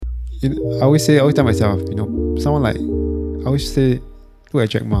I always tell myself, someone like, I always say, look at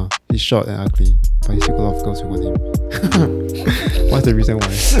Jack Ma. He's short and ugly, but he still got a lot of girls who want him. What's the reason why?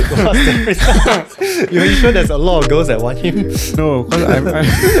 What's the reason? You're sure there's a lot of girls that want him? No, because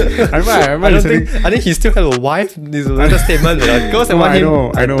I remember I think he still has a wife. This is another statement. Girls that want him.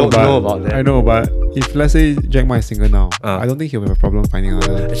 I don't know about that. I know, but if let's say Jack Ma is single now, I don't think he'll have a problem finding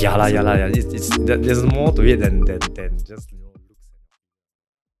another. Yeah. There's more to it than just looks.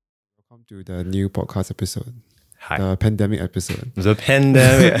 Welcome to the new podcast episode. Hi. The pandemic episode. The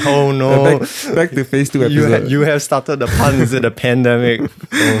pandemic. Oh no. back to phase 2 episode. You have started the pun. Is it the pandemic?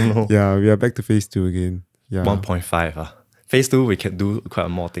 Oh no. Yeah, we are back to phase 2 again. Yeah. 1.5. Phase 2 we can do quite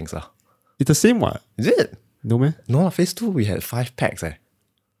more things. It's the same what? Is it? No man? No, phase 2 we had 5 packs.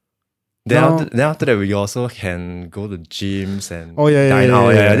 Then after that we also can go to gyms and dine out.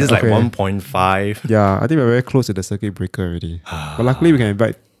 Yeah, this is like 1.5. Yeah, I think we're very close to the circuit breaker already. But luckily we can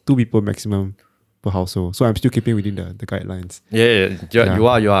invite 2 people maximum per household. So I'm still keeping within the guidelines. Yeah. You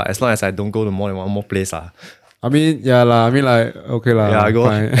are. As long as I don't go to more than one more place. I mean, okay lah. Yeah, I go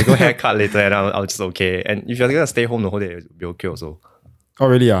haircut later and I'll just okay. And if you're gonna stay home the whole day, it'll be okay also. Oh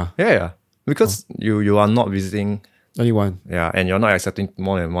really? Yeah. Because you are not visiting anyone. Yeah, and you're not accepting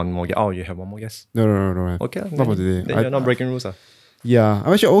more than one more guest. Oh, you have one more guest? No. Okay. Not for today. Then you're not breaking rules. Yeah.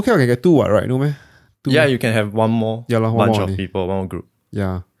 I'm actually okay. I can get 2 right? No man? 2. Yeah, you can have one more bunch of only. people, one more group.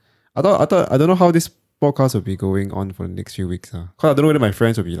 Yeah. I don't know how this podcast will be going on for the next few weeks. Because I don't know whether my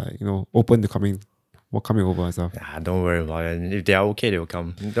friends will be like, open to coming over and stuff. Yeah, don't worry about it. If they are okay, they will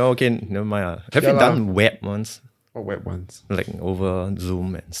come. If they're okay, never mind. Have you done web ones? What web ones? Like over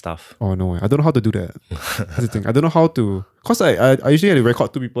Zoom and stuff. Oh no, I don't know how to do that. That's the thing. I don't know how to, because I usually have to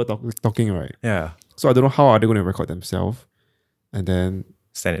record 2 people talking, right? Yeah. So I don't know how are they going to record themselves and then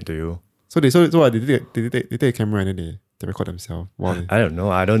send it to you. So they take a camera and then they record themselves. Wow. I don't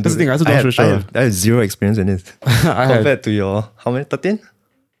know. I don't. That's the thing. I also don't sure. I have 0 experience in this. Compared to your how many? 13?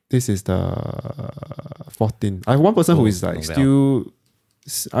 This is the 14. I have one person who is like still.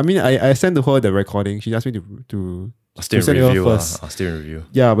 I mean, I sent to her the recording. She asked me to send it her first. I'll still review.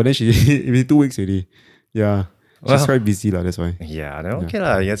 Yeah, but then it'll be 2 weeks already. Yeah. She's quite busy that's why. Yeah, then okay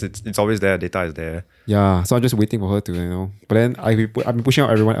lah. I guess it's always there. Data is there. Yeah, so I'm just waiting for her to, But then I've been pushing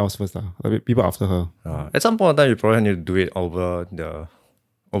out everyone else first like people after her. At some point in time, you probably need to do it over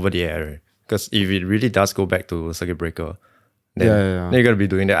the air. Because if it really does go back to circuit breaker, then you're gonna be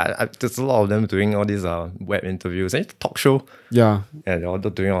doing that. There's a lot of them doing all these web interviews and talk show. Yeah, they're all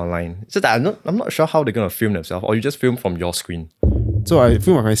doing it online. It's just that I'm not sure how they're gonna film themselves, or you just film from your screen. So I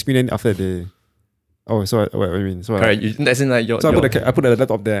film on my screen, and after they. Oh, so what do you mean? So correct. As in like I put the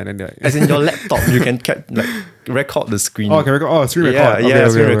laptop there, and then as in your laptop, you can record the screen. Oh, can record. Oh, screen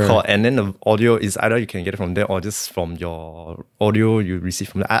record. Screen record, and then the audio is either you can get it from there or just from your audio you receive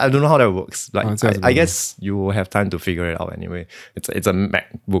from there. I don't know how that works. I guess you will have time to figure it out anyway. It's a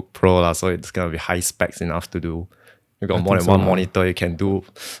MacBook Pro so it's gonna be high specs enough to do. You got more than one monitor. You can do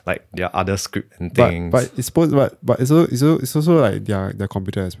like their other script and things. But it's it's also like their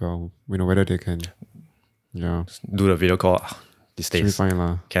computer as well. Whether they can. Yeah. Do the video call these days. Should be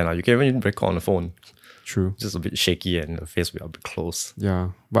fine. Can you can even record on the phone. True. Just a bit shaky and the face will be a bit close. Yeah.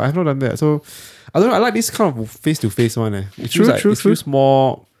 But I've not done that. So I don't know. I like this kind of face-to-face one. It feels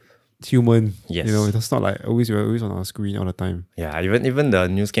more human. Yes. It's not like we're always on our screen all the time. Yeah. Even the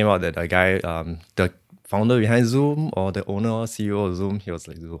news came out that the guy, the founder behind Zoom or the owner or CEO of Zoom, he was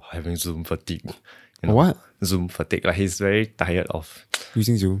like having Zoom fatigue. What? Zoom fatigue. Like he's very tired of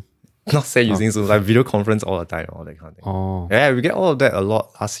using Zoom. Not say using Zoom, like video conference all the time, all that kind of thing. Oh. Yeah, we get all of that a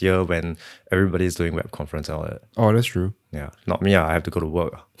lot last year when everybody's doing web conference and all that. Oh, that's true. Yeah. Not me, I have to go to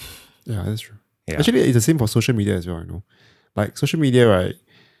work. Yeah, that's true. Yeah. Actually, it's the same for social media as well, Like social media, right?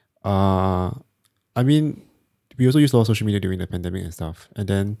 I mean, we also used a lot of social media during the pandemic and stuff. And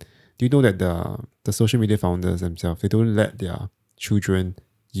then, do you know that the social media founders themselves, they don't let their children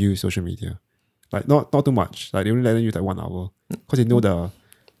use social media? Like, not too much. Like, they only let them use like 1 hour. Because they know the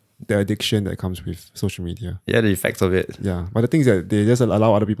addiction that comes with social media. Yeah, the effects of it. Yeah, but the thing is that they just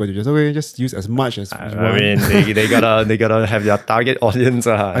allow other people to just use as much as I mean, they gotta have their target audience.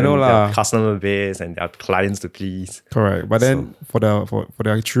 I know their customer base and their clients to please. Correct, but then for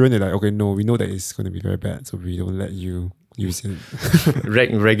their children, they're like, okay, no, we know that it's going to be very bad, so we don't let you use it.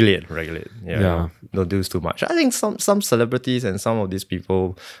 Regulate. Yeah. Don't do too much. I think some celebrities and some of these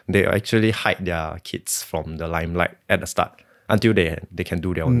people, they actually hide their kids from the limelight at the start. Until they can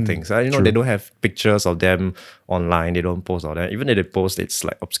do their own things. They don't have pictures of them online. They don't post all that. Even if they post, it's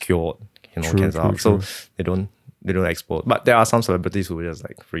like obscured. True. So they don't expose. But there are some celebrities who just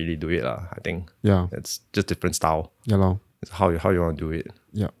like freely do it. I think. Yeah. It's just different style. Yeah. It's how you want to do it.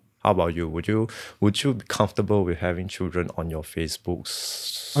 Yeah. How about you? Would you be comfortable with having children on your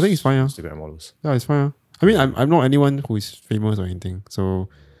Facebooks? I think it's fine. Instagram models. Yeah, it's fine. I mean, I'm not anyone who is famous or anything, so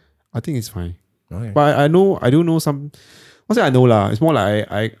I think it's fine. Okay. But I do know some. Not say I know lah. It's more like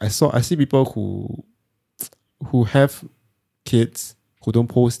I see people who have kids who don't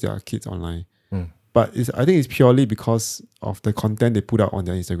post their kids online. But I think it's purely because of the content they put out on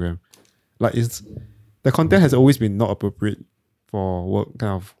their Instagram. Like the content has always been not appropriate for work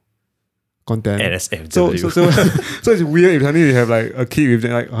kind of content. NSFW. So it's weird if suddenly you have like a kid with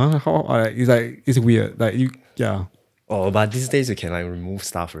them, like how like it's weird. Like yeah. Oh, but these days you can like remove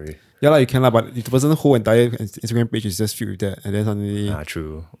stuff already. Yeah, like you can but if the person's whole entire Instagram page is just filled with that, and then suddenly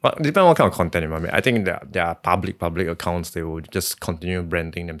True. But depending on what kind of content you make. I think there are public accounts, they will just continue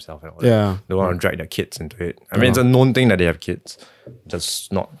branding themselves and all that. Yeah. They want to drag their kids into it. I mean, it's a known thing that they have kids,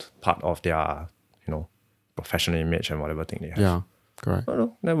 just not part of their, professional image and whatever thing they have. Yeah, correct. I don't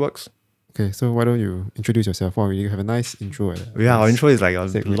know, that works. Okay, so why don't you introduce yourself? Well, you have a nice intro. Yeah, our intro is like a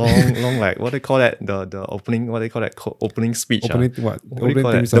long, like, what they call that? The opening, what they call that? Opening speech. Opening do you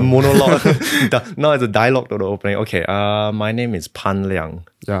call that? The monologue. No, it's a dialogue to the opening. Okay, my name is Pan Liang.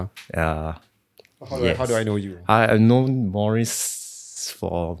 Yeah. How do I know you? I've known Maurice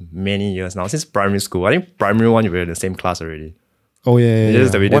for many years now, since primary school. I think primary one, you were in the same class already. Oh, yeah.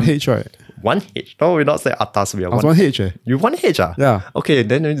 Just that we One didn't- H, right? 1H? No, we're not saying atas. We are I was one. 1H, eh? You 1H, ah? Yeah. Okay,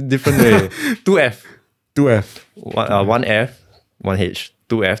 then it's different way. 2F. 2F. 1F, 1H.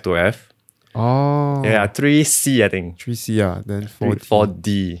 2F, 2F. Oh. Yeah, 3C, I think. 3C, yeah. Then 4D.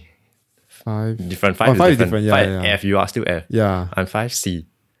 4D. 5. Different. 5 Oh, is 5 is different. different, 5 yeah. F, you are still F. Yeah. I'm 5C.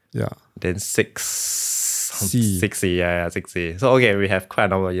 Yeah. Then 6. C. 6C, yeah, 6C. So, okay, we have quite a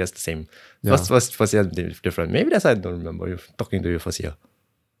number of years the same. Yeah. First year different. Maybe that's why I don't remember you talking to you first year.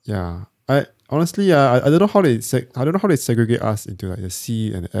 Yeah. I honestly, I don't know how they segregate us into like the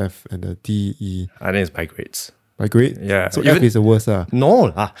C and the F and the D, E I think it's by grades. by grade. Yeah. So Even- F is the worst,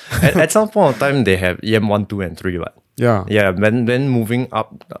 No lah. At some point of time, they have EM 1, 2, and 3, but Yeah. yeah, then moving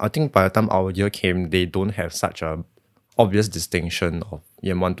up, I think by the time our year came, they don't have such a obvious distinction of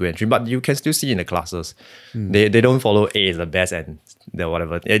EM 1, 2, and 3, but you can still see in the classes. They don't follow A is the best and the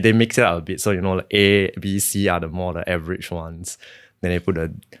whatever. They mix it up a bit. So, like A, B, C are the average ones. Then they put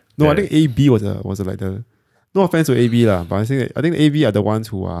No, I think A, B was like the. No offense to A, B lah, but I think A, B are the ones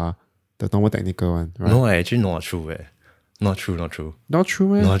who are the normal technical one, right? No, actually not true. Not true. Not true,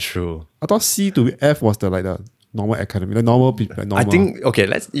 man. Not true. I thought C to F was the normal academy, the normal people. Normal. I think, okay,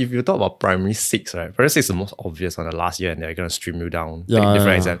 if you talk about primary 6, right? Primary 6 is the most obvious on the last year, and they're going to stream you down, take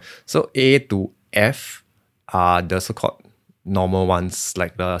different exams. So A to F are the so-called normal ones,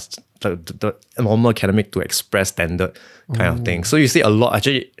 like the normal academic to express standard kind of thing. So you see a lot,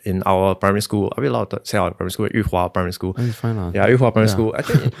 actually, in our primary school. Are we allowed to say our primary school? Yuhua Primary School. It's fine lah. Yeah, Yuhua Primary School. I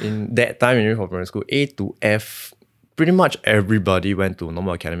think in that time in Yuhua Primary School, A to F, pretty much everybody went to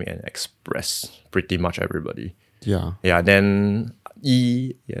normal academic and express. Pretty much everybody. Yeah. Yeah, then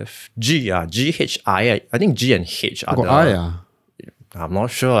E, F, G, G, H, I. I think G and H are Got I, I'm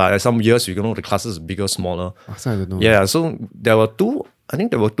not sure. Some years you know the classes bigger, smaller. I don't know. Yeah, so there were two. I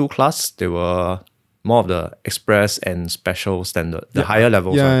think there were two classes. They were more of the express and special standard, the higher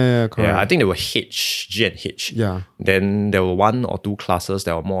levels. Yeah, correct. I think there were H, G and H. Yeah. Then there were 1 or 2 classes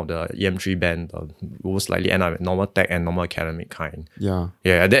that were more of the EM3 band, most likely end up with normal tech and normal academic kind. Yeah.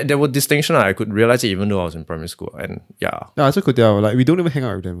 Yeah, there were distinction. I could realize it even though I was in primary school. And yeah, Yeah, I also could tell. Like we don't even hang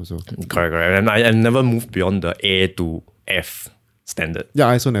out with them also. correct. And I never moved beyond the A to F standard. Yeah,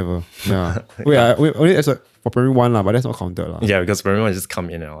 I also never. Yeah. Only as for primary 1 lah, but that's not counted lah. Yeah, because primary 1 just come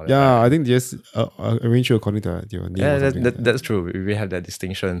in and all that. Yeah, I think they just arrange you according to your name. Yeah, or something like that. that's true. We have that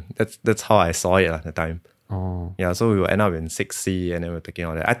distinction. That's how I saw it at the time. Oh. Yeah, so we will end up in 6C and then we're taking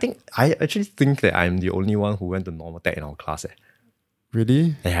all that. I actually think that I'm the only one who went to normal tech in our class.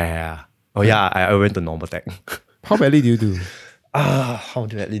 Really? Yeah. Oh yeah, I went to normal tech. How badly do you do? How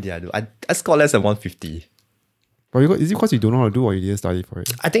badly did I do? I scored less than 150. But is it because you don't know how to do or you didn't study for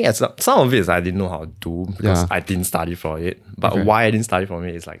it? I think some of it is I didn't know how to do because Yeah. I didn't study for it. But Okay. why I didn't study for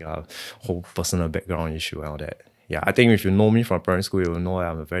it is like a whole personal background issue and all that. Yeah, I think if you know me from primary school, you will know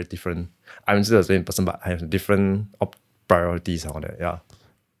I'm a very different. I'm still the same person, but I have different priorities and all that. Yeah.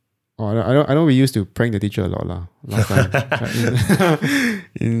 Oh, I know we used to prank the teacher a lot lah. Last time.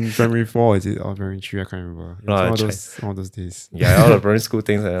 in primary 4, is it? Or primary 3, I can't remember. It was one of those days. Yeah, all the primary school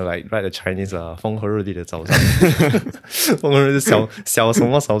things and like write the Chinese 风和日丽的早上，风和日丽小什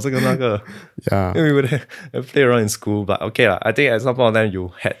么少这个那个。 Yeah. We would play around in school, but okay lah. I think at some point of time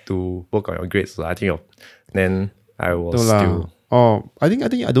you had to work on your grades. So I think then I was No lah. still. Oh, I don't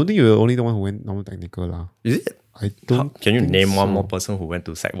think you were only the one who went normal technical lah. Is it? I don't. Can you think name one so. more person who went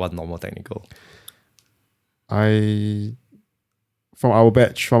to Sec 1 normal technical? From our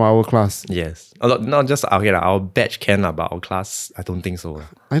batch, from our class. Yes. Not just okay, our batch can, but our class, I don't think so.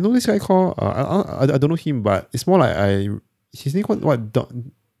 I know this guy called. I don't know him, but it's more like his name called what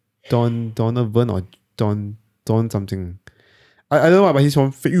Donovan or Don something. I don't know, but he's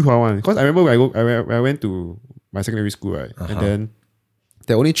from Yuhua one. Because I remember when I went to my secondary school, right, and then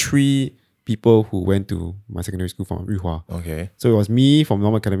there are only 3 people who went to my secondary school from Yuhua. Okay. So it was me from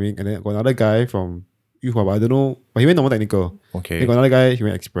normal academic, and then got another guy from Yuhua, but I don't know. But he went normal technical. Okay. Then got another guy, he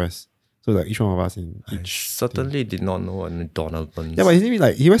went express. So like each one of us in I each. certainly did not know any Donovan. Yeah, but his name is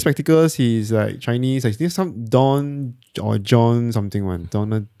like, he wears spectacles. He's like Chinese. Like, there's some Don or John something one.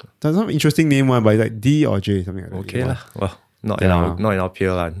 There's some interesting name one, but it's like D or J something like that. Okay lah. Well, not Yeah. in our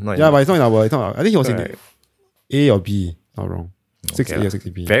peer lah. Yeah, but it's not in our. It's not. I think he was in Right. A or B. Not wrong. 6A lah. or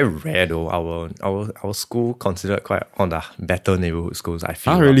 6B. Very rare though. Our school considered quite one of the better neighborhood schools, I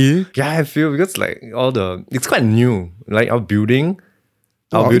feel. Ah, really? Yeah, I feel, because like it's quite new. Like our building.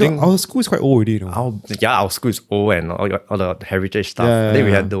 Our school is quite old already, you know. Our school is old and all the heritage stuff. Yeah, Then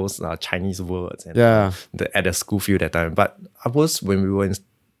we yeah. had those Chinese words and Yeah. at the school field that time. But when we were in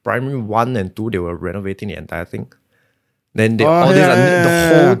primary 1 and 2, they were renovating the entire thing. Then the whole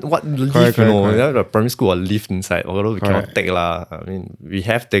lift, Correct. the primary school will lift inside, although we cannot Correct. take lah. I mean, we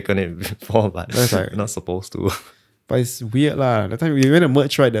have taken it before, but That's right. we're not supposed to. But it's weird lah. That time we went to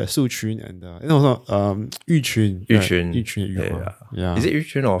merge, right, the Su Chun and Yu Chun. Yu right? Chun. Yu Chun at Yuhua. Yeah. Is it Yu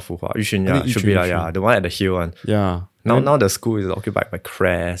Chun or Fuhua? Yu Chun, I yeah. think Should Yu be Chun, lah, Yu yeah. Chun. The one at the hill one. Yeah. Now the school is occupied by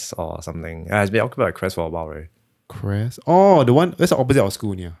Crest or something. Yeah, it's been occupied by Crest for a while, right? Crest. Oh, the one that's the opposite of our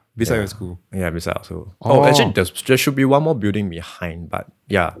school, yeah. Beside your school. Yeah, beside also. Oh. Actually, there should be one more building behind, but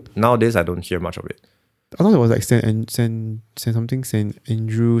yeah, nowadays I don't hear much of it. I thought it was like Saint Andrew,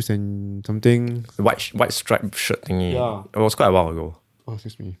 Saint something. White striped shirt thingy. Yeah. It was quite a while ago. Oh,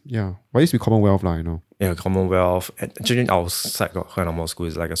 excuse me. Yeah. But it used to be Commonwealth lah, you know. Yeah, Commonwealth. And actually, our side got quite a number of schools.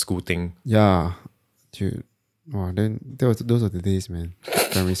 It's like a school thing. Yeah. Dude. Wow, then those are the days, man.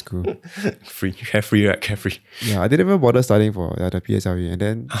 Primary school. Carefree, right? Carefree. Yeah, I didn't even bother studying for the PSLE. And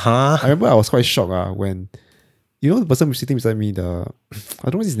then I remember I was quite shocked when, you know, the person sitting beside me, I don't know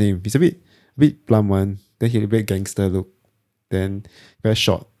what's his name. He's a bit plump one. Then he had a bit gangster look. Then very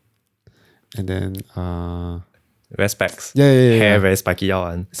short. And then Wear specs. Yeah. Hair very spiky out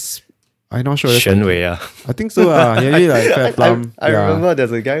one. I'm not sure. Shen Wei, yeah. I think so. He really like fat plump. I remember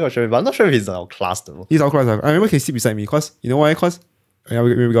there's a guy called Shen Wei, but I'm not sure if he's in our class though. He's our class. I remember he sit beside me because you know why? Because when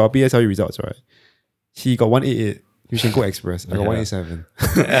we got our PSLE results, right? He got 188. You should go express. I got 187.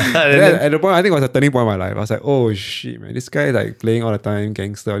 At the point, I think it was a turning point in my life. I was like, oh shit, man, this guy is like playing all the time,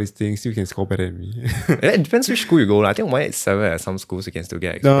 gangster, all these things. Still can score better than me. It depends which school you go. I think 187 at some schools you can still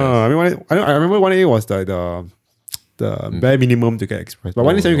get express. No, I mean, I remember 188 was the bare minimum to get express. But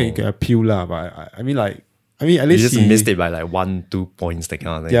 187 you can appeal lah. But I mean, at You least just missed it by like 1-2 points, that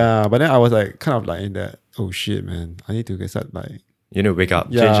kind of thing. Yeah, but then I was like kind of like in that, oh shit, man, I need to get start like. You need to wake up,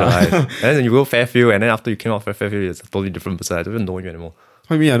 change Yeah. your life. And then you go Fairfield, and then after you came out Fairfield, it's a totally different person. I don't even know you anymore.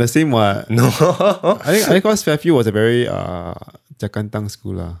 What do you mean? The same what? No. I think because Fairfield was a very Jakantang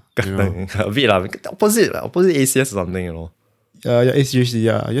school lah. You know? A bit lah. Opposite ACS or something, you know. Yeah, ACJC,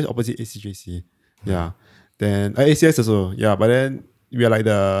 just opposite ACJC. Yeah. Then ACS also, yeah, but then we are like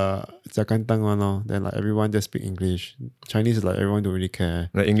the Jakantang one, no? Then like everyone just speak English. Chinese is like everyone don't really care.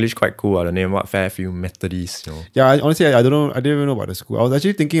 The English quite cool. The name what Fairfield Methodist, you know. Yeah, honestly, I don't know. I didn't even know about the school. I was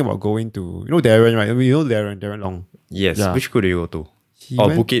actually thinking about going to, you know, Darren, right? I mean, you know Darren Long. Yes. Yeah. Which school do you go to? He Oh,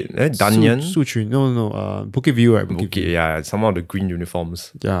 went Bukit, Danyan. Suchun. No. Bukit View, right? Bukit, yeah. Some of the green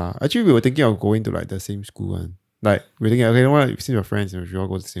uniforms. Yeah, actually, we were thinking of going to like the same school one. Like we're thinking, okay, you know what? Since we're friends, we all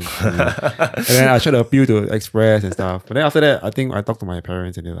go to the same school. And then I tried to appeal to Express and stuff. But then after that, I think I talked to my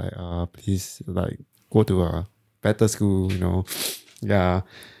parents and they're like, please, like, go to a better school, you know. Yeah.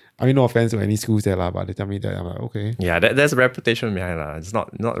 I mean, no offense to any schools there, but they tell me that. I'm like, okay. Yeah, there's a reputation behind that. It's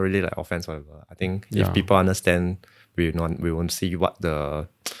not really like offense, whatever. I think if Yeah. people understand, we won't see what the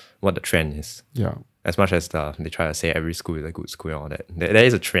trend is. Yeah. As much as they try to say every school is a good school and all that. There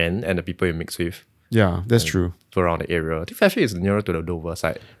is a trend, and the people you mix with Yeah, that's true. around the area. I think Fairfield is nearer to the Dover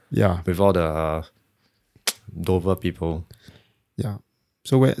side Yeah. with all the Dover people. Yeah.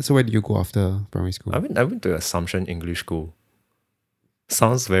 So where did you go after primary school? I went to Assumption English School.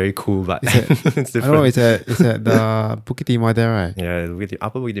 Sounds very cool, but Is it- it's I don't know, different. it's at the Bukit Timah there, right? Yeah,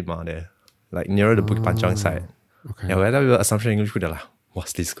 Upper Bukit Timah there, like nearer the Bukit Panjang side. Okay. Yeah, when I tell people Assumption English School, they're like,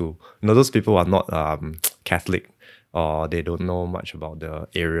 what's this school? You know, those people are not Catholic or they don't know much about the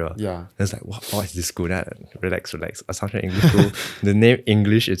area. Yeah. It's like, what is this school? That relax. Assumption English School. The name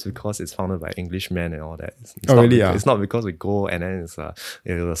English is because it's founded by Englishmen and all that. It's not really? It's not because we go and then it's a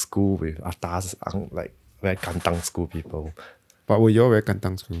school with atas, like very kantang school people. But were you all very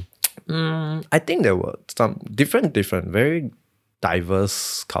kantang school? I think there were some different, very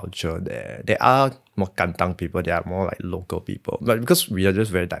diverse culture there. There are more kantang people, there are more like local people. But because we are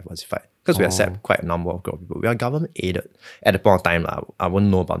just very diversified, because we accept quite a number of people. We are government aided at the point of time. I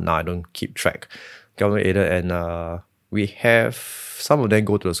wouldn't know about now, I don't keep track. Government aided, and we have some of them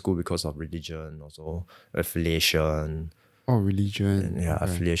go to the school because of religion, also affiliation. Oh, religion. Yeah,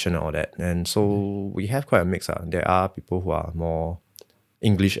 affiliation and all that. And so we have quite a mix. There are people who are more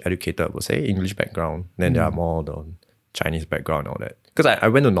English educated, I would say, English background. Then there are more the Chinese background and all that. Because I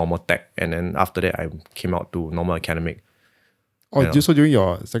went to normal tech, and then after that I came out to normal academic. Oh, just so during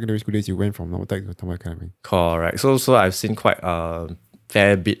your secondary school days, you went from normal tech to normal academic. Correct. So I've seen quite a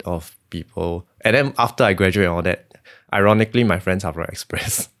fair bit of people. And then after I graduate and all that, ironically, my friends are from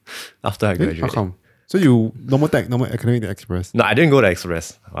Express. After I graduated. How come? So you normal tech, normal academic, the Express? No, I didn't go to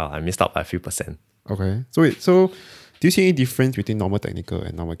Express. Well, I missed out by a few percent. Okay. So wait, so do you see any difference between normal technical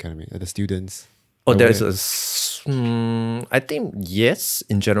and normal academic? The students? Oh, there's I think yes,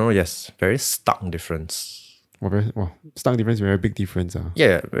 in general, yes. Very stark difference. Stark difference, very big difference.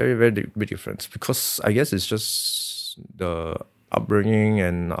 Yeah, very, very big difference. Because I guess it's just the upbringing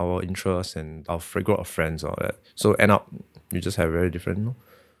and our interests and our group of friends, all that. So end up, you just have very different. No?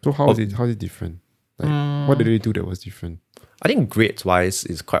 So how is it different? Like, what did they do that was different? I think grades wise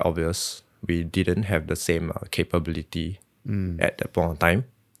is quite obvious. We didn't have the same capability at that point of time.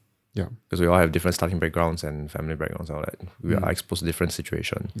 Yeah. Because we all have different starting backgrounds and family backgrounds and all that. We are exposed to different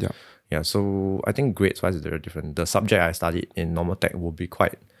situations. Yeah. Yeah. So I think grades wise is very different. The subject I studied in normal tech will be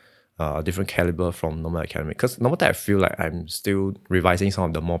quite different caliber from normal academic. Because normal tech, I feel like I'm still revising some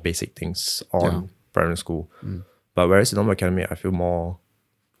of the more basic things on primary school. But whereas in normal academic, I feel more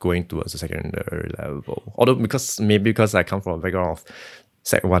going towards the secondary level. Although because I come from a background of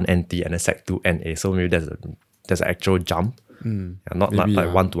Sec 1 NT and then Sec 2 NA, so maybe there's an actual jump. Not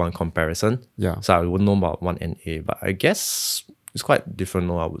like one-to-one comparison. Yeah. So I wouldn't know about 1 NA, but I guess it's quite different,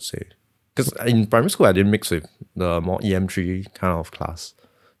 I would say. Because in primary school, I didn't mix with the more EM3 kind of class.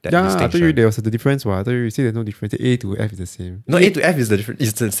 I thought you there was the difference. I thought you say there's no difference. The A to F is the same. No, A to F is the difference.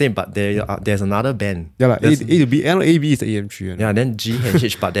 It's the same, but there's another band. Yeah, like A to B. I know A, B is the EM3. Yeah, then G and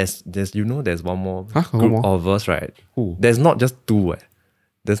H, but there's one more group of us, right? Who? There's not just two.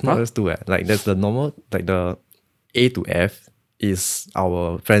 There's not just two. Like there's the normal, like the A to F is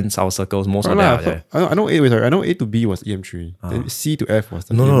our friends, our circles, most of them. I know A to B was EM3. Then C to F was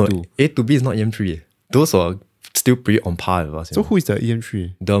the No, EM2. A to B is not EM3. Those are still pretty on par with us. So who is the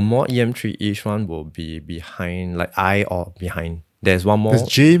EM3? The more EM3 each one will be behind, like I or behind. There's one more. There's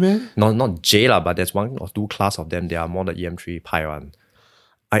J, man? Not J, but there's one or two class of them. They are more the EM3 Pi one.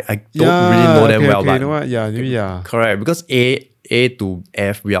 I don't really know them well, but you know what? Yeah. Correct, because A to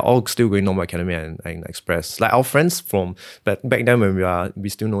F, we are all still going normal academy and express. Like our friends from back then when we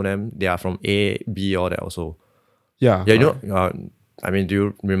still know them, they are from A, B, all that also. Yeah. Yeah, you know, I mean, do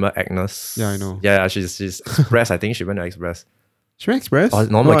you remember Agnes? Yeah, I know. Yeah, she's Express. I think she went to Express. She went Express? Oh,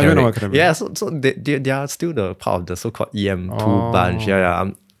 normal academy. Normal academy. Yeah, so they are still the part of the so-called EM2 bunch.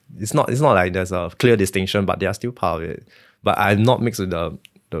 Yeah. It's not like there's a clear distinction, but they are still part of it. But I'm not mixed with the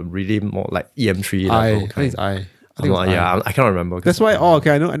really more like EM3 level. I think it's I. I cannot remember. That's why.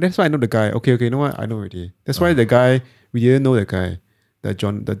 I know. And that's why I know the guy. Okay. You know what? I know already. That's why the guy we didn't know the guy, the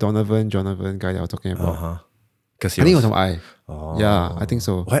Donovan guy that I was talking about. I think it was from I. Oh. Yeah, I think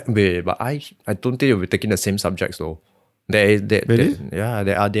so. Wait, but I don't think we're taking the same subjects though. Really?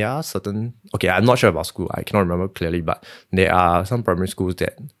 There are certain. Okay, I'm not sure about school. I cannot remember clearly, but there are some primary schools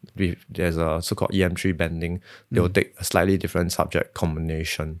that there's a so-called EM3 banding. They'll take a slightly different subject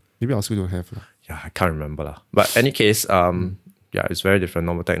combination. Maybe our school don't have. Yeah, I can't remember. But any case, it's very different.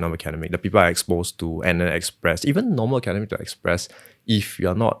 Normal tech, normal academic. The people are exposed to and then express. Even normal academic to express, if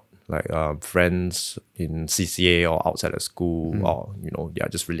you're not like friends in CCA or outside of school, or they are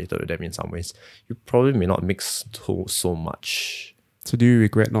just related to them in some ways, you probably may not mix so much. So do you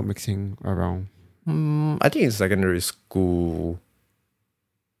regret not mixing around? I think in secondary school,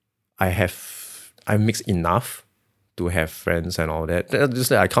 I mixed enough to have friends and all that. Just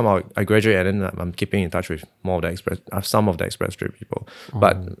like I come out, I graduate, and then I'm keeping in touch with some of the express trade people.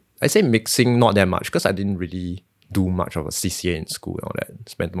 But I say mixing not that much because I didn't really do much of a CCA in school and all that.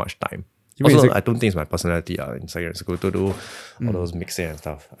 Spend much time. Also, I don't think it's my personality in secondary school to do all those mixing and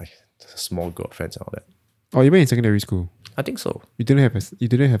stuff. A small group of friends and all that. Oh, you went in secondary school? I think so. You didn't have a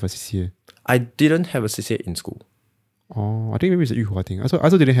CCA? I didn't have a CCA in school. Oh, I think maybe it's a Yuhua thing. I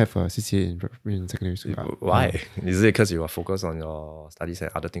also didn't have a CCA in secondary school. Why? Is it because you are focused on your studies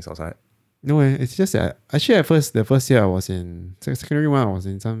and other things outside? No, it's just that actually the first year I was in secondary one, I was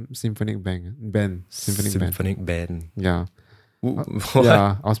in some symphonic band. Symphonic band. Yeah. What?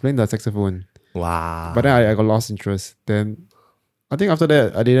 Yeah, I was playing the saxophone. Wow. But then I got lost interest. Then I think after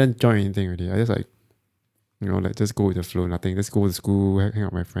that I didn't join anything really. I just like, like just go with the flow, nothing. Just go to school, hang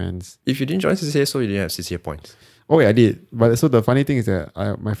out with my friends. If you didn't join CCA, so you didn't have CCA points. Oh yeah, I did. But so the funny thing is that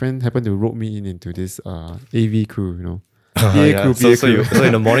my friend happened to rope me into this AV crew, PA crew. So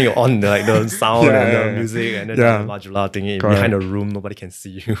in the morning you're on the sound and the music and then the modular thingy behind the room, nobody can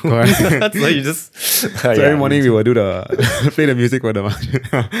see you. So you just every morning we will do play the music for them.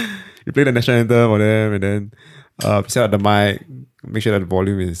 We play the national anthem for them and then set up the mic, make sure that the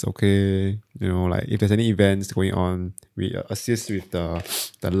volume is okay. Like if there's any events going on, we assist with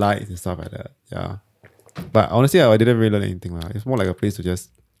the lights and stuff like that. Yeah. But honestly, I didn't really learn anything. It's more like a place to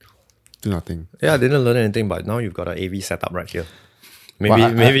just do nothing. Yeah, I didn't learn anything, but now you've got an AV setup right here.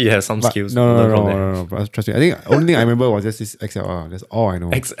 Maybe you have some skills. No. But trust me, I think the only thing I remember was just this XLR. That's all I know.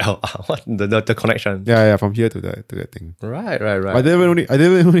 XLR, what the connection? Yeah, from here to that thing. Right. I didn't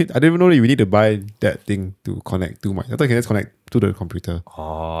even know that you need to buy that thing to connect to my. I thought you can just connect to the computer.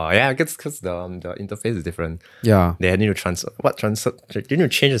 Oh yeah, because the interface is different. Yeah, they need to transfer. Didn't you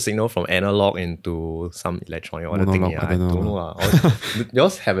change the signal from analog into some electronic or other thing? Yeah, I don't know.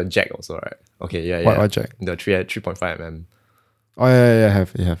 Yours have a jack also, right? Okay, yeah. What jack? The 3.5 mm. Oh yeah,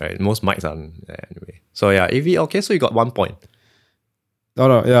 you have. Right, most mics are anyway. So yeah, AV. Okay, so you got 1 point.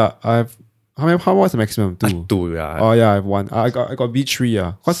 No, yeah, I've. How was the maximum? 2. 2, yeah. Oh yeah, I have 1. I got B3.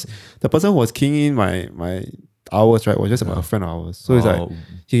 Yeah, cause the person who was keying in my hours, right, was just a friend of ours. So it's like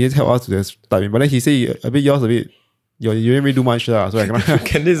he just helped us to just type in. But then he said you didn't really do much, so I cannot.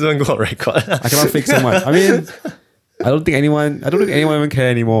 Can this one go on record? I cannot fix so much. I mean, I don't think anyone even care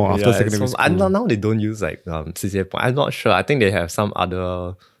anymore after secondary school. Now they don't use CCA point. I'm not sure. I think they have some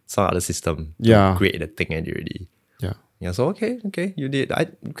other system to create the thing already. Yeah. So okay, you did.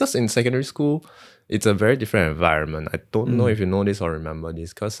 Because in secondary school, it's a very different environment. I don't know if you know this or remember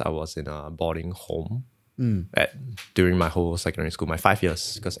this, because I was in a boarding home during my whole secondary school, my 5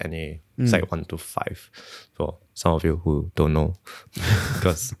 years, because NA Sec 1 to 5. For some of you who don't know,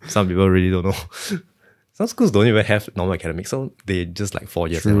 because some people really don't know. Some schools don't even have normal academics, so they just like 4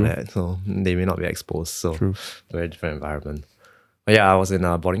 years and all that. So they may not be exposed. So very different environment. But yeah, I was in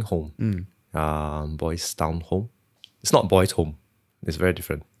a boarding home, boys' town home. It's not boys' home. It's very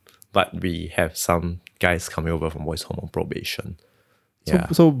different. But we have some guys coming over from boys' home on probation. Yeah.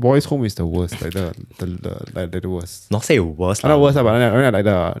 So boys' home is the worst, like the worst. Not say worst. Not worst, but I mean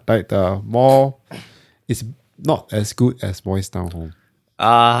like the more. It's not as good as boys' town home.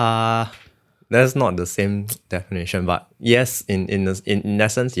 That's not the same definition, but yes, in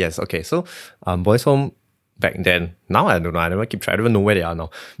essence, yes. Okay, so boys' home back then. Now I don't know. I never keep track. I don't even know where they are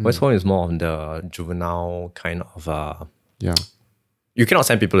now. Boys' home is more of the juvenile kind of. You cannot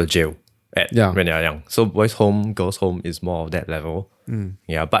send people to jail when they are young. So boys' home, girls' home is more of that level.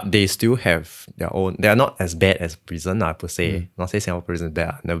 Yeah, but they still have their own. They are not as bad as prison, per se. Not say Singapore prison is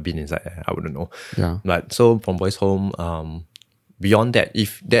bad. I've never been inside there. I wouldn't know. Yeah. But so from boys' home, beyond that,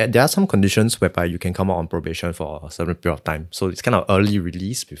 if there are some conditions whereby you can come out on probation for a certain period of time. So it's kind of early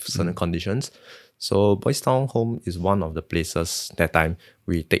release with certain conditions. So Boys Town Home is one of the places that time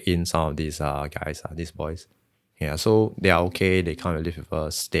we take in some of these guys, these boys. Yeah, so they are okay. They come and live with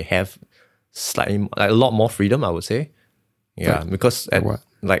us. They have slightly a lot more freedom, I would say. Yeah, because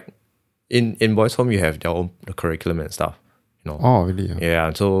in Boys Home you have their own curriculum and stuff. Oh really?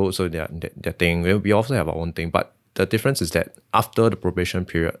 Yeah. So their thing. We also have our own thing, but the difference is that after the probation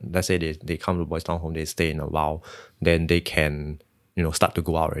period, let's say they come to Boys Town Home, they stay in a while, then they can, start to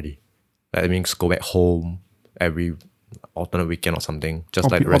go out already. That means go back home every alternate weekend or something,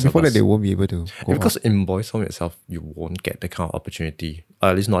 just like the rest of us. Before that, they won't be able to go because out. In Boys Home itself, you won't get that kind of opportunity,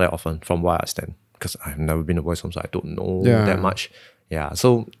 at least not that often, from what I understand. Because I've never been to Boys Home, so I don't know that much. Yeah,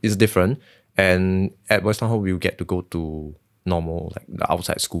 so it's different. And at Boys Town Home, we'll get to go to normal, like the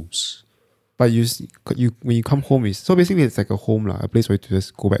outside schools. But you when you come home, so basically it's like a home, a place where you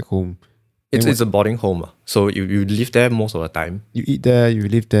just go back home. It's a boarding home. So you live there most of the time. You eat there, you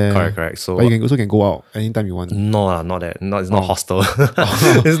live there. Correct. So but you can go out anytime you want. No, not that. No, it's not hostel.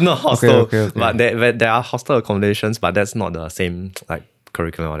 It's not hostel. Okay. But there are hostel accommodations, but that's not the same like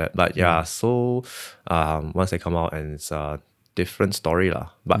curriculum or that. But yeah, so once they come out, and it's a different story lah.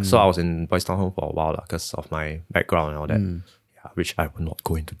 But so I was in Boys Town Home for a while because of my background and all that. Which I will not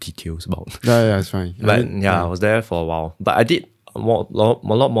go into details about. Yeah, it's fine. But I was there for a while. But I did a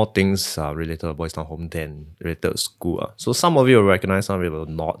lot more things related to Boys Town Home than related to school. So some of it will recognize, some of it will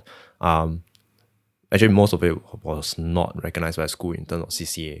not. Actually, most of it was not recognized by school in terms of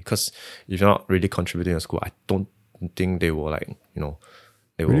CCA. Because if you're not really contributing to school, I don't think they will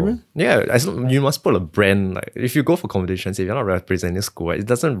they Really, will. man? Yeah, you must put a brand. Like if you go for competitions, if you're not representing school, it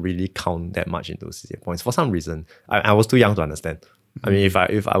doesn't really count that much into CCA points. For some reason, I was too young to understand. I mean, if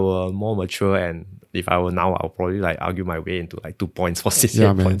I were more mature and if I were now, I'll probably argue my way into 2 points for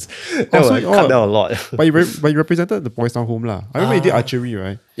CCA man. points. That would cut down a lot. But you represented the Boys Town Home lah. I remember you did archery,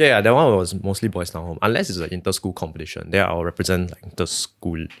 right? Yeah, that one was mostly Boys Town Home. Unless it's an inter-school competition, there I'll represent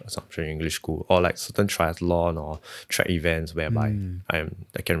inter-school Assumption English School or certain triathlon or track events whereby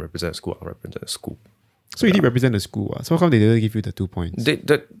I can represent a school, I'll represent a school. So you did represent the school. So how come they didn't give you the 2 points?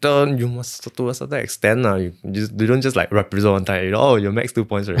 You must, to a certain extent, you don't just represent one time. Your max 2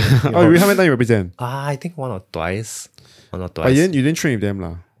 points already. How many times you represent? I think one or twice. But you didn't train with them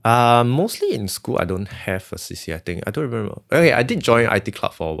lah. Mostly in school, I don't have a CC, I think. I don't remember. Okay, I did join IT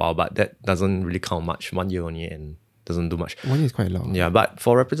club for a while, but that doesn't really count much. 1 year only and doesn't do much. 1 year is quite long. Yeah, but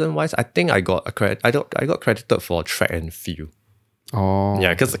for represent wise, I think I got credited for track and field. Oh.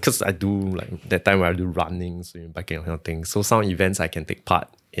 Yeah, because I do that time where I do running, swimming, biking, kind of thing. So some events I can take part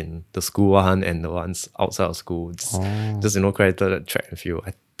in the school one and the ones outside of school. Just credited at track and field.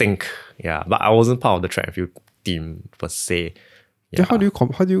 I think. Yeah, but I wasn't part of the track and field team per se. Yeah. Then how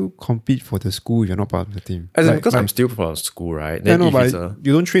do you compete for the school if you're not part of the team? Because I'm still part of school, right? Then but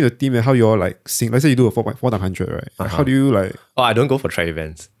you don't train the team and how you all sing. Let's say you do a 4x100, right? How do you Oh, I don't go for track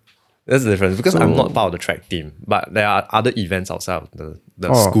events. That's the difference because I'm not part of the track team, but there are other events outside of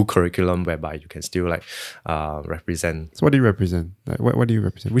the school curriculum whereby you can still represent. So what do you represent? What do you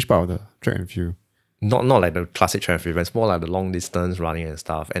represent? Which part of the track and field? Not like the classic track and field events, more like the long distance running and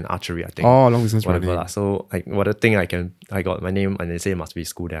stuff and archery, I think. Oh, long distance running. So the thing I got my name and they say it must be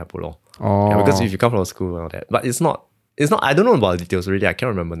school, then I put on. Oh. Yeah, because if you come from school and all that. But it's not, I don't know about the details really, I can't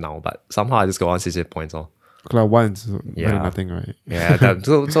remember now, but somehow I just got 1 CCA points on. Once, nothing, right? Yeah,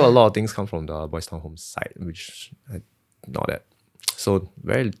 so a lot of things come from the Boys Town Home side, which not that. So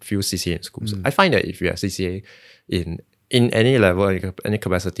very few CCA in schools. I find that if you have CCA in any level, any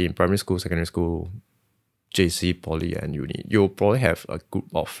capacity, in primary school, secondary school, JC, poly, and uni, you'll probably have a group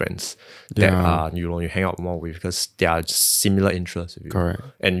of friends that you hang out more with because they are similar interests with you. Correct.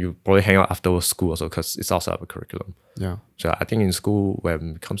 And you probably hang out after school also because it's outside of a curriculum. Yeah. So I think in school,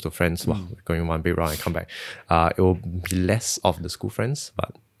 when it comes to friends, going one big round and come back, it will be less of the school friends,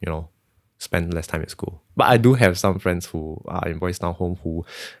 but spend less time at school. But I do have some friends who are in Boys Town Home who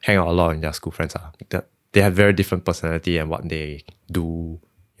hang out a lot and their school friends they have very different personality and what they do,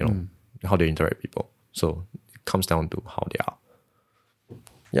 how they interact with people. So it comes down to how they are.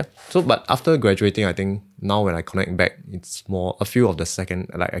 Yeah. So, but after graduating, I think now when I connect back, it's more a few of the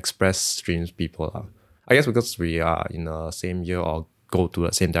second, express streams people. I guess because we are in the same year or go to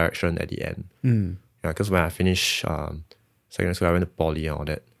the same direction at the end. Yeah. Because when I finished secondary school, I went to poly and all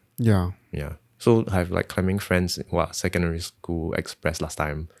that. Yeah. Yeah. So I have climbing friends in secondary school express last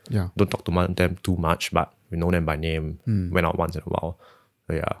time. Yeah. Don't talk to them too much, but we know them by name. Went out once in a while.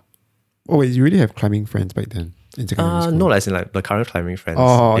 So yeah. Oh wait, you really have climbing friends back then in secondary school? No, as in the current climbing friends.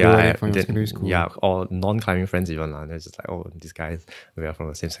 Oh, yeah, from secondary school. Yeah, or non-climbing friends even. They're just these guys, we are from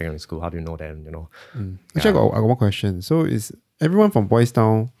the same secondary school. How do you know them? Actually, I got one question. So is everyone from Boys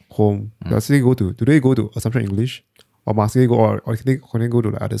Town Home, do they go to Assumption English? Or must they go or can they go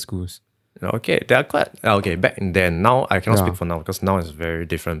to the other schools? Okay, they are quite okay back then. Now I cannot speak for now because now it's a very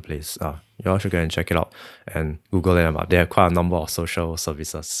different place. You all should go and check it out and Google them up. They have quite a number of social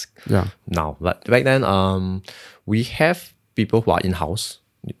services now. But back then, we have people who are in-house.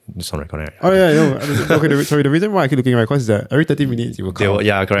 This one recording. Oh yeah, no. Okay, the reason why I keep looking right because every 30 minutes you will come.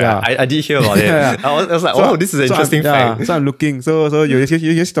 Correct. Yeah. I did hear about it. I was like, this is an interesting fact. So I'm looking. So you're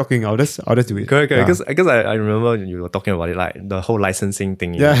just talking. I'll just do it. Correct. Because I remember you were talking about it, the whole licensing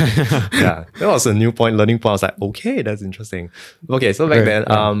thing. Yeah. Yeah. That was a new learning point. I was like, okay, that's interesting. Okay, so back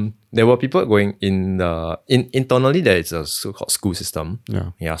then, there were people going internally. There is a so-called school system.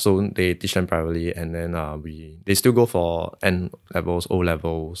 Yeah. So they teach them privately, and then they still go for N levels, O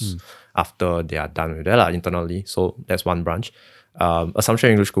levels after they are done with that internally. So that's one branch.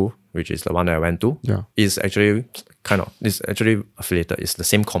 Assumption English School, which is the one that I went to, is actually affiliated. It's the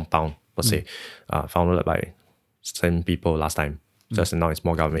same compound per se, founded by same people last time. Just now it's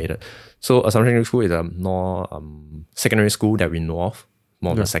more government-aided. So Assumption English School is a more secondary school that we know of.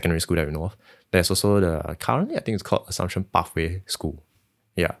 More of the secondary school that we know of. There's also currently I think it's called Assumption Pathway School.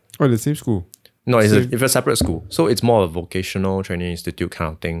 Yeah. Oh, the same school. No, it's a separate school. So it's more a vocational training institute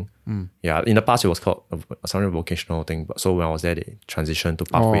kind of thing. Yeah, in the past it was called a vocational thing. But so when I was there, they transitioned to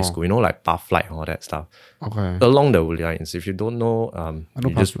pathway school. You know, like Pathlight and all that stuff. Okay. Along the lines, if you don't know, I know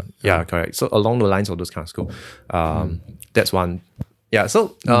you just, Pathlight, yeah, correct. So along the lines of those kind of school, that's one. Yeah.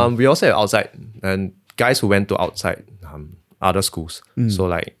 So we also have outside and guys who went to outside other schools. So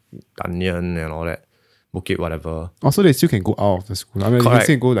like Danyan and all that. Bukit, whatever. Also, they still can go out of the school. I mean, Correct. they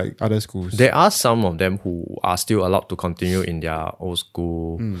can still go like other schools. There are some of them who are still allowed to continue in their old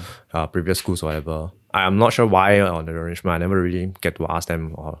school, previous schools or whatever. I'm not sure why on the arrangement. I never really get to ask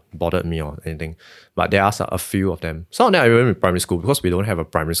them or bothered me or anything. But there are a few of them. Some of them are even in primary school because we don't have a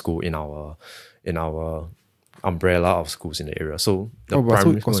primary school in our umbrella of schools in the area. So the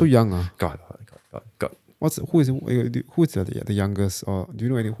primary school, so young. God. Who is the youngest, or do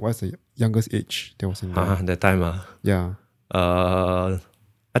you know what's the youngest age that was in there? That time Yeah. I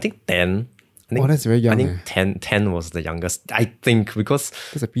think 10. That's very young. I think 10 was the youngest. I think because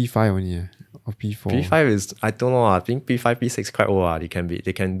that's a P5 only, or P4. P5 is, I don't know. I think P5, P6 quite old.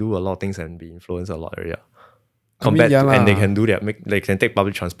 They can do a lot of things and be influenced a lot already. Compared to, and they can do that. They can take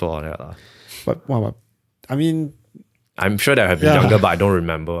public transport or that. But I mean, I'm sure they have been younger, but I don't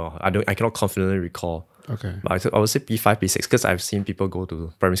remember. I cannot confidently recall. Okay. But I would say P5, P6 because I've seen people go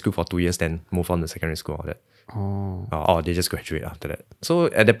to primary school for 2 years, then move on to secondary school or that. Or they just graduate after that. So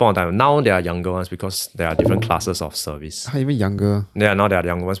at that point in time, now there are younger ones because there are different classes of service. Even younger? Yeah, now there are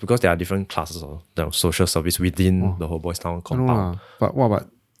younger ones because there are different classes of the social service within the whole Boys Town compound. Wow,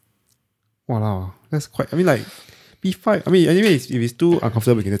 that's quite, I mean, like, P5, I mean, anyway, if it's too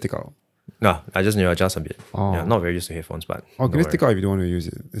uncomfortable, we can just take out. No, I just need to adjust a bit. Yeah, not very used to headphones, but... can just take out if you don't want to use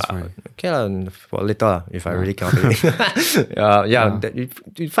it. It's fine. Okay, for later, if I really can't do it.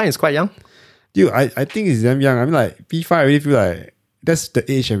 You find it's quite young? Dude, I think it's damn young. I mean, like, P5, I really feel like that's the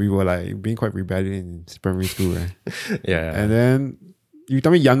age that we were, like, being quite rebellious in primary school, right? Yeah. And then, you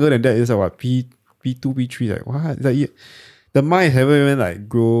tell me younger than that, it's like, what, P2, P3, like, what? It's like, the mind haven't even, like,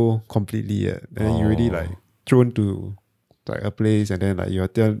 grow completely yet. And then you already, like, thrown to... like a place, and then like you're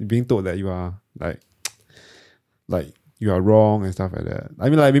being told that you are like you are wrong and stuff like that. I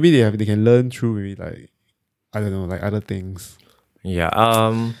mean, like maybe they can learn through maybe like I don't know, like other things. Yeah.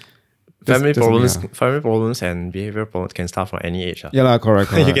 Family problems and behavioral problems can start from any age. Yeah,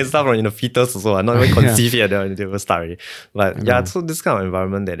 correct. You can start from in the fetus also. Not even conceive yet, they will start already. But yeah, so this kind of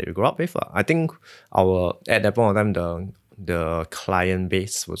environment that we grow up with. I think at that point of time the client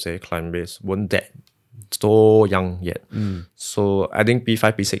base weren't that so young yet. So I think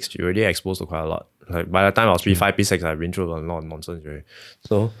P5, P6 you already exposed to quite a lot. Like by the time I was P5, P6, I've been through a lot of nonsense already.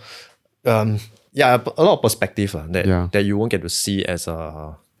 So a lot of perspective that you won't get to see as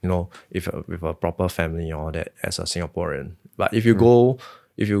a with a proper family or that as a Singaporean. But if you go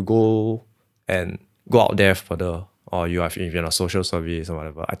and go out there further, or if you're in a social service or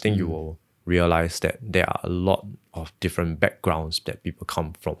whatever, I think you will realize that there are a lot of different backgrounds that people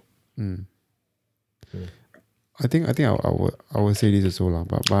come from. I think I would say this also lah,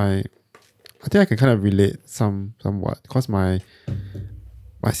 but I think I can kind of relate somewhat because my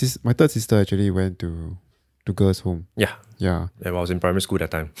third sister actually went to girls' home. Yeah. I was in primary school that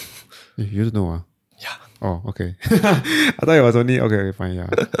time. You don't know? Yeah. Oh, okay. I thought it was only okay, fine, yeah.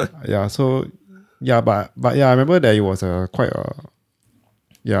 Yeah, so but yeah, I remember that it was there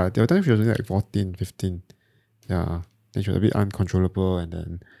were times she was only like 14, 15. Yeah. Then she was a bit uncontrollable, and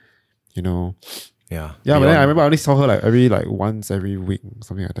then Yeah, but then I remember I only saw her like once every week,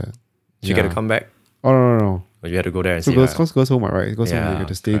 something like that. Did you get to come back? Oh, no. Or you had to go there and so see girls home, right? Girls home, you get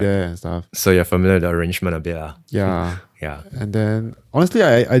to stay there and stuff. So you're familiar with the arrangement a bit. Yeah. Yeah. And then, honestly,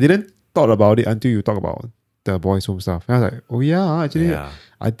 I didn't thought about it until you talk about the boys' home stuff. And I was like, oh yeah, actually,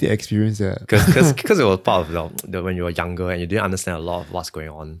 I did experience that. Because it was part of the when you were younger and you didn't understand a lot of what's going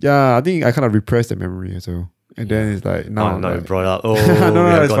on. Yeah, I think I kind of repressed the memory as well. And then it's like, now you brought up. Oh,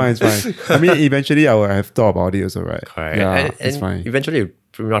 no, it's fine. I mean, eventually I would have thought about it also, right? Correct. Yeah, it's fine. Eventually it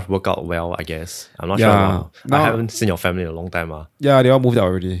pretty much worked out well, I guess. I'm not sure. I haven't seen your family in a long time. Yeah, they all moved out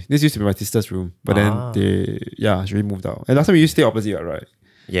already. This used to be my sister's room, but then she really moved out. And last time we used to stay opposite, right?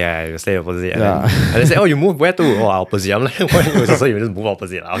 Yeah, you stay opposite. And they say, oh, you moved where to? Oh, opposite. I'm like, what? So you just move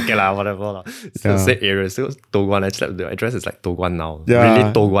opposite. Okay, whatever. It's the same area. Still Toh Guan. Actually, the address is like Toh Guan now. Yeah.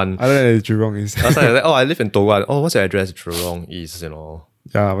 Really Toh Guan. I don't know if Jurong is. I was like, oh, I live in Toh Guan. Oh, what's your address? Jurong East,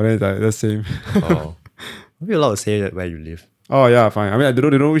 Yeah, but then it's like the same. Oh. Maybe allowed to say where you live. Oh, yeah, fine. I mean, I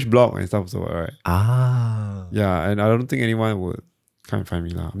don't know which block and stuff, so, right? Yeah, and I don't think anyone would come find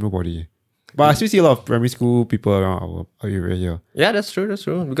me. Nobody. But I still see a lot of primary school people around our area here. Yeah, that's true.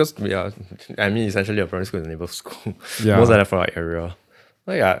 Because I mean, essentially a primary school is a neighborhood school. Yeah. Most of them from our area.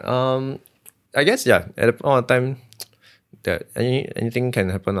 But yeah, I guess at the point of time that anything can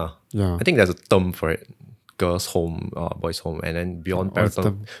happen. Yeah. I think there's a term for it. Girls' home, boys' home, and then beyond What's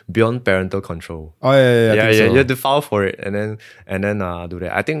beyond parental control. Oh yeah. I think so. You have to file for it and then do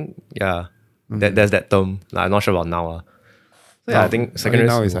that. I think there's that term. Like, I'm not sure about now. So I think secondary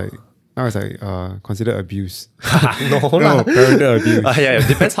now school. it's like considered abuse. no, parental abuse. It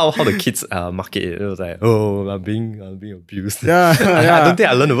depends how the kids market it. It was like, I'm being abused. Yeah. I don't think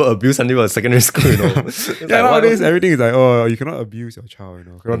I learned about abuse until I was secondary school, Nowadays everything is like, you cannot abuse your child,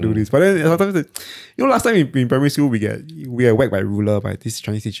 cannot do this. But then sometimes, last time in primary school we get whacked by a ruler by this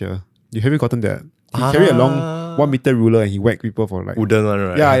Chinese teacher. You haven't gotten that? He carried a long 1 meter ruler and he whacked people for like wooden one,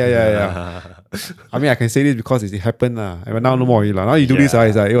 right? Yeah. I mean, I can say this because it happened but now no more already. Now you do this,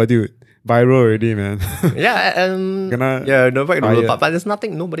 it's like, dude, viral already, man. No whack ruler, but there's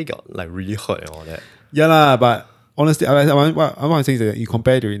nothing. Nobody got like really hurt and all that. Yeah, but honestly, what I'm saying is that you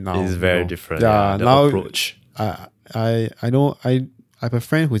compare to it now. It's very different. Yeah, the now approach. I know I have a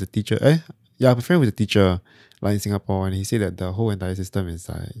friend who's a teacher. I have a friend who's a teacher like in Singapore, and he said that the whole entire system is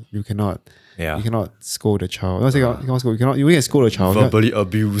like you cannot scold the child. Not saying you cannot scold. You can scold the child. Verbally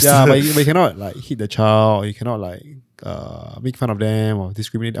abuse. Yeah, but you cannot like hit the child. Or you cannot like make fun of them or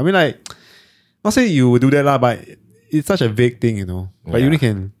discriminate. I mean, like, not saying you would do that but it's such a vague thing, But you only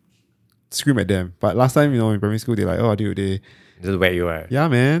can scream at them. But last time, in primary school, they're like, dude, they just whack you, right? Yeah,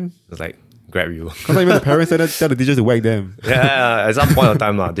 man. It's like grab you. Because even the parents tell the teachers to whack them. Yeah, at some point of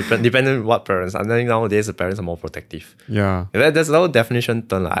time, depending on what parents. I think nowadays the parents are more protective. Yeah. There's no definition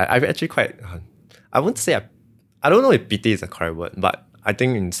term. I've actually I wouldn't say I don't know if pity is a correct word, but I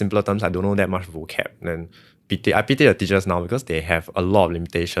think in simpler terms, I don't know that much vocab. Then I pity the teachers now because they have a lot of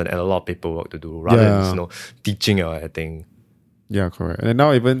limitation and a lot of paperwork to do rather than just, teaching or anything. Yeah, correct. And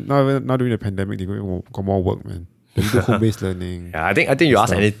now even during the pandemic, they got more work, man. They do home-based learning. Yeah, I think you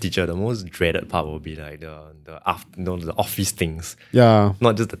ask any teacher, the most dreaded part will be like the office things. Yeah.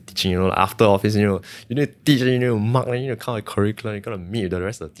 Not just the teaching, after office, you need to teach, you need to mark, you need to count the curriculum, you gotta meet with the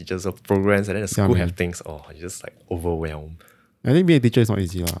rest of the teachers of programs, and then the school have things. You're just like overwhelmed. I think being a teacher is not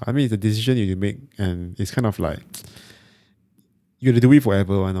easy. I mean, it's a decision you make, and it's kind of like you have to do it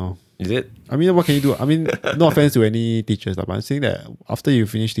forever, I know. Is it? I mean, what can you do? I mean, no offense to any teachers, but I'm saying that after you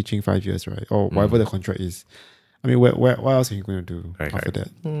finish teaching 5 years, right, or whatever the contract is, I mean, what else are you going to do after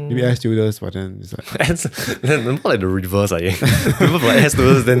that? Maybe air stewardess, but then it's like more like the reverse, I think. People for air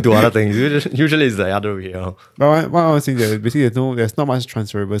stewardess then do other things. Usually it's the other way. But what I was saying that basically there's not much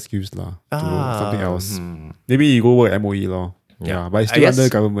transferable skills to something else. Maybe you go work at MOE Yeah, but it's still under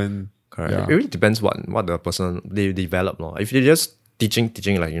government. Correct. Yeah. It really depends what the person they develop. If they're just teaching,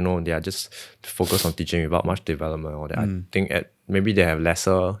 like, they are just focused on teaching without much development or that, I think maybe they have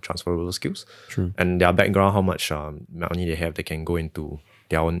lesser transferable skills. True. And their background, how much money they have, they can go into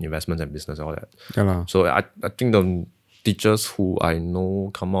their own investments and business, all that. Yeah. So I think the teachers who I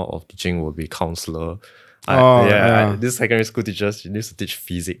know come out of teaching will be counselor. This secondary school teachers used to teach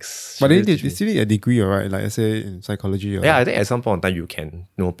physics. But then they still need a degree, right? Like I say in psychology. I think at some point in time you can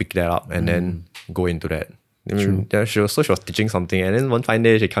pick that up and then go into that. I mean, she was teaching something, and then one fine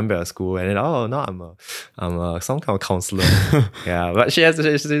day she come back to school, and then now I'm some kind of counselor. But she's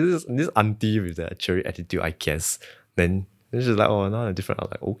this auntie with that cherry attitude, I guess. Then she's like, now I'm different. I'm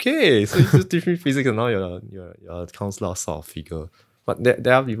like, okay, so you just teach me physics, and now you're a counselor sort of figure. But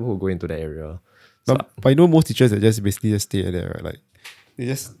there are people who go into that area. But most teachers that just basically just stay there, right? Like they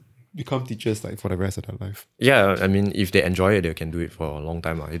just become teachers like for the rest of their life. Yeah, I mean, if they enjoy it, they can do it for a long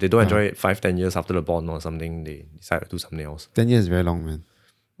time. If they don't enjoy it 5-10 years after the bond or something, they decide to do something else. 10 years is very long,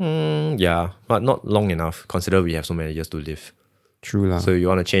 man. Yeah, but not long enough. Consider we have so many years to live. True lah. So you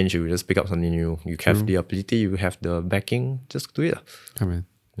want to change, you just pick up something new. You have the ability, you have the backing, just do it. Yeah, man.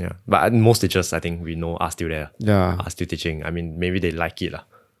 Yeah, but most teachers, I think we know, are still there. Yeah. Are still teaching. I mean, maybe they like it.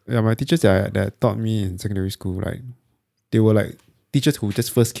 Yeah, my teachers that taught me in secondary school, like, they were like teachers who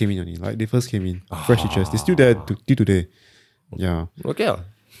just first came in only. Like, they first came in. Fresh teachers. They're still there till today. Yeah. Okay.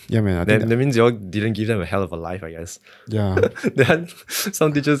 Yeah, man. That means you all didn't give them a hell of a life, I guess. Yeah. Then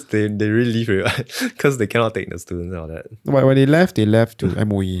some teachers, they really leave, right? Because they cannot take the students and all that. But when they left to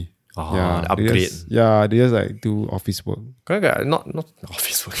MOE. The upgrade. They just like do office work. Correct. Not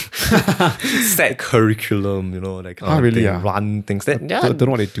office work. Set curriculum, that kind of really, thing. Run things. Don't know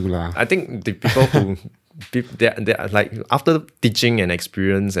what they do lah. I think the people who they're like, after teaching and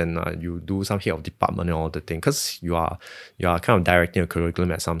experience, and you do some head of department and all the thing, because you are kind of directing a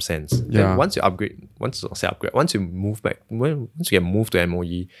curriculum at some sense. Yeah. Then once you move back, once you get moved to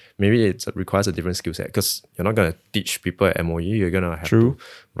MOE, maybe it requires a different skill set, because you're not gonna teach people at MOE. You're gonna have to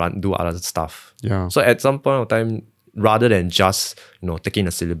do other stuff. Yeah. So at some point of time, rather than just, taking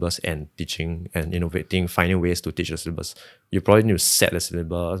the syllabus and teaching and innovating, finding ways to teach the syllabus. You probably need to set the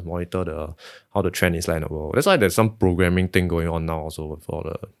syllabus, monitor how the trend is like in the world. That's why there's some programming thing going on now also for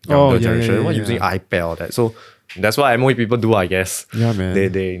the younger generation. Everyone using iPad or that. So that's what MOE people do, I guess. Yeah, man.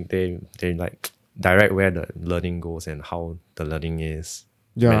 They like direct where the learning goes and how the learning is.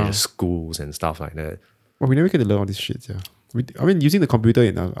 Yeah. Manage schools and stuff like that. Well, we never get to learn all this shit, yeah. Using the computer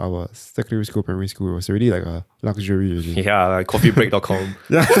in our secondary school, primary school was already like a luxury. Really. Yeah, like coffeebreak.com.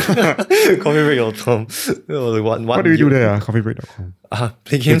 Yeah. Coffeebreak.com. What do you do there? Coffeebreak.com.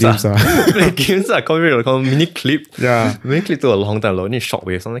 Play games. Play games. Coffeebreak.com. Mini clip. Yeah. Mini clip took a long time. Only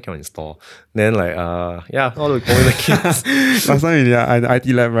Shockwave. Something can install. Then all the games. Last time in IT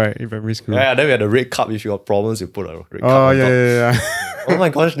lab, right, in primary school. Yeah, then we had the red cup. If you got problems, you put a red cup. Oh, on top. yeah. Oh my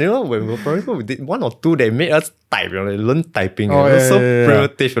gosh, when we were primary school, we did 1 or 2, they made us type, they learn typing. Oh, it was so yeah.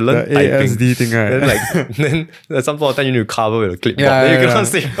 primitive, we learn The typing. ASD thing, right? Then at some point of time, you need to cover with a clipboard. Yeah, Then you yeah, cannot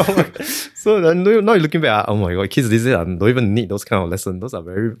say, oh my God. So then now you're looking back, oh my God, kids these days don't even need those kind of lessons. Those are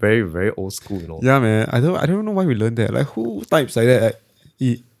very, very, very old school, Yeah, man. I don't know why we learned that. Like, who types like that? Like,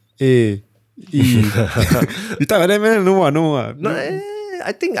 E, A, E. You type like that, man? No. No,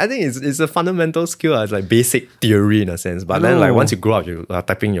 I think it's a fundamental skill. It's like basic theory in a sense. But then like once you grow up, you are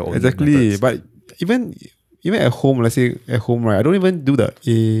typing your own Exactly. methods. But even at home, let's say at home, right? I don't even do the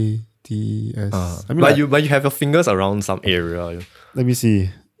A, T, S. But you have your fingers around some area. Let me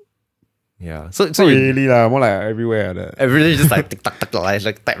see. Yeah. So Not you, really lah, more like everywhere. everyday just like tick tock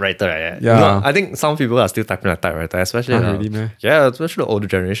like typewriter like that. Yeah. I think some people are still typing like typewriter, especially Really, man? yeah, especially the older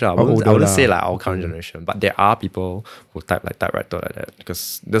generation. I wouldn't older say lah. like our current generation, but there are people who type like typewriter like that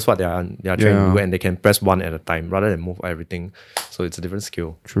because that's what they are trained to do, and they can press one at a time rather than move everything. So it's a different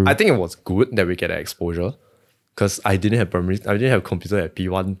skill. True. I think it was good that we get that exposure because I didn't have computer at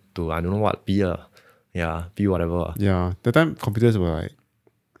P1 to I don't know what P P whatever. Yeah. That time computers were like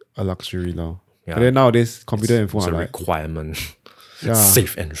a luxury now. Yeah. But then nowadays, computer and phone It's are a like requirement. Yeah.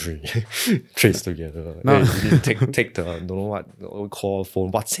 Safe entry. Trace together. No. You need to take the don't know what call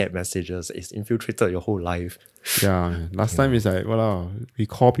phone, WhatsApp messages. It's infiltrated your whole life. Yeah, man. Last time it's like, wow, we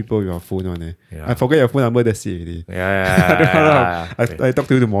call people with your phone on it. Yeah. I forget your phone number, that's it already. Yeah. I talk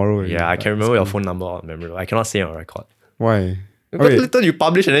to you tomorrow already. I can remember your phone number on memory. I cannot say it on record. Why? Because later you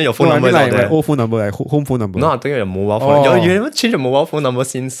publish and then your phone No, I number mean is out like there. my old phone number, like home phone number. No, I'm talking about your mobile phone. Oh. You haven't changed your mobile phone number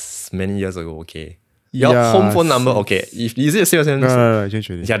since many years ago, okay? Your Yeah, home phone number, okay. Is it the same? No, change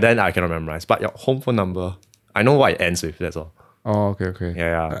already. Yeah, then I cannot memorize. But your home phone number, I know what it ends with, that's all. Oh, okay.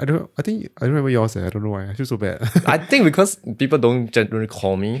 Yeah. I don't remember yours. I don't know why. I feel so bad. I think because people don't generally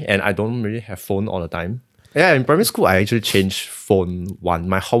call me and I don't really have phone all the time. Yeah, in primary school I actually changed phone once.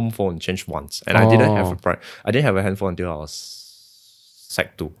 My home phone changed once, and I didn't have a handphone until I was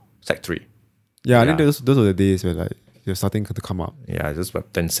Sec 2, Sec 3. Yeah, I think those were the days where like you're starting to come up. Yeah, I just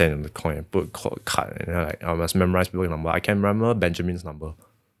put 10 cents in the coin and put a card, and then I must memorize people's number. I can remember Benjamin's number.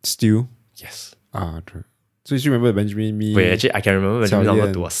 Still? Yes. True. So you still remember Benjamin, me? Wait, actually, I can remember Benjamin's number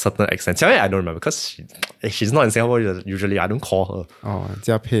Xiao to a certain extent. Xiao Yan, I don't remember because she's not in Singapore usually. I don't call her. Oh,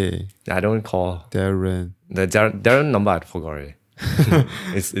 Jia Pei, I don't call Darren. the Darren number. I forgot already.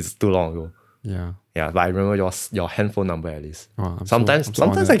 it's too long ago. Yeah. Yeah, but I remember your handphone number at least. Oh, I'm sometimes so I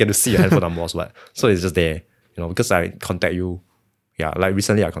honored. get to see your handphone number as well. So it's just there, because I contact you. Yeah, like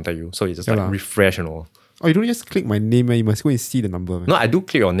recently I contact you. So it's just Yeah like lah. refresh, Oh, you don't just click my name, man. You must go and see the number, man. No, I do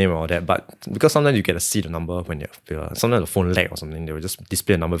click your name and all that, but because sometimes you get to see the number when sometimes the phone lag or something, they will just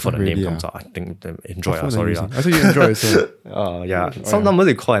display a number before the name really, comes out. I think they enjoy it. Phone Sorry. I'm using. I thought you enjoy it, so. Yeah. Some numbers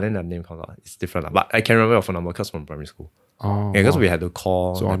they call and then the name comes out. It's different. But I can remember your phone number because from primary school. Oh, Yeah, because wow. we had to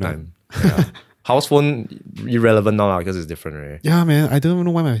call So that honored. time. Yeah. House phone irrelevant now because it's different, right? Yeah, man. I don't even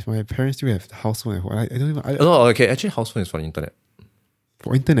know why my parents still have the house phone at home. I don't even. Oh, okay. Actually, house phone is for the internet.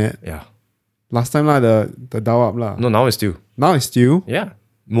 For internet. Yeah. Last time, the dial up. No, now it's still. Now it's still. Yeah.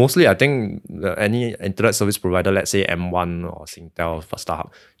 Mostly, I think any internet service provider, let's say M1 or Singtel or StarHub,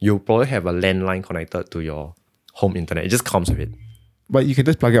 you'll probably have a landline connected to your home internet. It just comes with it. But you can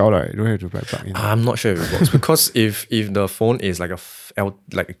just plug it out, right? You don't have to plug in. I'm not sure if it works because if the phone is like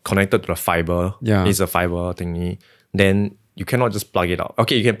like connected to the fiber, Yeah. it's a fiber thingy, then you cannot just plug it out.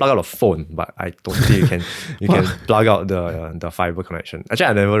 Okay, you can plug out a phone, but I don't think you can plug out the fiber connection. Actually,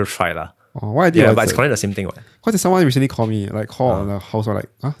 I never tried lah. Oh, why I did Yeah, was but it's that- connected the same thing. What? Because someone recently called me, like on the house, or like,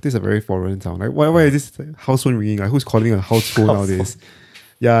 this is a very foreign sound. Like, why is this house phone ringing? Like, who's calling a house phone nowadays?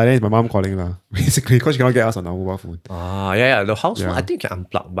 Yeah, then it's my mom calling lah. Basically, because she cannot get us on our mobile phone. Yeah. The house phone, Yeah. I think you can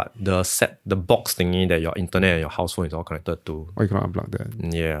unplug, but the box thingy that your internet and your house phone is all connected to. Or you cannot unplug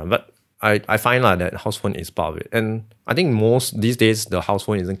that. Yeah, but I find that house phone is part of it. And I think most these days, the house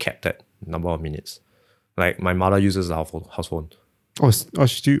phone isn't capped at number of minutes. Like my mother uses the house phone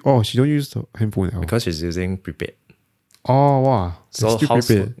She don't use the handphone at all. because she's using prepaid. Oh wow. So It's still house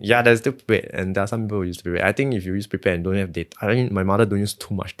prepaid. phone, yeah, there's still prepaid, and there are some people who use prepaid. I think if you use prepaid and don't have data, I mean, my mother don't use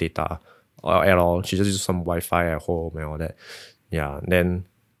too much data or at all. She just uses some Wi-Fi at home and all that. Yeah, then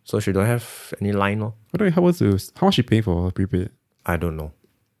so she don't have any line. Lor. How do you help her to? How much she paying for her prepaid? I don't know.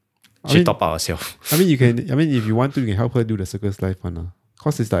 I She mean- top up herself. I mean, you can. I mean, if you want to, you can help her do the Circus Life one.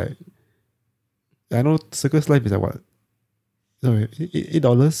 Cause it's like, I know Circus Life is like what? No,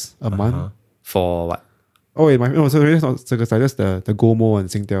 $8 a month. Uh-huh. For what? Oh wait, sorry, that's not Circus Life. That's the Gomo and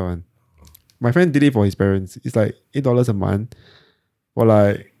Singtel one. My friend did it for his parents. It's like $8 a month for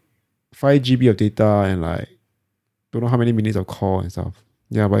like 5 GB of data and like don't know how many minutes of call and stuff.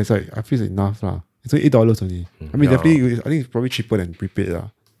 Yeah, but it's like I feel it's enough lah. It's only $8 only. I mean, Yeah. definitely, I think it's probably cheaper than prepaid lah.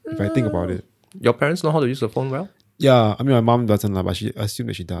 If I think about it. Your parents know how to use the phone well? Yeah, I mean, my mom doesn't lah, but she assumed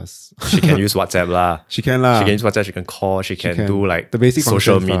that she does. She can use WhatsApp lah. She can lah. She can use WhatsApp, she can call, she can can. do like The basic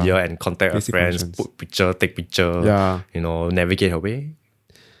social functions media lah. and contact her Basic friends, functions. put picture, take picture, Yeah. you know, navigate her way.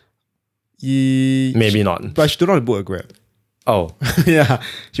 Maybe, not. but she don't know how to book a Grab. Oh, Yeah,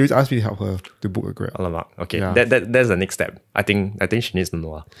 she always asked me to help her to book a Grab. alamak. Okay, Yeah. that's the next step. I think she needs to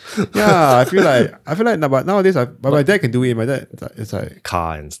know. Yeah, I feel like no, but nowadays, but my dad can do it. My dad, it's like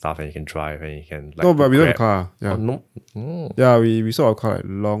Car and stuff, and you can drive, and you can like. no, but we don't have a Grab. car. Yeah, Oh, no. Mm. yeah, we saw a car like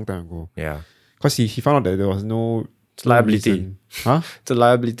long time ago. Yeah, Cause he found out that there was no liability. reason. Huh? It's a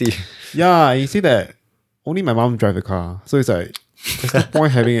liability. Yeah, he said that only my mom drive a car, so it's like there's no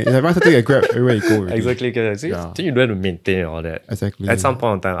point having it. It's like once I take a Grab everywhere you go. already. Exactly, because Yeah. you don't have to maintain all that. Exactly. At some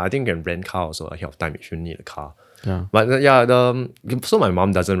point in time, I think you can rent car also ahead of time if you need a car. Yeah. But so my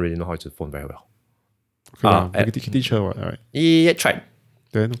mom doesn't really know how to use the phone very well. Okay, lah. at- You can teach her what, right? Yeah, tried.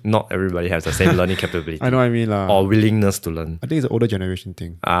 Then Not everybody has the same learning capability I know what I mean lah. or willingness to learn. I think it's an older generation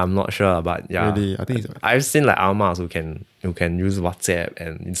thing. I'm not sure, but yeah. Really, I think it's I've seen like amas who can use WhatsApp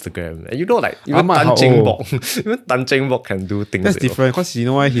and Instagram. And you know, like even Ahmad, Tan how Cheng old? Bok, even Tan Cheng Bok can do things. that's with a different because you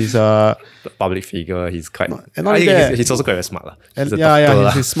know why he's public figure. He's quite. and not I think that- he's also quite very smart lah. and He's a yeah, doctor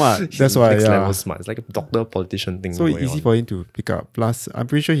lah. he's smart. That's He's why next yeah. level smart. It's like a doctor politician thing. So going easy on. for him to pick up. Plus, I'm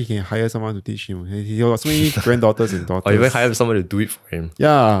pretty sure he can hire someone to teach him. He got so many granddaughters and daughters. Or even hire someone to do it for him.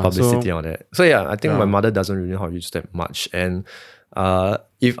 Yeah, Publicity so, on that. So yeah, I think Yeah. my mother doesn't really know how to use that much. And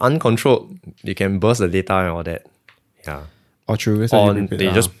if uncontrolled, they can burst the data and all that. Yeah. or true. That's why Or you repeat, they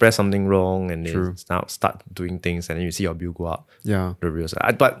lah. just press something wrong and they True. start doing things and then you see your bill go up. yeah, The real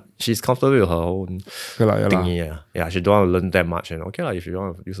side. But she's comfortable with her own okay, lah, yeah, lah. thingy. Yeah, she don't want to learn that much. And okay, if you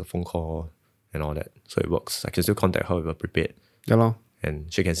want to use a phone call and all that. So it works. I can still contact her with a prepaid Yeah, lor.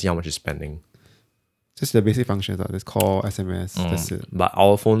 and she can see how much she's spending. Just the basic functions. Just call, SMS. That's it. But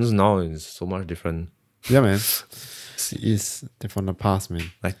our phones now is so much different. Yeah, man. It's from the past,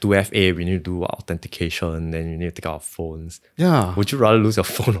 man. Like 2FA, we need to do authentication, then you need to take out our phones. Yeah, Would you rather lose your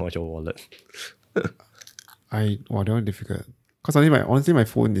phone or your wallet? that one difficult. Cause honestly, my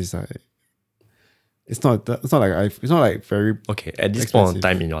phone is like, it's not like very. Okay, at this point in Expensive.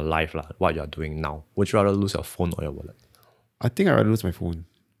 time in your life, what you're doing now, would you rather lose your phone or your wallet? I think I'd rather lose my phone.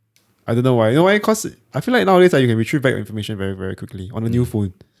 I don't know why. You know why? Cause I feel like nowadays you can retrieve back information very very quickly on a new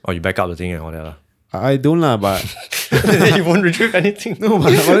phone. Or you back up the thing and all that. I don't lah, but You won't retrieve anything. no,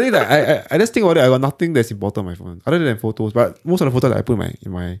 but I think like I just think about it. I got nothing that's important on my phone other than photos. But most of the photos that I put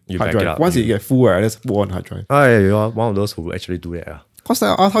in my You hard back it drive. up. Once it get full, right, I just put on hard drive. You're one of those who actually do that. Cause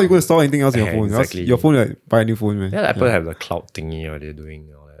like, how you going to store anything else in your Yeah, phone? exactly. Your phone, like, buy a new phone, man. Yeah, Apple have the cloud thingy or they're doing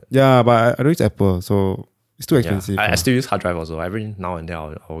all that. Yeah, but I don't use Apple, so it's too Yeah, expensive. I lah. still use hard drive also. Every now and then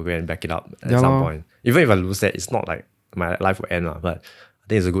I'll go and back it up at Yeah some lor. point. Even if I lose that, it's not like my life will end, but I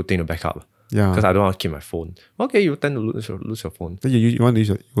think it's a good thing to back up. Yeah. Because I don't want to keep my phone. Okay, you tend to lose your phone. Then you want to use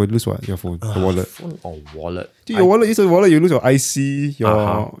you will lose what? Your phone, your wallet. Phone or wallet? Dude, your wallet, use your wallet, you lose your IC,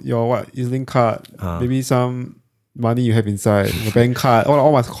 Uh-huh. your what, EZ-Link card, maybe some money you have inside, your bank card.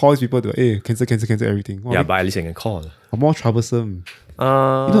 All must call these people to cancel everything. Yeah, but at least I can call. More troublesome. You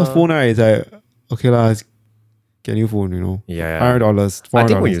Uh, know, the phone, right? It's like, okay lah, get a new phone, you know. yeah. $100, $400. I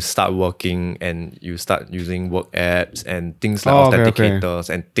think when you start working and you start using work apps and things like Oh, okay, authenticators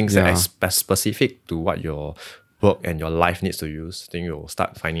and things that Yeah. are specific to what your work and your life needs to use, then you'll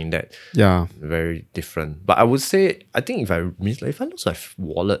start finding that Yeah. very different. But I would say, I think if I lose my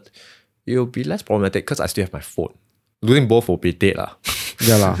wallet, it'll be less problematic because I still have my phone. Losing both will be dead lah.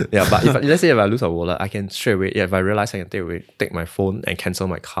 Yeah lah. Yeah, but let's say if I lose a wallet, I can straight away. Yeah, if I realize I can take my phone and cancel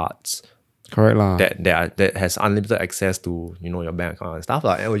my cards. Correct lah. That has unlimited access to your bank account and stuff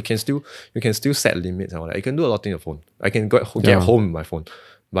like. And you can still set limits and all that. You can do a lot in your phone. I can get home with my phone,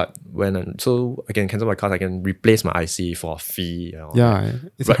 but so I can cancel my cards. I can replace my IC for a fee. And all that. Yeah,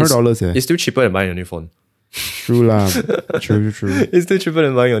 it's But $100. It's still cheaper than buying a new phone. True lah. True. It's still cheaper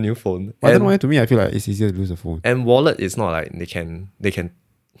than buying a new phone. But I don't know why, to me, I feel like it's easier to lose a phone. And wallet is not like they can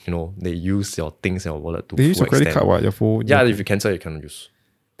they use your things in your wallet to They use full your credit extent. card, what? Your phone. Yeah, if you cancel, you cannot use.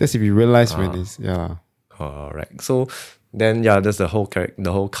 That's if you realize when it's, yeah. Correct. So then, yeah, there's the whole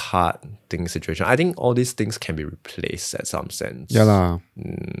card thing situation. I think all these things can be replaced at some sense. Yeah lah.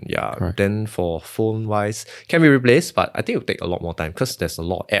 Yeah. Correct. Then for phone wise, can be replaced, but I think it'll take a lot more time because there's a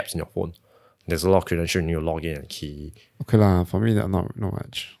lot of apps in your phone. There's a lot of credentials you need to log in and key, Okay lah. For me, not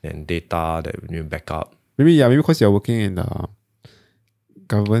much. and data that you need to back up. Maybe because you're working in the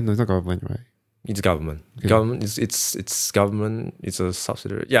government. No, it's not government, right? It's government. Government it's government. It's a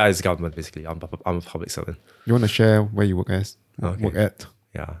subsidiary. Yeah, it's government basically. I'm a public servant. You want to share where you work as? Okay. Work at?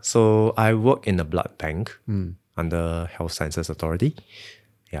 Yeah. So I work in a blood bank under Health Sciences Authority.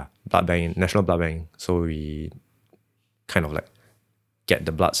 Yeah, blood bank, National Blood Bank. So we kind of like get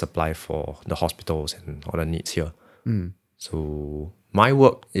the blood supply for the hospitals and all the needs here. So my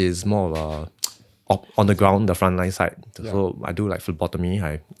work is more of on the ground, the frontline side. So I do like phlebotomy.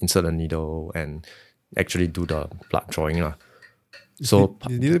 I insert a needle and actually do the blood drawing lah. So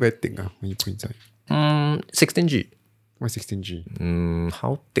The needle very thick when you put inside. 16G. Why 16G?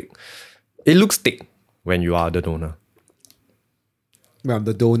 How thick? It looks thick when you are the donor. Well, I'm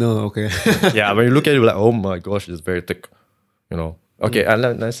the donor, okay. Yeah, when you look at it, you're like, oh my gosh, it's very thick. Okay, and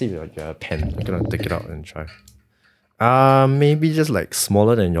let's see if you have a pen. I'm gonna take it out and try. Maybe just like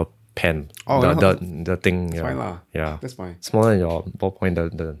smaller than your pen. Oh, the thing. Yeah. Fine lah. Yeah. That's fine. Smaller than your ballpoint,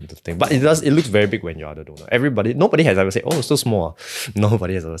 the thing. But it looks very big when you are the donor. Nobody has ever said, oh, it's so small.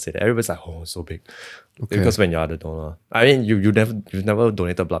 Nobody has ever said that. Everybody's like, oh, it's so big. Okay. Because when you are the donor. I mean, you've never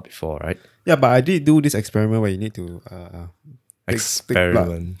donated blood before, right? Yeah, but I did do this experiment where you need to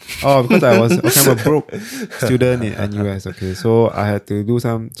Experiment. Oh, because I'm a broke student in NUS. Okay, so I had to do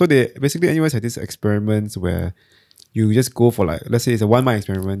some. So they basically NUS had these experiments where you just go for like, let's say it's a 1 month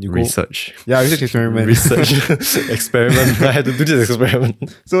experiment. You Research. go, yeah, research experiment. Research experiment. I had to do this experiment.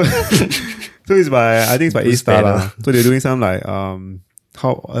 So it's by, I think it's by A-Star lah. So they're doing some like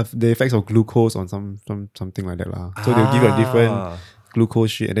how the effects of glucose on something like that lah. So they'll give you a different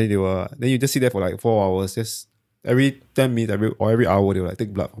glucose sheet, and then you just sit there for like 4 hours, just every 10 minutes, every hour they'll like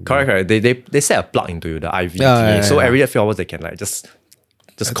take blood from you. Correct. They set a plug into you, the IV. Yeah, so yeah. every few hours they can like just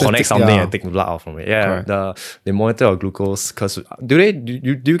connect something yeah. and take the blood out from it. Yeah. They monitor your glucose because do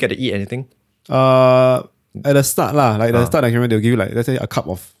you get to eat anything? At the start lah, like the start experiment, they'll give you like, let's say a cup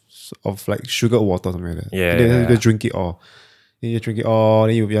of like sugar or water or something like that. Yeah, And then yeah. you just drink it all. Then you drink it all.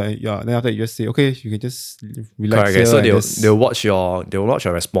 Then then after that you just say, okay, you can just relax. Correct. Here So and they'll watch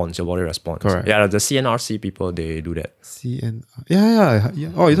your response, your body response. Correct. Yeah, the CNRC people, they do that. CNR. Yeah.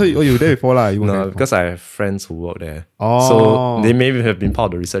 Oh, you were there before lah. You were there No, before. because I have friends who work there. Oh. So they maybe have been part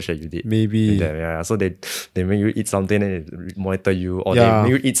of the research that you did. Maybe. Yeah. So they make you eat something and they monitor you, or Yeah. they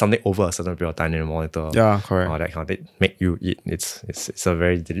make you eat something over a certain period of time and they monitor. Yeah, correct. Or that kind of they make you eat. It's a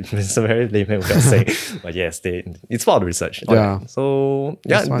very layman way of saying. But yes, it's part of the research. Yeah. So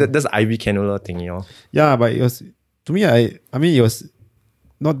yeah, That's fine. that's the IV cannula thing, Yeah, but it was, to me, I mean, it was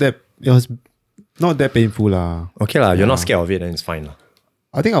not that painful lah. Okay lah, you're not scared of it, then it's fine lah.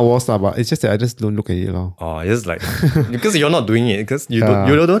 I think I was lah, but it's just that I just don't look at it lah. Oh, it's like because you're not doing it, because you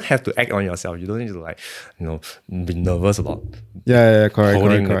don't have to act on yourself. You don't need to like be nervous about Correct.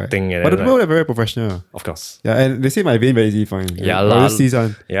 holding the thing. And But the then, people are very professional. of course. Yeah, and they say my vein very easy fine. Yeah, I lah. just see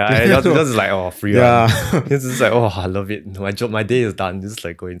some. Yeah, yours is like free. Yeah. It's just like I love it. My day is done. Just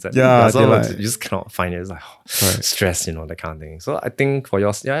like go inside. Yeah, so they like, like- you just cannot find it. It's like Correct. stress, that kind of thing. So I think for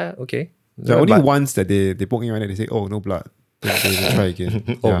yours, okay. Yeah, only But- once that they poke in right, they say, oh, no blood. Then they try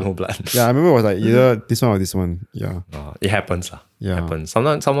again. Oh, yeah. no blood. Yeah, I remember it was like either this one or this one. Yeah. It happens. Yeah. It happens.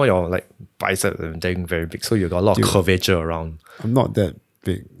 Sometimes some of your like biceps are getting very big, so you got a lot of curvature around. I'm not that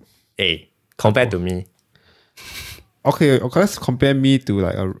big. Hey, compared to me, Okay, let's compare me to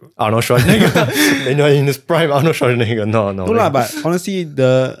like a... Arnold Schwarzenegger. In his prime, Arnold Schwarzenegger. No. No lah, but honestly,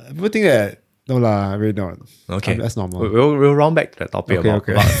 the people think that... No lah, really not. Okay, That's normal. We'll round back to that topic Okay, about,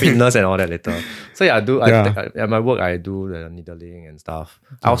 okay. about fitness and all that later. So yeah, Yeah. at my work I do the needling and stuff.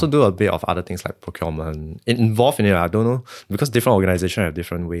 I also do a bit of other things like procurement. Involved in it, I don't know, because different organizations have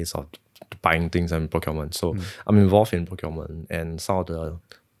different ways of buying things and procurement. So I'm involved in procurement and some of the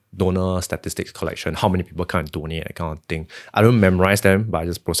donor statistics collection, how many people can donate, that kind of thing. I don't memorize them, but I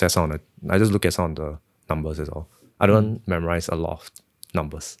just I just look at some of the numbers as well. I don't memorize a lot of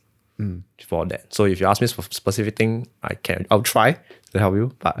numbers for that. So if you ask me for specific thing, I'll try to help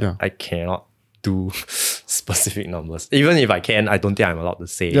you, but Yeah. I cannot do specific numbers. Even if I can, I don't think I'm allowed to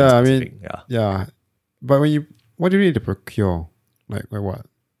say Yeah, I specific. mean... Yeah. But what do you need to procure? Like what?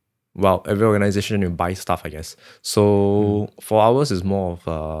 well, every organization will buy stuff, I guess. So for ours, it's more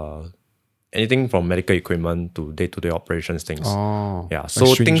of anything from medical equipment to day-to-day operations things. Oh, Yeah, like so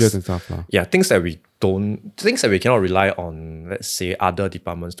syringes things and stuff lah. yeah, things that we cannot rely on, let's say, other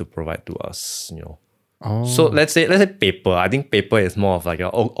departments to provide to us, you know. Oh, So let's say paper. I think paper is more of like an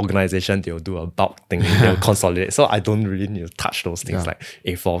organization. They'll do a bulk thing. They'll consolidate. So I don't really need to touch those things like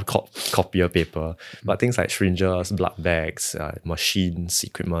A4 copier paper. But things like syringes, blood bags, machines,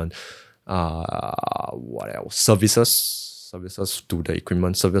 equipment, what else? Services to the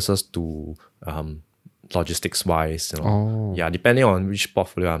equipment, services to logistics wise. You know. Yeah, depending on which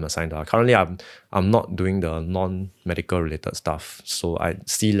portfolio I'm assigned to. Currently, I'm not doing the non-medical related stuff. So I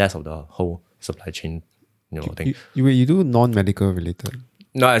see less of the whole supply chain. Thing. You do non-medical related?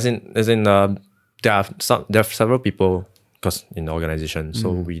 No, as in there are several people because in the organization,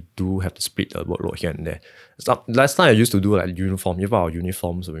 so we do have to split the workload here and there. Last time I used to do like uniform, even our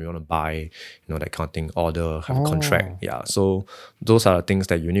uniforms when we want to buy, that kind of thing, order, have a contract. Yeah, so those are the things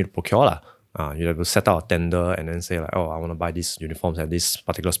that you need to procure lah. You have to set out a tender and then say like, oh, I want to buy these uniforms at this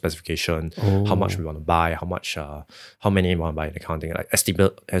particular specification. How much we want to buy? How many we want to buy? The kind of thing, like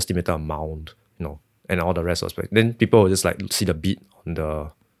estimated amount, and all the rest of it. Then people will just like see the bid on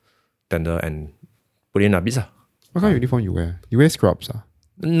the tender and put in a bid. What kind of uniform you wear? You wear scrubs?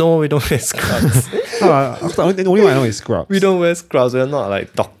 No, we don't wear scrubs. The only one I know is scrubs. We don't wear scrubs. We're not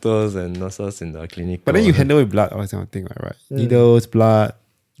like doctors and nurses in the clinic. But then you handle with blood or something, right? Needles, blood.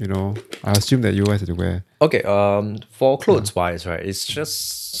 I assume that you guys have to wear. Okay, for clothes wise, right, it's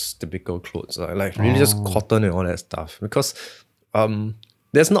just typical clothes, like really just cotton and all that stuff. Because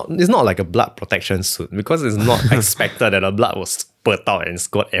it's not like a blood protection suit because it's not expected that the blood will spurt out and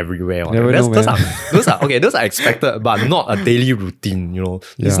squirt everywhere. Those are expected, but not a daily routine.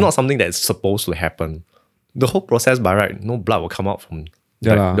 It's not something that's supposed to happen. The whole process, by right, no blood will come out from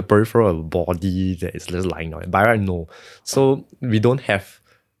the peripheral body that is just lying on it. By right, no. So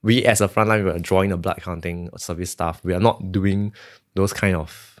we as a frontline, we are drawing the blood counting service staff. We are not doing those kind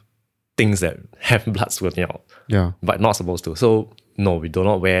of things that have blood squirting out. Yeah. But not supposed to. So no, we do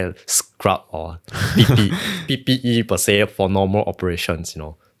not wear scrub or PPE per se for normal operations.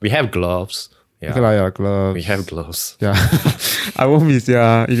 We have gloves. Yeah, gloves. We have gloves. Yeah. I won't miss,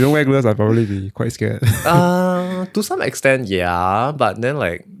 If you don't wear gloves, I'll probably be quite scared. To some extent, yeah. But then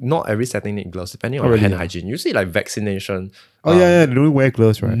like not every setting need gloves, depending on hand hygiene. You see like vaccination. They don't wear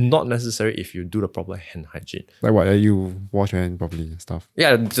gloves, right? Not necessary if you do the proper hand hygiene. Like what? You wash your hand properly and stuff.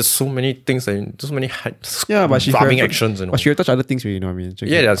 Yeah, just so many things, so many but rubbing actions. But she will touch other things, you know what I mean?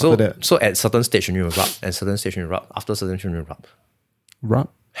 Yeah. So at certain stage you need to rub, and certain stage you need to rub. After certain stage you need to rub. Rub?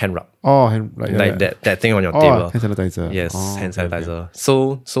 Hand rub. Oh, that thing on your table. Hand sanitizer. Yes, hand sanitizer. Okay.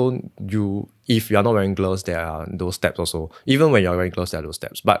 So if you are not wearing gloves, there are those steps also. Even when you're wearing gloves, there are those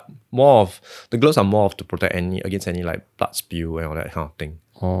steps. But the gloves are more of to protect against any like blood spill and all that kind of thing.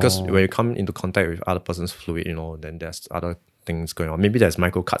 Because when you come into contact with other person's fluid, then there's other things going on. Maybe there's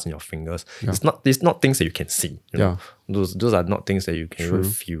micro cuts in your fingers. Yeah. It's not things that you can see. Those are not things that you can even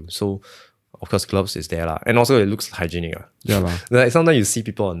feel. So of course, gloves is there, and also it looks hygienic. Like sometimes you see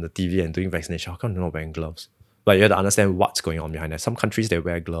people on the TV and doing vaccination. How come they're not wearing gloves? But you have to understand what's going on behind that. Some countries they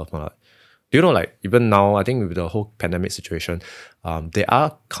wear gloves. Do you know, like even now, I think with the whole pandemic situation, there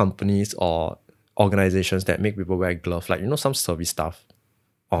are companies or organizations that make people wear gloves. Like some service stuff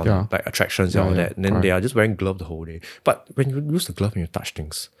on like attractions and all that. And then they are just wearing gloves the whole day. But when you use the glove and you touch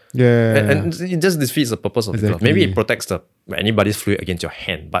things. And it just defeats the purpose of the glove. Maybe it protects anybody's fluid against your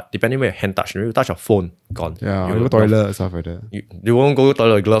hand, but depending where your hand touch, maybe you touch your phone, gone. Yeah, you go toilet and stuff like that. You won't go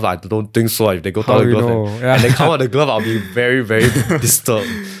toilet with glove. I don't think so. If they go toilet with glove and they come out the glove, I'll be very, very disturbed.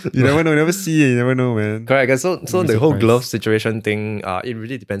 You never know, you never see it, you never know, man. Correct. So the whole glove situation thing, it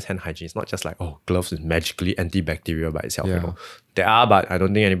really depends hand hygiene. It's not just like, gloves is magically antibacterial by itself. There are, but I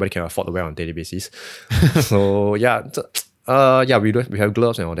don't think anybody can afford to wear on a daily basis. So we have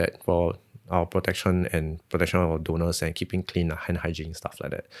gloves and all that for our protection of our donors and keeping clean, hand hygiene, stuff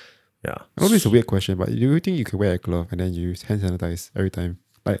like that. Yeah. I know it's a weird question, but do you think you can wear a glove and then you use hand sanitize every time?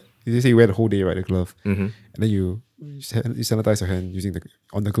 Like, you say you wear the whole day, right, the glove, and then you sanitize your hand using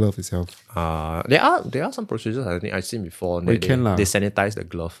on the glove itself. There are some procedures I think I've seen before. They sanitize the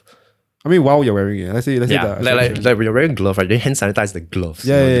glove. I mean, while you're wearing it, let's say like when you're wearing a glove, right? They hand sanitize the gloves.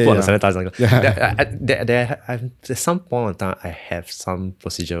 You put on the sanitizer. At some point in time, I have some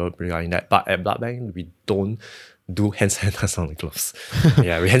procedure regarding that. But at Blood Bank, we don't do hand sanitizer on the gloves. We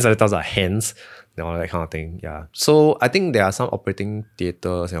hand sanitize our hands and all that kind of thing. Yeah. So I think there are some operating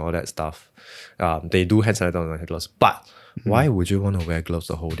theaters and all that stuff. They do hand sanitize on the gloves. But why would you want to wear gloves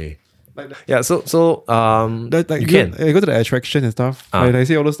the whole day? Yeah, so Like you can. You go to the attraction and stuff. Like I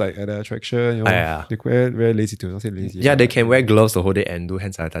see all those like at the attraction, you know, Yeah. they're very lazy too. Not say lazy. Yeah, but they can wear gloves the whole day and do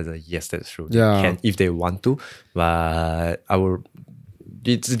hand sanitizer. Yes, that's true. They Yeah. can if they want to, but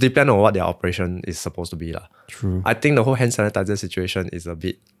it depends on what their operation is supposed to be. True. I think the whole hand sanitizer situation is a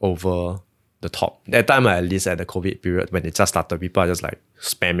bit over the top. That time, at least at the COVID period, when it just started, people are just like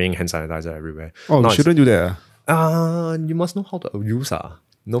spamming hand sanitizer everywhere. Oh, Now you shouldn't do that. you must know how to use.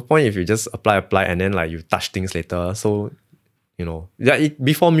 No point if you just apply and then like you touch things later. So, you know,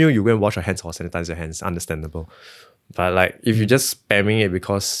 before meal, you go and wash your hands or sanitize your hands. Understandable. But like if you're just spamming it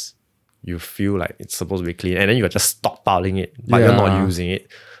because you feel like it's supposed to be clean and then you're just stockpiling it, but you're not using it,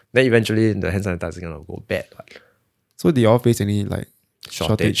 then eventually the hand sanitizer is going to go bad. So do you all face any like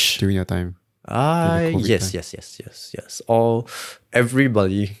Shortage. during your time? Yes. All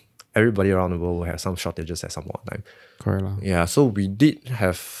everybody around the world will have some shortages at some point in time. Correct lah. Yeah, so we did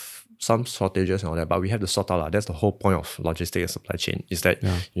have some shortages and all that, but we have to sort out. That's the whole point of logistics and supply chain, is that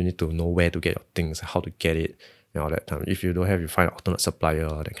you need to know where to get your things, how to get it, and all that. If you don't have, you find an alternate supplier,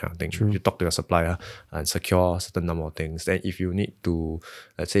 that kind of thing. True. You talk to your supplier and secure a certain number of things. Then if you need to,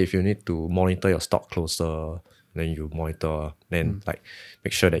 let's say if you need to monitor your stock closer, then you monitor, then like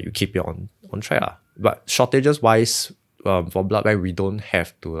make sure that you keep it on track. But shortages wise, for blood bank, we don't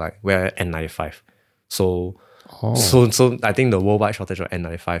have to like wear N95. So I think the worldwide shortage of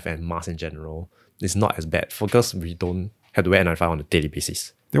N95 and masks in general is not as bad because we don't have to wear N95 on a daily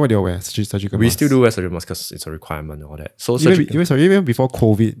basis. Then what do you wear? Surgical We mask? still do wear surgical mask because it's a requirement and all that. So Even before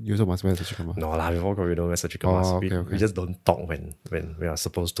COVID, you also must wear surgical mask. no lah, before COVID we don't wear surgical mask. Okay. We just don't talk when we are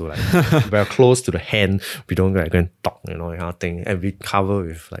supposed to, like we are close to the hand. We don't like go and talk, you know, that kind of thing. And we cover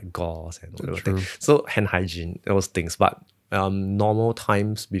with like gauze and whatever thing. So hand hygiene, those things. But normal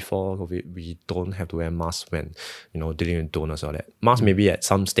times before COVID, we don't have to wear masks when, you know, dealing with donors or all that. Masks maybe at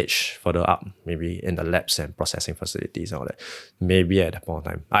some stage further up, maybe in the labs and processing facilities and all that. Maybe at that point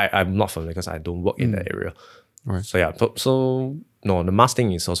of time. I'm not familiar because I don't work in that area. Right. So yeah, so no, the mask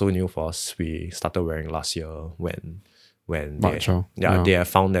thing is also new for us. We started wearing last year when March, they have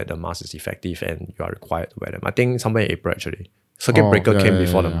found that the mask is effective and you are required to wear them. I think somewhere in April actually. Circuit breaker came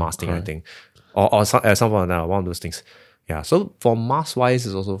before the mask thing, I think. Or at some point one of those things. Yeah, so for mask wise,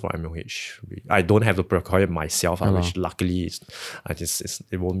 it's also for MOH. I don't have to procure it myself, which luckily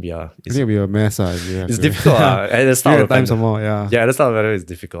it won't be a. I think it'll be a mess. It's difficult. At the start of the time, some more, yeah. Yeah, at the start of the it's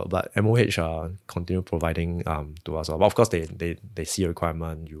difficult, but MOH continue providing to us. But of course, they see a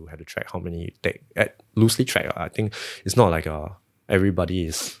requirement. You have to track how many you take. Loosely track. I think it's not like everybody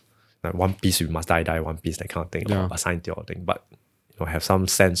is like one piece. You must die one piece, that kind of thing. Or assigned to your thing, but you know, have some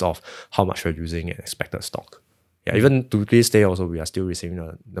sense of how much you're using and expected stock. Yeah, even to this day also, we are still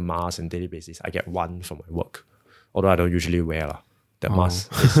receiving the masks on a daily basis. I get one from my work, although I don't usually wear that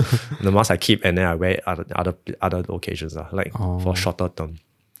mask. The mask I keep and then I wear other occasions like for shorter term.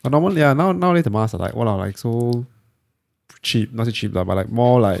 But normally, nowadays the masks are like so cheap, not so cheap but like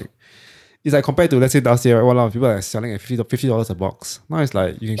more like it's like compared to, let's say last year, people are selling at $50 a box. Now it's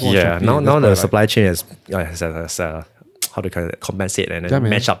like you can go on Shopee. Now the supply chain has how to compensate and then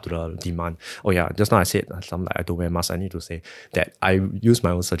match up to the demand. Oh yeah, just now I said something like I don't wear mask. I need to say that I use my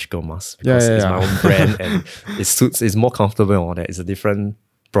own surgical mask because it's my own brand and it's more comfortable and all that. It's a different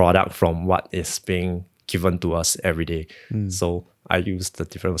product from what is being given to us every day. So I use the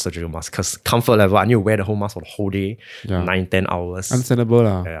different surgical mask because comfort level, I need to wear the whole mask for the whole day, 9-10 hours. Understandable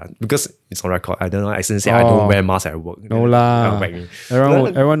lah. Yeah, because it's on record. I don't know. I shouldn't say I don't wear mask at work. No lah.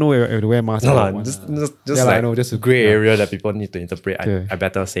 Everyone know where to wear mask. No lah. Just like I know, just a gray area that people need to interpret. I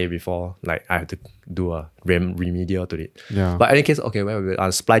better say before like I have to do a remedial to it. Yeah. But in any case, okay, where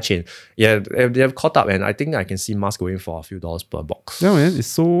we supply chain. Yeah, they have caught up and I think I can see masks going for a few dollars per box. Yeah, man, it's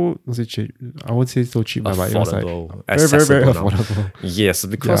so cheap. I won't say so cheap, but it was like affordable, very affordable. Yes,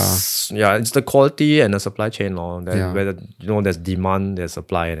 because it's the quality and the supply chain whether there's demand, there's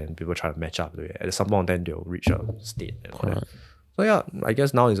supply, and then people try to match up to it. At some point, then they'll reach a state. So yeah, I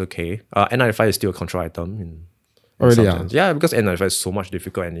guess now it's okay. N95 is still a control item. Really? Yeah, because N95 is so much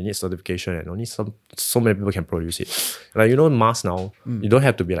difficult and it needs certification and only so many people can produce it. Like masks now, you don't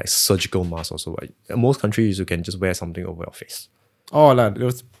have to be like surgical masks also. Right? In most countries, you can just wear something over your face. Oh, like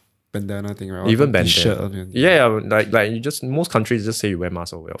those bandana thing, right? Even bandana. Yeah, like you just, most countries just say you wear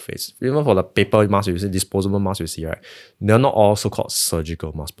masks over your face. Even for the paper masks you see, disposable masks you see, right? They're not all so-called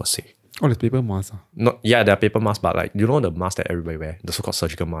surgical masks per se. Oh, there's paper masks. They're paper masks, but like, the mask that everybody wear, the so-called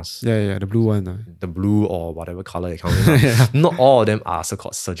surgical masks. Yeah, the blue one. The blue or whatever color they come in. Not all of them are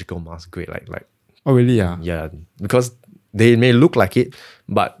so-called surgical masks. Great, like. Oh, really? Yeah. Yeah, because they may look like it,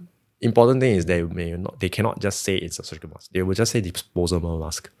 but important thing is they cannot just say it's a surgical mask. They will just say disposable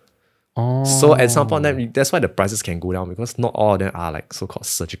mask. Oh. So at some point, that's why the prices can go down, because not all of them are like so-called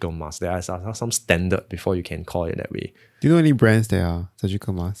surgical masks. There are some standard before you can call it that way. Do you know any brands that are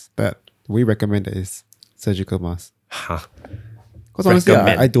surgical masks that we recommend that is surgical mask? Huh. Because honestly,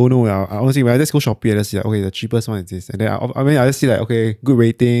 Recommend. I don't know. I honestly, when I just go Shopee, I just see like, okay, the cheapest one is this. And then I just see like, okay, good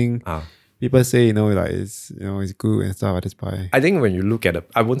rating. People say, like it's it's good and stuff. I just buy. I think when you look at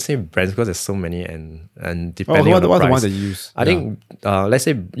I won't say brands because there's so many and depending on the what's price. the one that you use? I think let's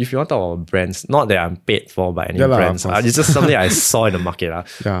say if you want to talk about brands, not that I'm paid for by any brands. of course. It's just something I saw in the market.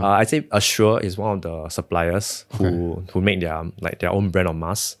 Yeah. I'd say Assure is one of the suppliers who make their own brand of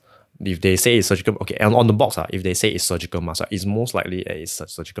masks. If they say it's surgical, okay, and on the box, if they say it's surgical mask, it's most likely it's a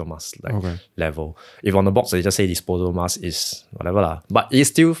surgical mask level. If on the box they just say disposable mask, is whatever but it's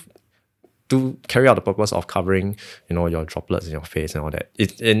still to carry out the purpose of covering, your droplets in your face and all that.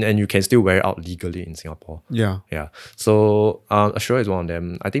 And you can still wear it out legally in Singapore. Yeah. Yeah. So Assure is one of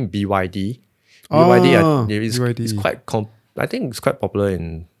them. I think BYD. BYD is quite I think it's quite popular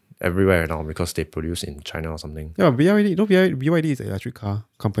in everywhere now because they produce in China or something. Yeah, BYD is an electric car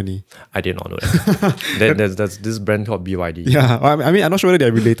company. I did not know that. There's this brand called BYD. Yeah, I mean, I'm not sure whether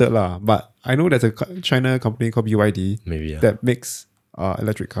they're related but I know there's a China company called BYD Maybe that makes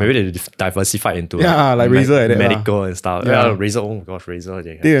electric cars. Maybe they diversify into like Razer like that, medical and stuff. Yeah. Razer. Oh my gosh, Razer.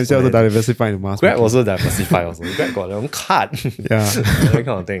 They themselves also diversify in the mask. Grab also diversify also. Grab got their own card. Yeah, that kind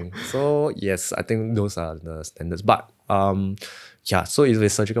of thing. So yes, I think those are the standards. But so if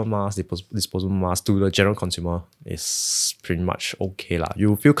it's surgical mask, disposable mask to the general consumer is pretty much okay lah.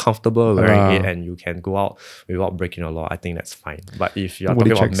 You feel comfortable wearing it and you can go out without breaking the law. I think that's fine. But if you're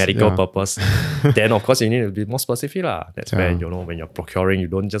talking about medical purpose, then of course you need to be more specific lah. That's where when you're procuring, you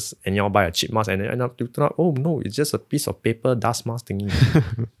don't just anyhow buy a cheap mask and then end up oh no, it's just a piece of paper dust mask thingy.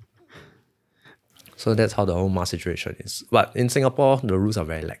 So that's how the whole mask situation is. But in Singapore, the rules are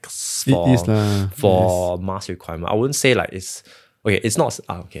very lax for mask requirement. I wouldn't say like it's not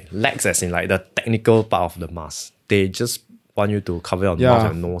lax as in like the technical part of the mask. They just want you to cover your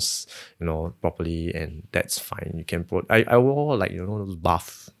mouth and nose, properly, and that's fine. You can put. I wore like those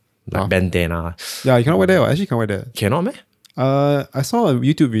buff bandana. Yeah, you cannot wear that. Actually, you can wear that. Cannot, man. I saw a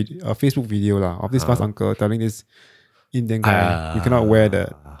YouTube video, a Facebook video of this mask uncle telling this Indian guy you cannot wear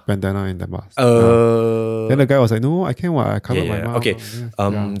that bandana in the mask. Then the guy was like, "No, I can't. I covered my mouth." Okay.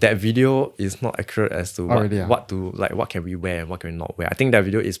 That video is not accurate as to what can we wear and what can we not wear. I think that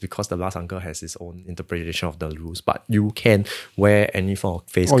video is because the mask uncle has his own interpretation of the rules, but you can wear any form of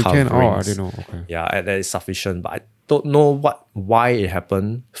face coverings. You can. I didn't know. Okay. Yeah, that is sufficient. But I don't know why it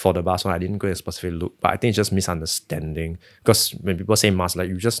happened for the mask one. I didn't go a specific look, but I think it's just misunderstanding. Because when people say mask, like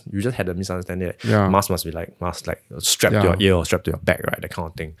you just had a misunderstanding that mask must be like strapped to your ear or strapped to your back, right? That kind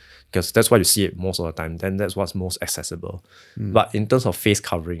of thing. Because that's why you see it most of the time. Then that's what's most accessible. But in terms of face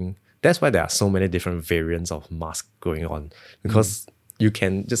covering, that's why there are so many different variants of mask going on. Because you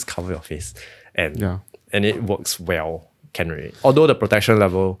can just cover your face and it works well, can really. Although the protection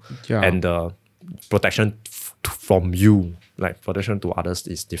level and the protection from you, like protection to others,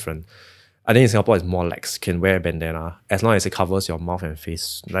 is different. I think in Singapore it's more lax. You can wear a bandana as long as it covers your mouth and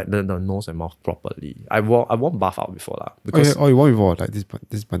face, like the nose and mouth properly. I wore buff out before lah. Because you wore before like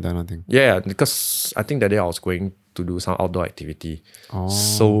this bandana thing. Yeah, because I think that day I was going to do some outdoor activity.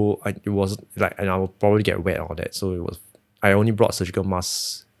 So it was like, and I will probably get wet and all that. So I only brought surgical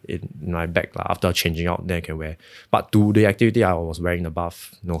masks in my bag after changing out, then I can wear. But to the activity, I was wearing the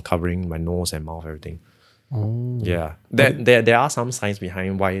buff, covering my nose and mouth, everything. Yeah, there are some science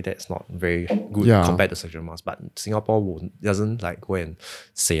behind why that's not very good compared to surgical masks, but Singapore doesn't like go and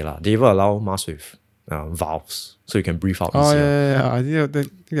say lah. They even allow masks with valves, so you can breathe out easier. Yeah. I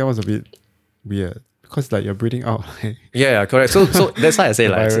think that was a bit weird because like you're breathing out. Yeah, correct. So that's why I say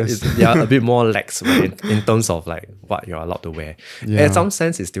like they are a bit more lax in terms of like what you're allowed to wear. In some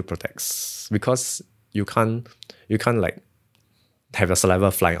sense, it still protects because you can't like have your saliva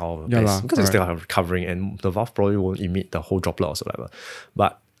flying all over the place because it's still recovering and the valve probably won't emit the whole droplet or saliva.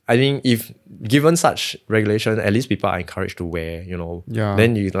 But I think if given such regulation, at least people are encouraged to wear,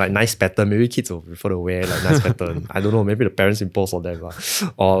 then you like nice pattern. Maybe kids will prefer to wear like nice pattern. I don't know, maybe the parents impose on them.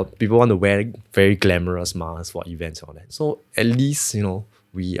 Or people want to wear very glamorous masks for events and all that. So at least,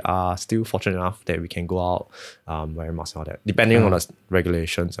 we are still fortunate enough that we can go out wearing masks and all that, depending on the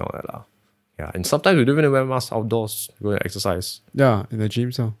regulations and all that. Yeah, and sometimes we don't even wear masks outdoors, go and exercise. Yeah, in the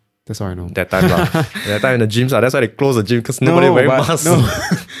gym, so that's how I know. That time in the gyms, that's why they close the gym because nobody wearing masks. No.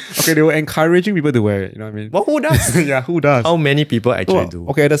 Okay, they were encouraging people to wear it, you know what I mean? But who does? Yeah, who does? How many people actually do?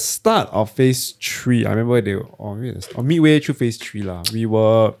 Okay, at the start of phase 3, I remember they were midway through phase 3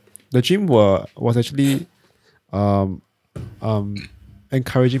 the gym was actually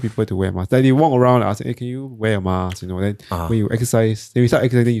encouraging people to wear masks. Like they walk around and ask, hey, can you wear a mask? You know, then when you exercise, then you start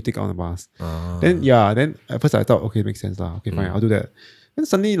exercising, you take on the mask. Then at first I thought, okay, it makes sense lah. Okay, fine, I'll do that. Then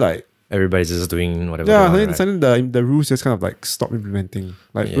suddenly like everybody's just doing whatever. yeah, they want, suddenly the rules just kind of like stop implementing.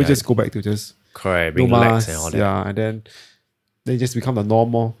 Like we just go back to just correct, no being lax masks, and all that. yeah, and then they just become the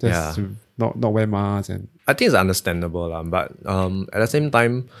normal, just to not wear masks. And I think it's understandable, but at the same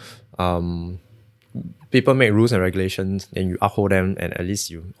time, people make rules and regulations and you uphold them, and at least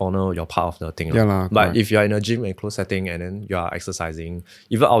you honor your part of the thing. Yeah lah, but correct. if you're in a gym and closed setting and then you are exercising,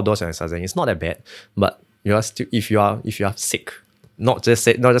 even outdoors and exercising, it's not that bad. But you are still if you are sick, not just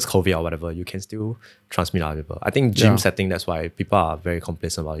COVID or whatever, you can still transmit other people. I think gym setting, that's why people are very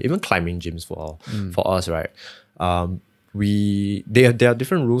complacent about it. Even climbing gyms for us, right? There are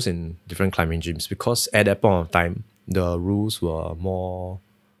different rules in different climbing gyms because at that point of time, the rules were more.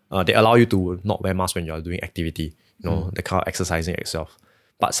 They allow you to not wear masks when you're doing activity, the kind of exercising itself.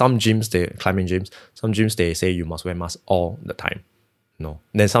 But some gyms, climbing gyms, they say you must wear masks all the time.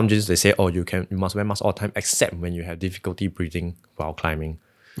 Then some gyms they say, you must wear masks all the time except when you have difficulty breathing while climbing.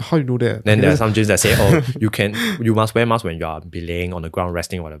 How do you know that? Then there are some gyms that say, you must wear masks when you are belaying on the ground,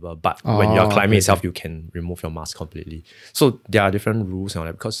 resting or whatever. But when you are climbing itself, you can remove your mask completely. So there are different rules and all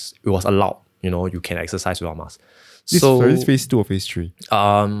that because it was allowed. You can exercise without mask. This phase 2 or phase 3?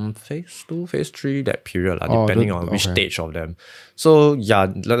 Phase 2, phase 3, that period, depending on which stage of them. So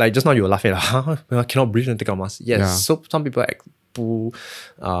yeah, like just now you were laughing, I cannot breathe and take out mask. Yes, so some people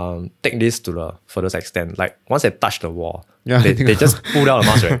take this to the furthest extent. Like once they touch the wall, they just pull down the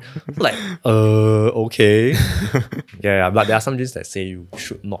mask, right? Like, okay. But there are some gyms that say you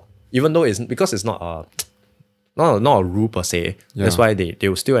should not. Even though it's not a rule per se. That's why they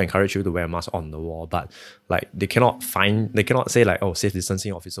will still encourage you to wear a mask on the wall, but like they cannot say like, safe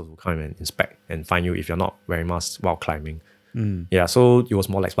distancing officers will come and inspect and fine you if you're not wearing masks while climbing. So it was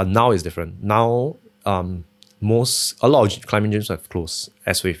more lax, but now it's different. Now a lot of climbing gyms have closed,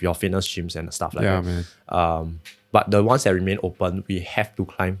 as with your fitness gyms and stuff like that. Man. But the ones that remain open, we have to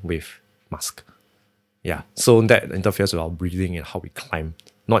climb with mask. So that interferes with our breathing and how we climb.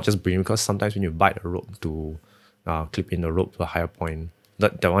 Not just breathing, because sometimes when you bite a rope to clip in the rope to a higher point,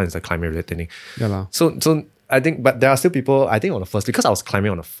 that one is the climbing related thing. So I think, but there are still people, I think on the first, because I was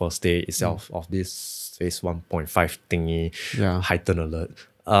climbing on the first day itself of this phase 1.5 thingy, heightened alert.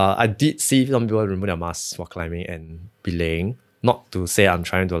 I did see some people remove their masks while climbing and belaying. Not to say I'm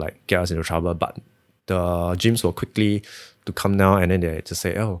trying to like get us into trouble, but the gyms were quickly to come down and then they just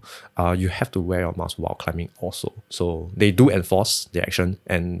say, you have to wear your mask while climbing also. So they do enforce the action,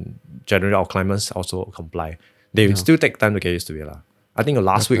 and generally our climbers also comply. They still take time to get used to it. I think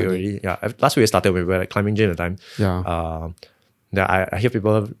last week already, last week I started when we were like climbing gym at the time. I hear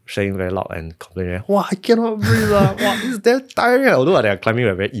people saying very loud and complaining, wow, I cannot breathe. Wow, it's damn tiring. Although they are climbing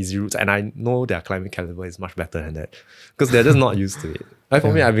a very easy routes, and I know their climbing caliber is much better than that because they're just not used to it. Like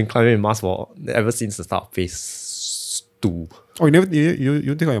for me, I've been climbing in mask ever since the start of phase 2. Oh, you don't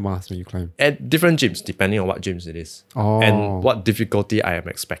take out your mask when you climb? At different gyms, depending on what gyms it is. And what difficulty I am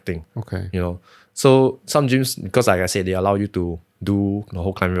expecting. Okay. So some gyms, because like I said, they allow you to do the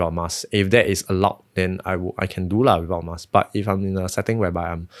whole climbing without mask. If that is allowed, then I can do without mask. But if I'm in a setting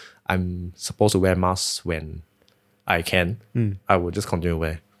whereby I'm supposed to wear masks when I can, I will just continue to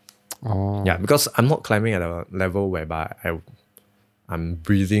wear. Yeah, because I'm not climbing at a level whereby I'm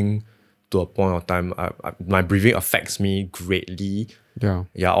breathing to a point of time. My breathing affects me greatly.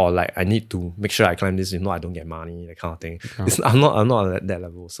 Or like I need to make sure I climb this, if not I don't get money, that kind of thing. I'm not at that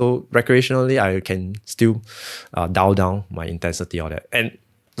level. So recreationally, I can still dial down my intensity or that. And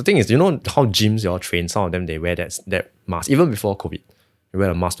the thing is, how gyms you all train, some of them they wear that mask even before COVID. You wear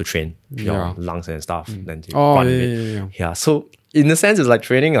a mask to train your lungs and stuff. Then you run with it. So in a sense, it's like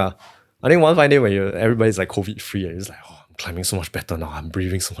training. I think one fine day when everybody's like COVID free, and it's like, I'm climbing so much better now. I'm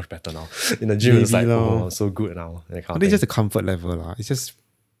breathing so much better now. In the gym, it's like, I'm so good now. I think it's just a comfort level. It's just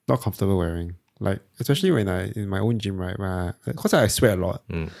not comfortable wearing. Like, especially when in my own gym, right? Because I sweat a lot.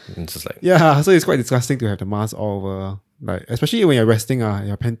 It's just like... so it's quite disgusting to have the mask all over. Like, especially when you're resting,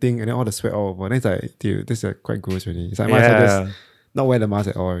 you're panting, and then all the sweat all over. Then it's like, dude, this is quite gross really. It's like, might as well just not wear the mask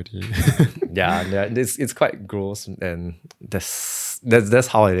at all already. It's quite gross, and that's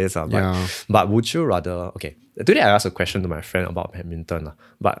how it is. But would you rather... Okay, today I asked a question to my friend about badminton,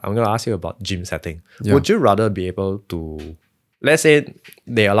 but I'm going to ask you about gym setting. Would you rather be able to... Let's say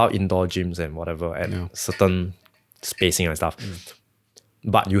they allow indoor gyms and whatever at certain spacing and stuff,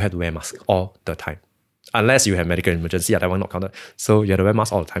 but you have to wear mask all the time. Unless you have medical emergency, that one not counted. So you have to wear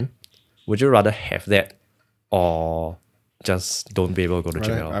mask all the time. Would you rather have that or just don't be able to go to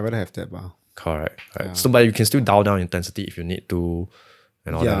gym at all? I'd rather have that. Correct. Right. So, but you can still dial down intensity if you need to.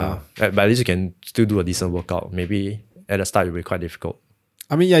 and all that. But at least you can still do a decent workout. Maybe at the start, it will be quite difficult.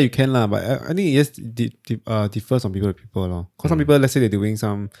 I mean, yeah, you can lah, but I think it just differs from people to people lah. Because some people, let's say they're doing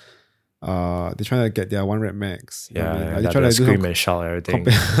some, they're trying to get their 1 rep max. Yeah, they're like trying to scream and shout and everything,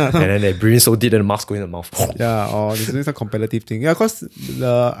 and then they breathe so deep that the mask go in the mouth. Yeah, or they're doing some competitive thing. Yeah, because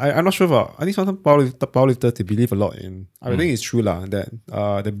I'm not sure about. I think some powerlifters they believe a lot in. I think it's true lah that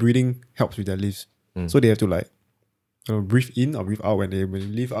the breathing helps with their lifts. So they have to like breathe in or breathe out when they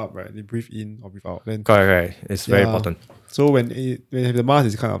lift up, right? They breathe in or breathe out. Then correct. It's very important. So when you have the mask,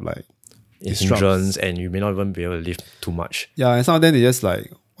 it's kind of like it's hindrance, and you may not even be able to lift too much. Yeah, and some of them they just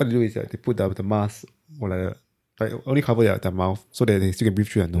like what they do is like they put the mask or like only cover their mouth so that they still can breathe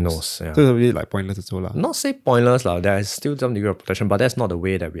through their nose. Yeah. So it's really like pointless as well. Not say pointless lah. There is still some degree of protection, but that's not the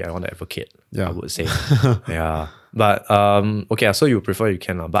way that I want to advocate. Yeah. I would say. Yeah. But okay, so you prefer you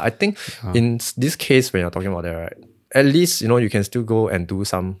can lah. But I think in this case when you're talking about that, right, at least you can still go and do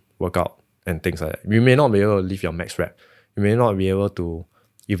some workout and things like that. You may not be able to lift your max rep. You may not be able to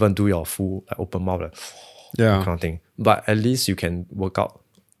even do your full open mouth kind of thing. But at least you can work out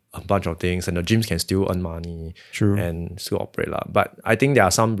a bunch of things, and the gyms can still earn money. True. And still operate lah. But I think there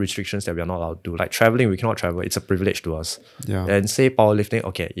are some restrictions that we are not allowed to do. Like traveling, we cannot travel. It's a privilege to us. Yeah. And say powerlifting,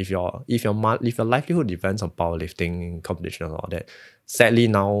 okay, if your livelihood depends on powerlifting competition and all that, sadly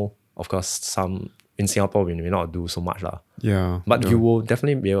now, of course, some in Singapore we may not do so much lah. Yeah. But you will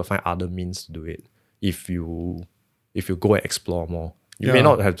definitely be able to find other means to do it if you go and explore more. You may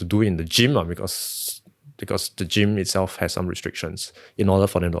not have to do it in the gym because the gym itself has some restrictions in order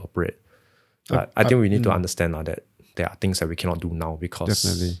for them to operate. But I think we need to understand that there are things that we cannot do now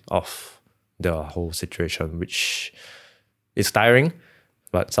because of the whole situation, which is tiring,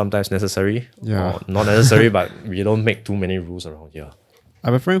 but sometimes necessary or not necessary, but we don't make too many rules around here. I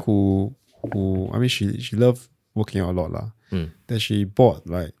have a friend who I mean, she loved working out a lot lah. Then she bought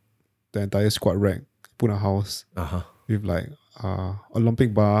like the entire squat rack, put in her house with like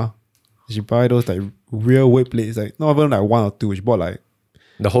Olympic bar. She buy those like real weight plates, like not even like 1 or 2. She bought like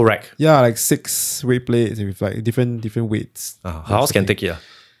the whole rack. Yeah, like 6 weight plates with like different weights. Her house can take it.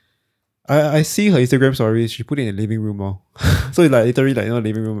 I see her Instagram stories. She put it in the living room. So it's like literally like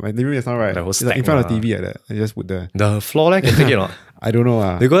living room. My living room is not right. It's like in front of the TV like that. I just put there. The floor can take it or not? I don't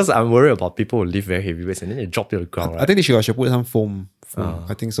know. Because I'm worried about people who lift very heavy weights and then they drop to the ground. I think she put some foam.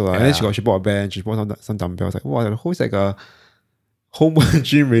 I think so. And then she bought a bench. She bought some dumbbells. Like wow, the whole is like a home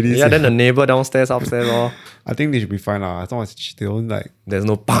gym really. Yeah, then the neighbor downstairs, upstairs. I think they should be fine lah. As long as they don't like. There's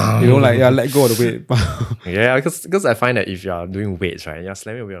no bang. They don't like let go of the weight. Yeah, because I find that if you are doing weights, right, you're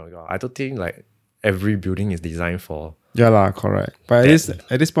slamming weight on the ground. I don't think like every building is designed for. Yeah lah, correct. But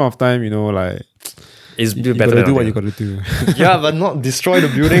at this point of time, like it's you better gotta do what you gotta do. Yeah, but not destroy the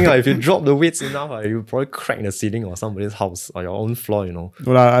building. If you drop the weights enough, you probably crack the ceiling or somebody's house or your own floor. No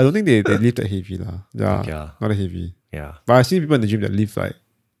lah, I don't think they lift that heavy lah. Yeah, not that heavy. Yeah, but I've seen people in the gym that lift like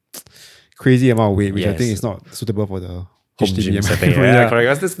crazy amount of weight, which I think is not suitable for the home gym setting. Yeah,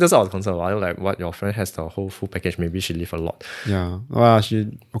 correct. That's what I was concerned about. Like what your friend has the whole full package. Maybe she lift a lot. Yeah, well,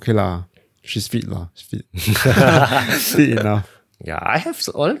 she okay lah. She's fit lah. She's fit. Fit enough. Yeah, I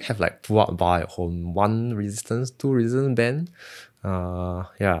only have like pull-up bar at home. 1 resistance, 2 resistance band.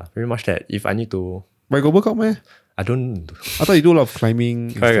 Yeah, pretty much that. If I need to. But you go work out, man? I don't. I thought you do a lot of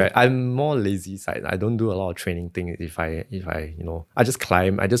climbing. Correct. I'm more lazy side. I don't do a lot of training things. If I I just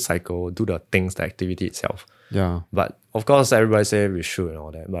climb, I just cycle, do the things, the activity itself. Yeah. But of course, everybody say we should and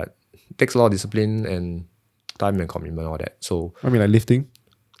all that. But it takes a lot of discipline and time and commitment and all that. So I mean, like lifting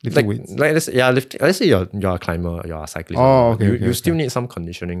weights. Like let's say you're a climber, you're a cyclist. Oh, okay. You still need some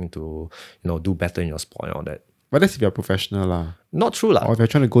conditioning to do better in your sport and all that. But that's if you're a professional lah. Not true lah. Or if you're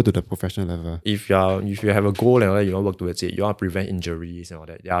trying to go to the professional level. If you have a goal and all that, you want to work towards it, you want to prevent injuries and all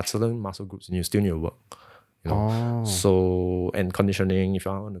that. There are certain muscle groups and you still need to work. So, and conditioning, if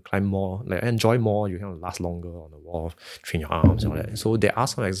you want to climb more, like enjoy more, you can last longer on the wall, train your arms and all that. So there are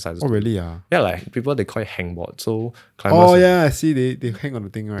some exercises. Oh really? Yeah. Yeah, like people they call it hangboard. So climbers. Oh yeah, I see. They hang on the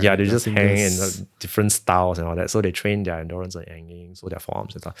thing, right? Yeah, they just hang in different styles and all that. So they train their endurance and hanging, so their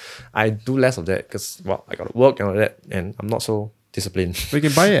forearms and stuff. I do less of that because I gotta work and all that, and I'm not so disciplined. But you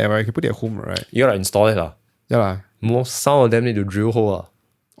can buy it, right? You can put it at home, right? You gotta install it lah. Yeah lah. Some of them need to drill hole.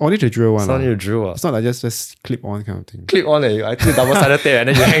 Oh, need to drill one. Some need to drill. It's not like just clip on kind of thing. Clip on I think double-sided tape and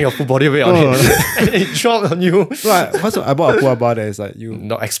then you hang your full body weight on it. And it drops on you. So I bought a pull-up bar that is like you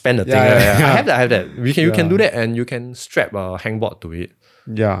not expand the thing. Yeah. I have that. You can do that and you can strap a hangboard to it.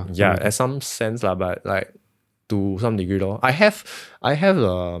 Yeah. Yeah, at some sense lah, but like to some degree though. I have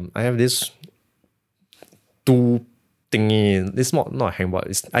this 2 thingy. It's not a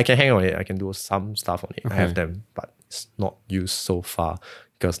hangboard. I can hang on it. I can do some stuff on it. I have them, but it's not used so far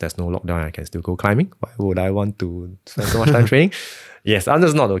because there's no lockdown. I can still go climbing. Why would I want to spend so much time training? Yes, I'm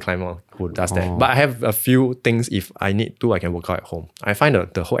just not the climber who does that. But I have a few things. If I need to, I can work out at home. I find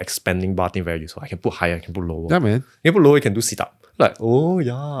the whole expanding bar thing very useful. I can put higher, I can put lower. Yeah, man. You can put lower, you can do sit up. Like, oh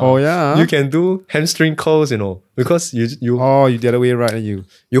yeah. You can do hamstring curls, because you the other way, right? And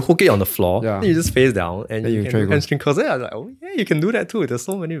you hook it on the floor, Yeah. then you just face down and Then you you can try do to go. hamstring curls. Yeah, I was like, oh yeah, you can do that too. There's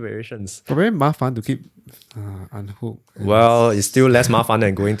so many variations. but very fun to keep unhooked. Well, it's still less fun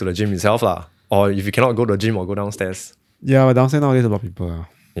than going to the gym itself lah. Or if you cannot go to the gym or go downstairs. Yeah, but downstairs nowadays a lot of people.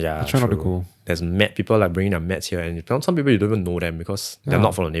 Yeah, I try not to true. go. There's mat people like bringing their mats here, and some people you don't even know them because they're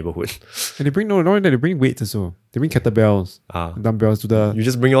not from the neighborhood. And they bring not only that, they bring weights also. They bring kettlebells, dumbbells to the. You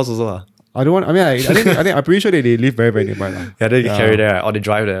just bring yours also lah. I don't want. I mean, I think I'm pretty sure they live very very nearby lah. Yeah, they carry there or they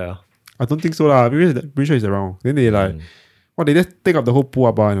drive there. I don't think so lah. Pretty sure it's around. Then they like, they just take up the whole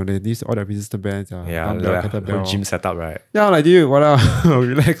pool bar. They use all the resistance bands. Dumbbell, kettlebell. Whole gym setup, right? Yeah, like dude, what up?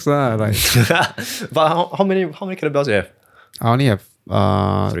 Relax lah. Like But how many kettlebells do you have? I only have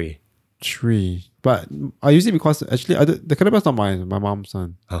 3, but I use it because actually the kettlebell's not mine. My mom's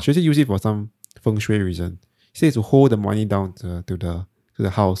son. She actually use it for some feng shui reason. She says to hold the money down to the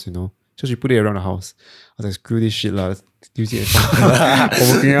house, So she put it around the house. I was like, screw this shit lah. Let's use it for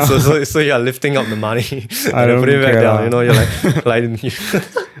working out. So you're lifting up the money. I don't put it back care down. lah. You're like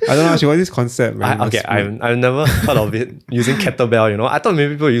I don't know. She got this concept, man. I've never heard of it using kettlebell. I thought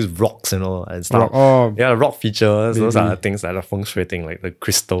maybe people use rocks, and stuff. Yeah, rock features. Those are the things like the feng shui thing, like the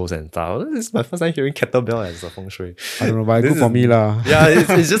crystals and stuff. This is my first time hearing kettlebell as a feng shui. I don't know, but good for me lah. Yeah,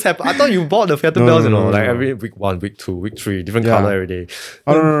 it's just happened. I thought you bought the kettlebells, No. like every week 1, week 2, week 3, different color every day.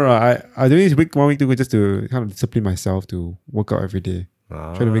 Oh no. I do this week 1, week 2 just to kind of discipline myself to work out every day.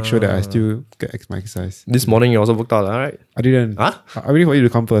 Try to make sure that I still get my exercise. This morning you also worked out, right? I didn't. Huh? I waited for you to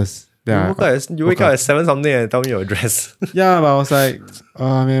come first. Yeah, you wake up at 7 something and tell me your address. Yeah, but I was like,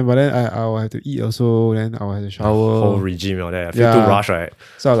 oh man, but then I will have to eat also, then I will have to shower. Whole regime all that. I feel too rushed, right?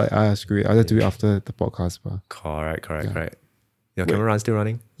 So I was like, screw it. I'll just do it after the podcast. But Correct. Your camera run still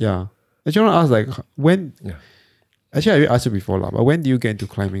running? yeah. Actually, I want to ask, like, when... Yeah. Actually, I asked you before, but when do you get into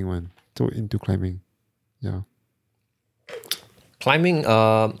climbing one? So into climbing. Yeah. Climbing,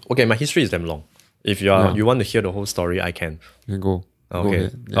 okay, my history is damn long. If you want to hear the whole story, I can. You can go. Okay. Go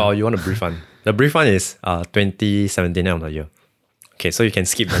ahead. Yeah. Oh, you want a brief one? The brief one is 2017 of the year. Okay, so you can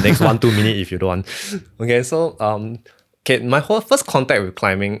skip the next 1-2 minutes if you don't want. Okay, so my whole first contact with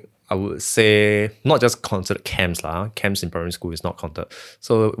climbing, I would say not just considered camps lah. Camps in primary school is not counted.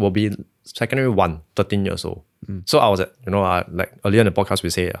 So it will be secondary 1, 13 years old. So I was at, like earlier in the podcast we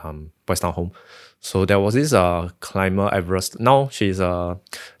say Boys Town Home. So there was this climber Everest. Now she's a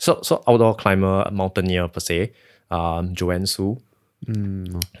so outdoor climber, mountaineer per se. Joanne Su.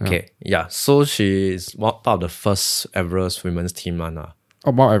 Okay, yeah. So she's part of the first Everest women's team,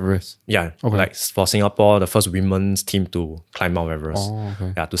 Oh, Mount Everest. Yeah, Okay. like for Singapore, the first women's team to climb Mount Everest. Oh,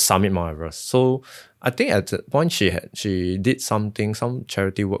 okay. Yeah, to summit Mount Everest. So I think at that point she did some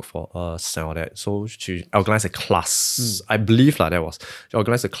charity work for us and all that. So she organized a class. I believe she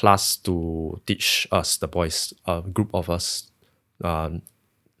organized a class to teach us, the boys, a group of us,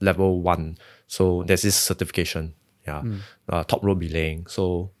 level 1. So there's this certification. Yeah, top rope belaying.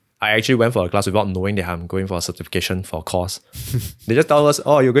 So I actually went for a class without knowing that I'm going for a certification for a course. They just tell us,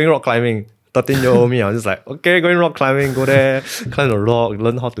 oh, you're going rock climbing. 13-year-old me, I was just like, okay, going rock climbing, go there, climb the rock,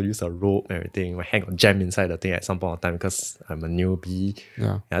 learn how to use a rope and everything. My hand got jammed inside the thing at some point of time because I'm a newbie.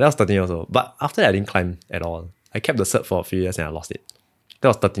 Yeah. Yeah, that was 13 years old. But after that, I didn't climb at all. I kept the cert for a few years and I lost it. That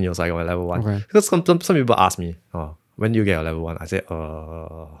was 13 years old, I got my level 1. Okay. Because some people ask me, oh, when do you get your level 1? I said,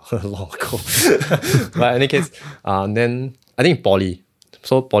 long ago. But in any case, then I think poly.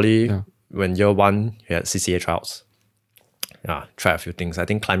 So poly, when year 1, you had CCA tryouts. Yeah, try a few things. I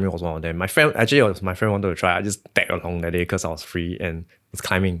think climbing was one of them. My friend wanted to try. I just tagged along that day because I was free and it's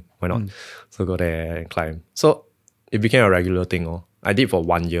climbing. Why not? So go there and climb. So it became a regular thing. I did for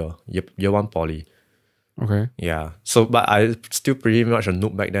 1 year, year 1 poly. Okay. Yeah. So, but I still pretty much a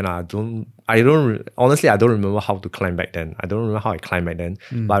noob back then. Honestly, I don't remember how to climb back then. I don't remember how I climbed back then.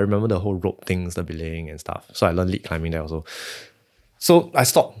 But I remember the whole rope things, the belaying and stuff. So I learned lead climbing there also. So I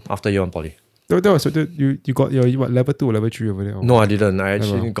stopped after year 1 poly. So you got your level 2 or level 3 over there? Or? No, I didn't. I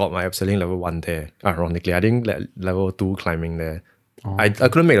actually got my abseiling level 1 there. Ironically, I didn't get level 2 climbing there. I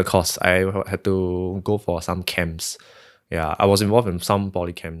couldn't make the course. I had to go for some camps. Yeah, I was involved in some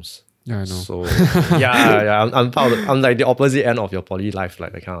poly camps. Yeah, I know. So yeah, I'm like the opposite end of your poly life,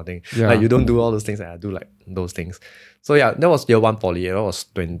 like that kind of thing. Yeah. Like you don't do all those things, and I do like those things. So yeah, that was year 1 poly. That was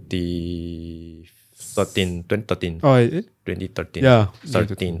 2013. Oh, 2013. Yeah.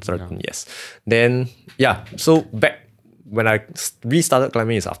 13, yes. Then, yeah, so back when I restarted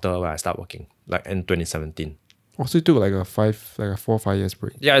climbing is after when I started working, like in 2017. Oh, so you took like a 4 or 5 years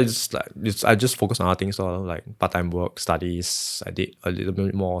break. Yeah, I just focused on other things, so like part-time work, studies. I did a little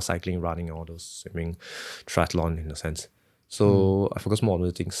bit more cycling, running, all those, swimming, triathlon in a sense. So I focused more on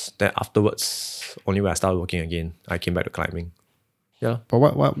those things. Then afterwards, only when I started working again, I came back to climbing. Yeah. But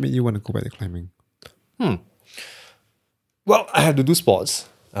what made you want to go back to climbing? Well, I had to do sports.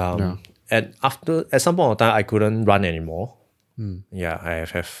 And at some point of time, I couldn't run anymore. Yeah, I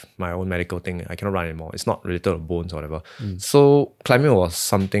have my own medical thing. I cannot run anymore. It's not related to bones or whatever. So climbing was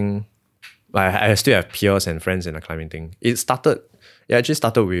something. I still have peers and friends in the climbing thing. It actually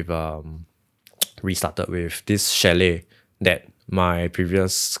started with restarted with this chalet that my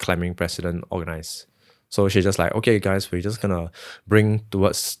previous climbing president organized. So she's just like, okay, guys, we're just gonna bring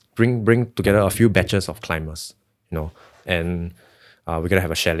together a few batches of climbers, and we're gonna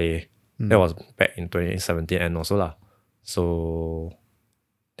have a chalet. That was back in 2017 and also lah. So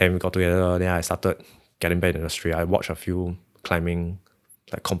then we got together. Then I started getting back in the industry. I watched a few climbing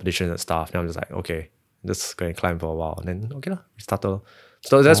like competitions and stuff. Then I'm just like, okay, just going to climb for a while. And then okay lah, restarted.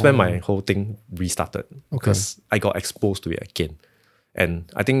 So that's when my whole thing restarted because I got exposed to it again.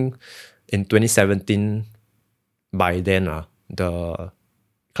 And I think in 2017, by then the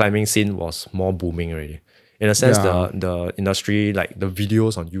climbing scene was more booming already. In a sense, the industry, like the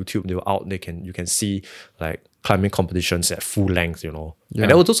videos on YouTube, they were out. You can see like climbing competitions at full length, And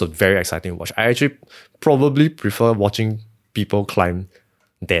that was also very exciting to watch. I actually probably prefer watching people climb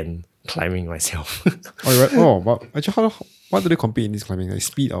than climbing myself. But actually, what do they compete in this climbing? Like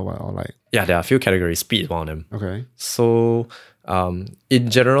speed or what? Or like? Yeah, there are a few categories. Speed is one of them. Okay. So in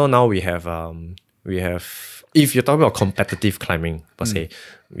general, now we have if you're talking about competitive climbing per se,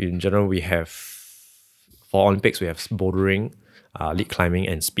 in general we have. For Olympics, we have bouldering, lead climbing,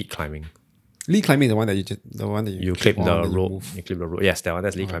 and speed climbing. Lead climbing is the one that you clip the rope. You clip the rope. Yes, that one.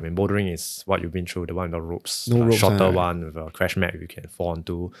 That's lead climbing. Bouldering is what you've been through. The one with the ropes. No ropes. Shorter one with a crash mat you can fall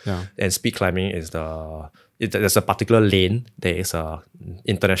onto. Yeah. And speed climbing is there's a particular lane. There is a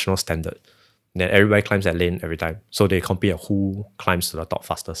international standard. Then everybody climbs that lane every time. So they compete on who climbs to the top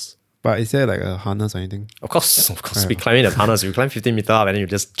fastest. But is there like a harness or anything? Of course, speed climbing is harness. You climb 15 meters up and then you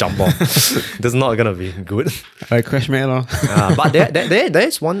just jump off. That's not gonna be good. Like crash mat lor. But there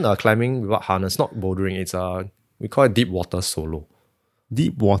is one climbing without harness, not bouldering. It's we call it deep water solo.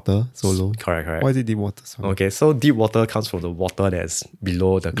 Deep water solo? Correct. Why is it deep water solo? Okay, so deep water comes from the water that's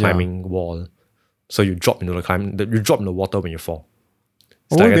below the climbing wall. So you drop into you drop in the water when you fall.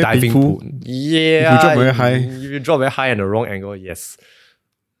 It's like a diving pool. Yeah. If you drop very high. If you drop very high at the wrong angle, yes.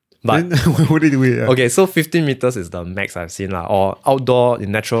 But then why would they do it? Okay, so 15 meters is the max I've seen or outdoor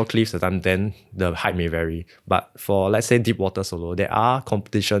in natural cliffs then the height may vary. But for let's say deep water solo, there are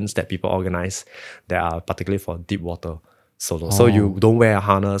competitions that people organize that are particularly for deep water solo. So you don't wear a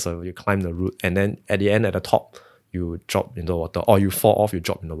harness or you climb the route and then at the end at the top you drop into the water or you fall off, you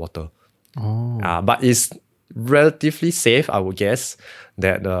drop in the water. But it's relatively safe, I would guess,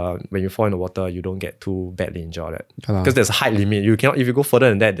 that when you fall in the water, you don't get too badly injured. Because there's a height limit. You cannot, if you go further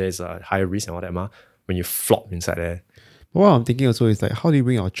than that, there's a higher risk and all that. When you flop inside there. But what I'm thinking also is like, how do you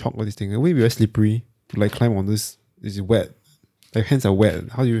bring our chalk or this thing? It will be very slippery to like climb on this. It's wet. Like hands are wet.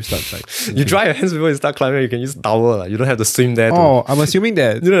 How do you start like? You dry your hands before you start climbing. You can use towel. You don't have to swim there. I'm assuming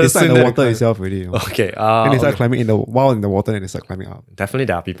that they start in the water itself already. Okay. And they start climbing while in the water and they start climbing up. Definitely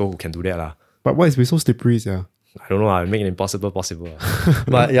there are people who can do that. But why is it so slippery? Yeah. I don't know. I make it impossible possible.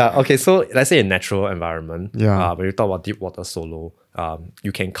 But yeah, okay. So let's say in natural environment. Yeah. When you talk about deep water solo,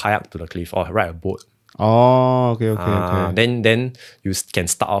 you can kayak to the cliff or ride a boat. Oh, okay. Then you can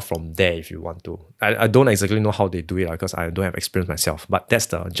start off from there if you want to. I don't exactly know how they do it because I don't have experience myself. But that's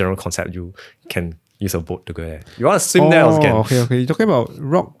the general concept. You can use a boat to go there. You want to swim there also can. Okay. You're talking about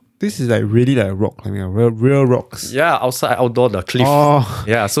rock. This is like really like rock climbing, real rocks. Yeah, outdoor the cliff.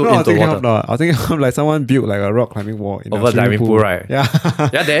 Yeah, so no, into water. I was thinking of like someone built like a rock climbing wall in over a diving pool, right? Yeah.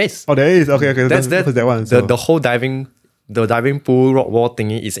 Yeah, there is. Oh, there is. Okay. That's that one. So. The whole diving pool rock wall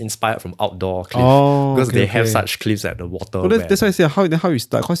thingy is inspired from outdoor cliff because they have such cliffs at the water. So that's why I say how you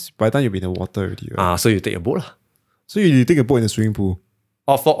start, because by the time you'll be in the water already. Right? So you take a boat lah. So you take a boat in the swimming pool.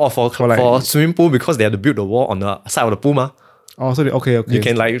 Or for swimming pool because they have to build the wall on the side of the pool ma. Oh, so okay. You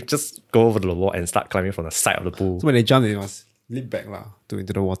can like just go over to the wall and start climbing from the side of the pool. So when they jump, they must leap back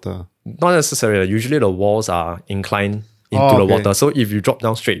into the water. Not necessarily. Usually the walls are inclined into the water. So if you drop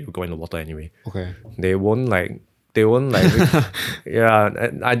down straight, you go in the water anyway. Okay. They won't like yeah.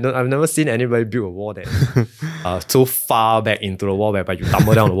 I've never seen anybody build a wall that so far back into the wall whereby you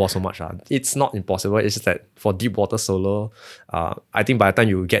tumble down the wall so much. It's not impossible. It's just that for deep water solo, I think by the time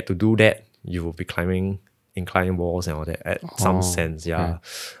you get to do that, you will be climbing inclining walls and all that at some sense. Yeah.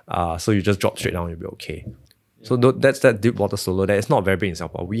 So you just drop straight down, you'll be okay. So that's that deep water solo. That is not very big in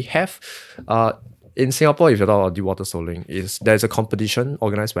Singapore. We have in Singapore, if you're talking about deep water soloing, there's a competition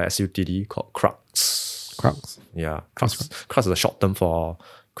organized by SUTD called CRUX. Crux. Yeah. CRUX is a short term for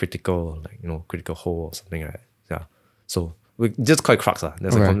critical, critical hole or something like that. Yeah. So we just call it CRUX.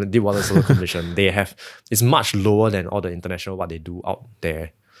 There's a deep water solo competition. It's much lower than all the international what they do out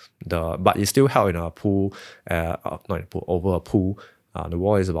there. But it's still held in a pool, not in a pool, over a pool. The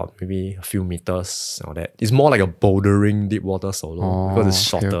wall is about maybe a few meters or that. It's more like a bouldering deep water solo because it's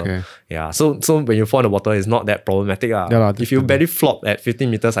shorter. Okay. Yeah. So when you fall in the water, it's not that problematic. If you barely flop at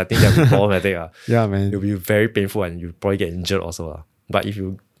 15 meters, I think that'll be problematic. Yeah, man. It'll be very painful and you'll probably get injured also. But if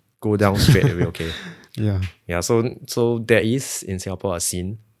you go down straight, it'll be okay. Yeah. So there is in Singapore a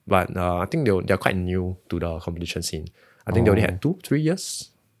scene, but I think they're quite new to the competition scene. I think they only had 2-3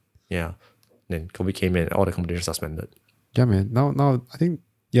 years. Yeah. Then COVID came in, all the competition suspended. Yeah, man. Now I think,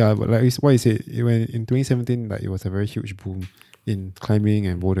 but like what you said, when in 2017, like it was a very huge boom in climbing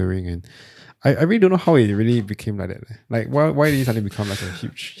and bouldering, and I really don't know how it really became like that. Like why did it suddenly become like a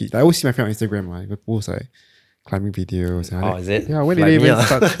huge hit? I always see my friend on Instagram, they post like climbing videos. And is it? Yeah, when did they even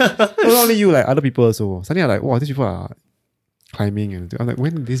start? Not only you, like other people also. Suddenly I'm like, wow, these people are climbing, and I'm like,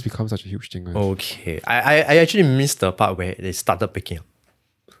 when did this become such a huge thing? Okay, I actually missed the part where they started picking up.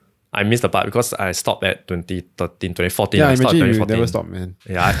 I missed the part because I stopped at 2013, 2014. Yeah, I imagine started you 2014. never stopped, man.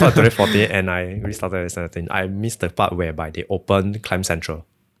 Yeah, I started 2014 and I restarted at 2017. I missed the part whereby they opened Climb Central.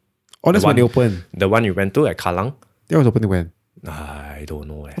 Oh, that's when they opened. The one you went to at Kallang. That was opened when? I don't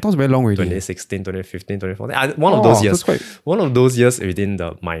know. That was very long already. 2016, 2015, 2014. One of those years. One of those years within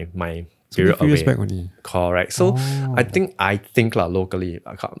my period few years away. back only. Correct. So I think locally,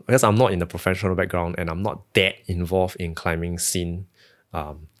 because I'm not in the professional background and I'm not that involved in climbing scene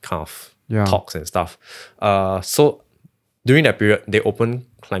kind of talks and stuff. So during that period, they opened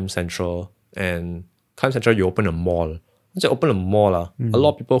Climb Central, and Climb Central, you open a mall. Once you open a mall, a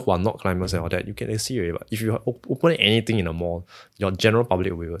lot of people who are not climbers and all that, you can see it. But if you open anything in a mall, your general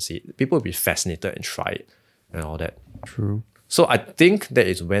public will see it. People will be fascinated and try it and all that. True. So I think that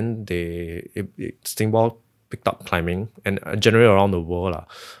is when Stingball picked up climbing, and generally around the world.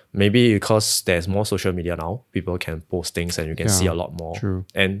 Maybe because there's more social media now, people can post things and you can see a lot more. True.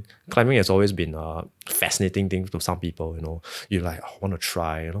 And climbing has always been a fascinating thing to some people, You're like, I want to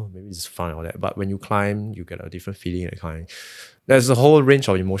try, maybe it's fun and all that. But when you climb, you get a different feeling and kind. There's a whole range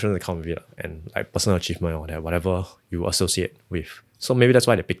of emotions that come with it, and like personal achievement or that, whatever you associate with. So maybe that's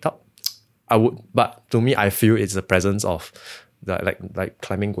why they picked up. But to me, I feel it's the presence of the like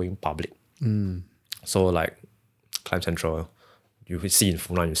climbing going public. So like Climb Central, you see in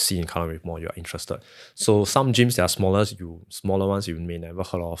Funan, you see in Kallang Wave Mall, you are interested. So some gyms that are smaller ones you may never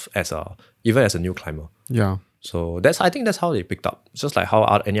heard of even as a new climber. Yeah. So I think that's how they picked up. It's just like how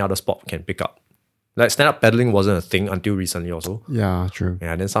any other sport can pick up. Like stand-up paddling wasn't a thing until recently also. Yeah, true.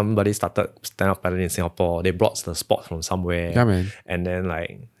 Yeah, then somebody started stand-up paddling in Singapore. They brought the sport from somewhere. Yeah, man. And then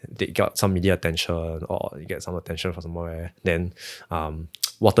like they got some media attention, or you get some attention from somewhere. Then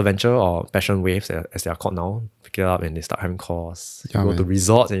Water Venture or Passion Waves, as they are called now, pick it up and they start having courses. You go to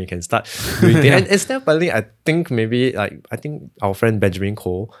resorts and you can start doing things. And stand-up paddling, I think our friend Benjamin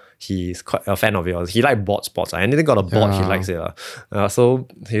Cole, he's quite a fan of it. He likes board sports. Anything got a board, he likes it. So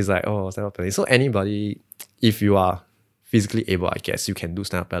he's like, stand-up paddling. So anybody, if you are physically able, I guess, you can do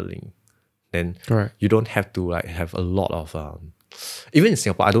stand-up paddling. Then you don't have to like have a lot of... even in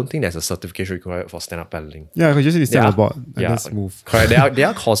Singapore, I don't think there's a certification required for stand-up paddling. Yeah, because usually stand up board and then move. Correct. There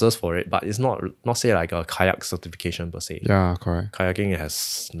are courses for it, but it's not say like a kayak certification per se. Yeah, correct. Kayaking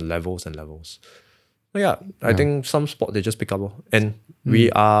has levels and levels. But I think some sport they just pick up. And we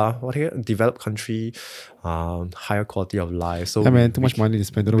are a developed country, higher quality of life. So too much money to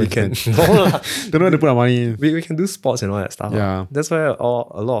spend. Don't know where to spend. Don't know where to put our money in. We can do sports and all that stuff. Yeah. That's why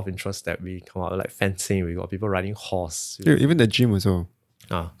a lot of interest that we come out, like fencing, we got people riding horse. Dude, even the gym also.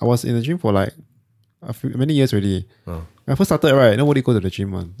 I was in the gym for like many years already. When I first started, right, nobody go to the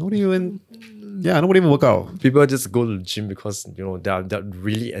gym, man. Nobody even work out. People just go to the gym because they're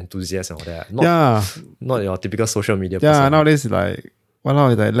really enthusiastic and all that. Not your typical social media person. Yeah, nowadays it's like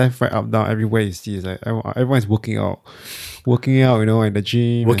it's like left, right, up, down, everywhere you see. It's like everyone's working out, in the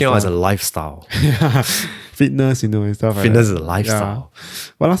gym. Working out as a lifestyle. Yeah, fitness, and stuff. Fitness is a lifestyle.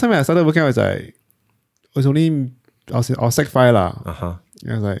 Yeah. But last time I started working out, I was Sec 5 lah.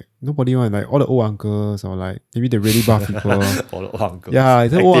 I was like, nobody want, like all the old uncles or like maybe the really buff people. All the old uncles. Yeah,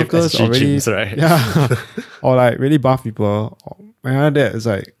 the old uncles already. Gyms, right? Yeah. Or like really buff people. And after that, it's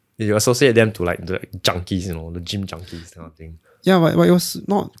like, you associate them to like the junkies, the gym junkies kind of thing. Yeah, but it was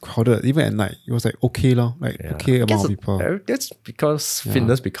not crowded. Even at night, it was like okay lor, like okay amount of people. That's because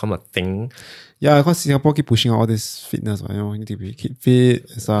fitness become a thing. Yeah, because Singapore keep pushing out all this fitness, you need to keep fit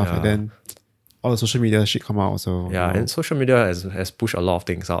and stuff, and then all the social media shit come out also. Yeah, and social media has pushed a lot of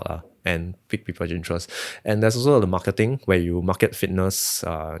things out and pick people's interest. And there's also the marketing where you market fitness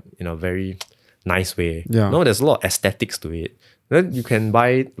in a very nice way. Yeah. No, there's a lot of aesthetics to it. Then you can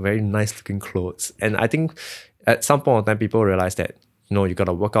buy very nice looking clothes. And I think at some point in time, people realize that, you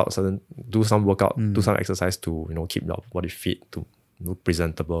gotta work out, do some workout, do some exercise to, keep your body fit, to look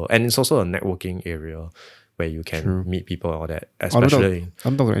presentable. And it's also a networking area where you can meet people and all that. Especially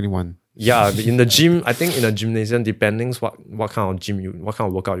I'm talking to anyone. Yeah, in the gym, I think in a gymnasium, depending what kind of what kind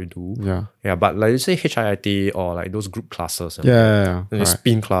of workout you do. Yeah, but like you say HIIT or like those group classes. Yeah. And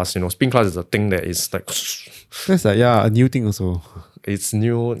spin class, spin class is a thing that is like that's like a new thing also. It's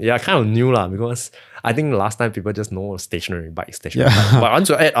new, kind of new lah, because I think last time people just know stationary bike. But once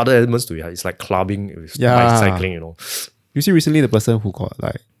you add other elements to it, it's like clubbing, it's bicycling, You see recently the person who got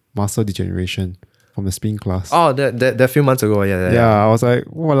like muscle degeneration from the spin class. Oh, that few months ago, yeah. I was like,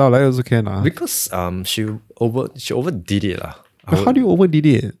 wow, like also can because she overdid it lah. But how do you overdid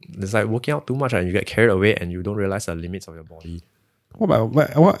it? It's like working out too much and you get carried away and you don't realize the limits of your body.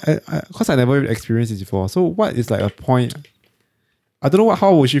 Because I never experienced it before. So what is like a point? I don't know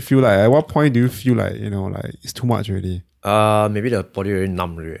how would she feel like. At what point do you feel like, like it's too much already? Maybe the body very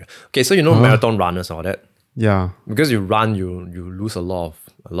numb already. Okay, so marathon runners and all that. Yeah. Because you run, you lose a lot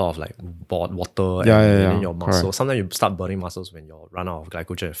of like water and then your muscle. Correct. Sometimes you start burning muscles when you run out of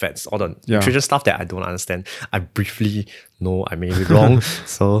glycogen and fats. All the nutrition stuff that I don't understand. I briefly know I may be wrong.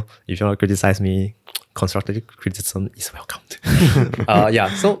 So if you want to criticize me, constructive criticism is welcomed.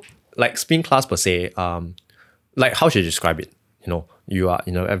 So like spin class per se, like how should you describe it? You are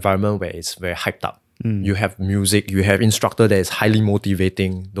in an environment where it's very hyped up. You have music, you have instructor that is highly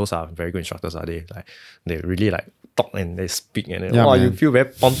motivating. Those are very good instructors, are they? Like they really like talk and they speak and then you feel very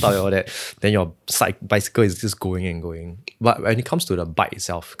pumped out and all that. Then your bicycle is just going and going. But when it comes to the bike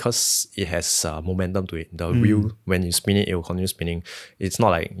itself, because it has momentum to it, the wheel, when you spin it, it will continue spinning. It's not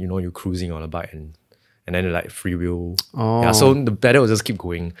like you're cruising on a bike and then like free wheel. So the pedal will just keep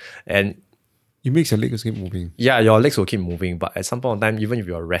going and it makes your legs keep moving. Yeah, your legs will keep moving, but at some point in time, even if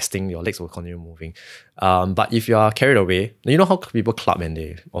you're resting, your legs will continue moving. But if you are carried away, you know how people club and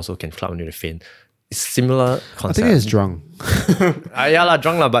they also can club when they faint. It's similar concept. I think it's drunk.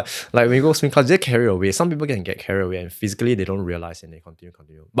 Drunk but like when you go swim class, they carry away. Some people can get carried away and physically they don't realize and they continue.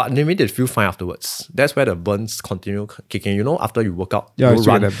 But maybe they feel fine afterwards. That's where the burns continue kicking. After you work out, you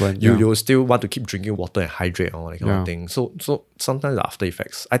run, you still want to keep drinking water and hydrate and all that kind of thing. So sometimes the after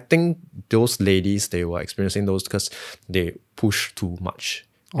effects. I think those ladies, they were experiencing those because they push too much.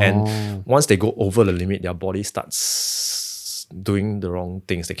 And once they go over the limit, their body starts doing the wrong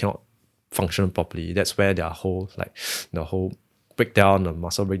things. They cannot function properly. That's where the whole breakdown, the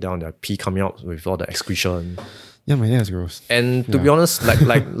muscle breakdown, their pee coming out with all the excretion. Yeah, man, that's gross. And to be honest,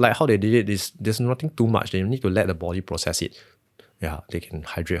 like how they did it, there's nothing too much. They need to let the body process it. Yeah, they can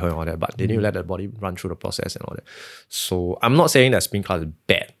hydrate her and all that, but they need to let the body run through the process and all that. So I'm not saying that spin class is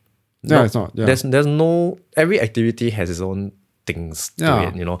bad. No, it's not. Yeah. There's no, every activity has its own things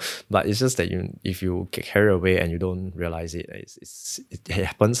to it, but it's just that if you get carried away and you don't realize it, it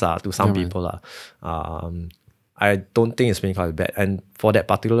happens to some people. I don't think spinning class is bad, and for that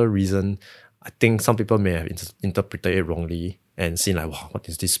particular reason, I think some people may have interpreted it wrongly and seen like, wow, what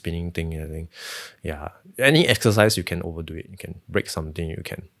is this spinning thing? I think, any exercise you can overdo it, you can break something, you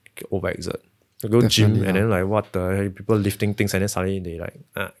can overexert. You go gym and then like what the people lifting things and then suddenly they like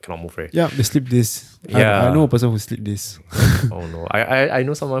cannot move right. Yeah, they slip this. I know a person who slipped this. Oh no. I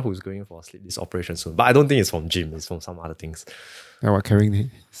know someone who's going for a slip disc operation soon. But I don't think it's from gym, it's from some other things.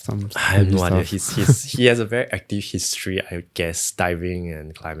 Carrying some I have no idea. He has a very active history, I guess, diving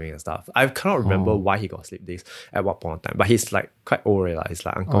and climbing and stuff. I cannot remember why he got slip disc at what point in time. But he's like quite old already. He's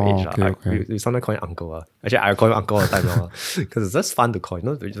like uncle age. Okay. We sometimes call him uncle. Actually, I call him uncle all the time now. Because it's just fun to call.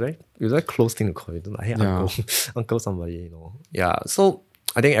 It's a very close thing to call. Like, hey, uncle. Uncle somebody, Yeah. So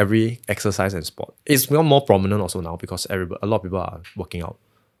I think every exercise and sport is more prominent also now because a lot of people are working out.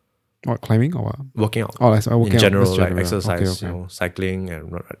 What, climbing or what? Working out. Working in general, out. like exercise, cycling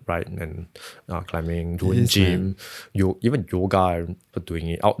and and climbing, doing gym, even yoga, doing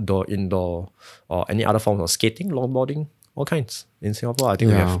it outdoor, indoor, or any other forms of skating, longboarding, all kinds. In Singapore, I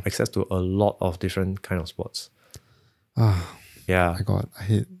think we have access to a lot of different kind of sports. Yeah. My God, I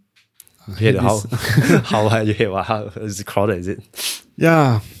hate. You hate how you hate what? How is it crowded? Is it?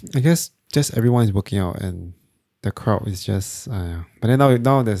 Yeah, I guess just everyone is working out and the crowd is just but then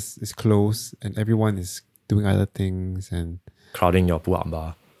now it's closed and everyone is doing other things and crowding your pull-up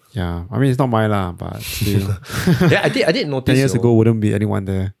bar. Yeah, I mean it's not mine lah, but still, Yeah, I did notice. 10 years ago wouldn't be anyone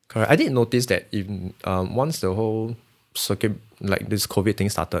there. Correct. I did notice that even once the whole circuit, like this COVID thing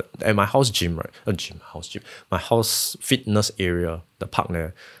started, at my house gym, right? My house fitness area, the park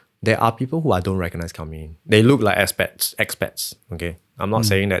there are people who I don't recognize coming in. They look like expats. Okay, I'm not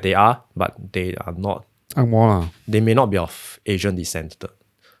saying that they are, but they are not. Angmo lah. They may not be of Asian descent,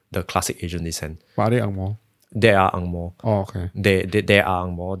 the classic Asian descent. But are they Angmo? They are Angmo. Oh, okay. They are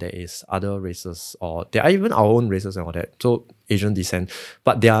Angmo. There is other races, or there are even our own races and all that. So Asian descent,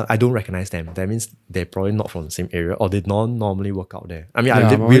 but I don't recognize them. That means they're probably not from the same area, or they don't normally work out there. I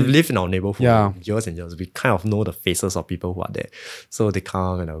mean, we live in our neighborhood years and years. We kind of know the faces of people who are there. So they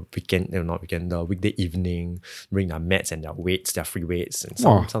come on a weekend, the weekday evening, bring their mats and their weights, their free weights, and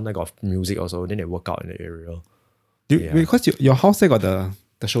sometimes got music also. Then they work out in the area. Because your house there got the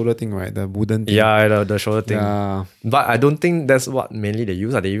shoulder thing, right? The wooden thing. Yeah, the shoulder thing. Yeah. But I don't think that's what mainly they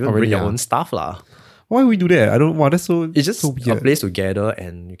use. They even bring their own stuff lah. Why we do that? I don't. Wow, that's so. It's just so weird. a place to gather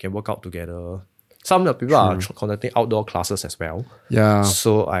and you can work out together. Some of the people are conducting outdoor classes as well. Yeah.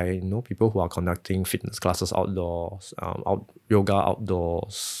 So I know people who are conducting fitness classes outdoors, yoga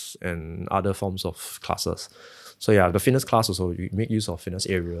outdoors, and other forms of classes. So yeah, the fitness class also, you make use of fitness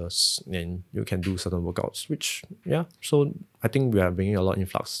areas and you can do certain workouts, which, yeah. So I think we are bringing a lot of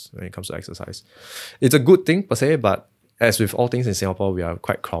influx when it comes to exercise. It's a good thing per se, but as with all things in Singapore, we are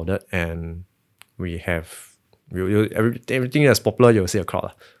quite crowded and we have, everything that's popular, you'll see a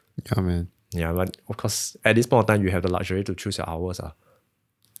crowd. Yeah, man. Yeah, but of course, at this point of time, you have the luxury to choose your hours.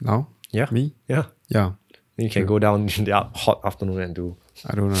 Now? Yeah. Me? Yeah. Yeah. You can go down in the hot afternoon and do.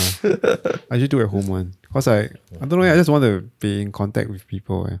 I don't know. I usually do at home one. Because I don't know, I just want to be in contact with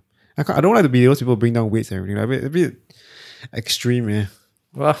people. I don't like to be those people bring down weights and everything. Like, a bit extreme,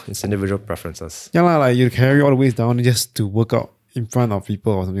 Well, it's individual preferences. Yeah, like you carry all the weights down just to work out in front of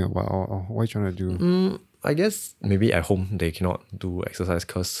people or something. Or what are you trying to do? I guess maybe at home they cannot do exercise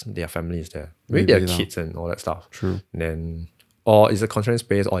because their family is there. Maybe their kids and all that stuff. True. Then, or it's a constrained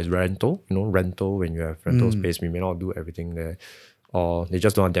space, or it's rental. Rental, when you have rental space, we may not do everything there. Or they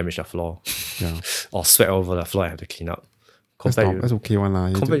just don't want to damage the floor. Yeah. Or sweat over the floor and have to clean up. That's okay one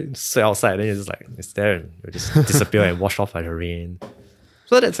lah. Compared sweat outside, then you're just like, it's there and you just disappear and wash off by the rain.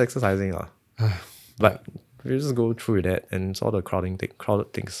 So that's exercising lah. But we just go through that and it's all the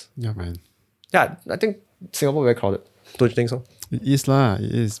crowded things. Yeah, man. Yeah, I think Singapore very crowded. Don't you think so? It is lah.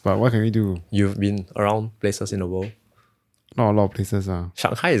 It is. But what can we do? You've been around places in the world. Not a lot of places.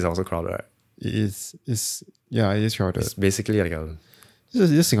 Shanghai is also crowded, right? It is. It is crowded. It's basically like it's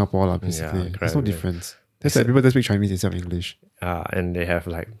just Singapore lah, basically. Yeah, there's no difference. There's like people that speak Chinese instead of English. And they have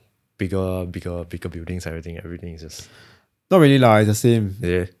like bigger buildings, everything is just... Not really lah, it's the same.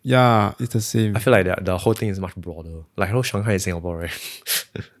 Yeah. Yeah, it's the same. I feel like the whole thing is much broader. Like how Shanghai is Singapore, right?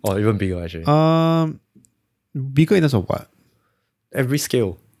 Or even bigger actually. Bigger in terms of what? Every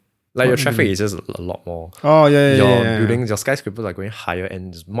scale. Like your traffic is just a lot more. Oh yeah. Your buildings, your skyscrapers are going higher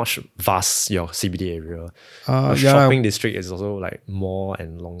and it's much vast, your CBD area. Your shopping district is also like more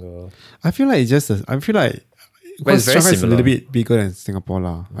and longer. I feel like it's just but it's very Shanghai is a little similar. bit bigger than Singapore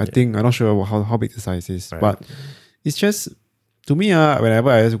lah. I think I'm not sure how big the size is. Right. But it's just, to me, whenever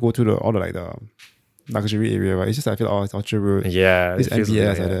I just go to all the luxury area, right, it's just I feel it's Orchard Road. Yeah. This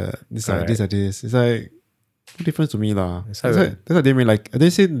MBS this. It's like no difference to me lah. That's why I didn't really like. I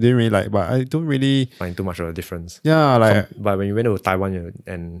didn't say didn't really like, but I don't really find too much of a difference. Yeah, like but when you went to Taiwan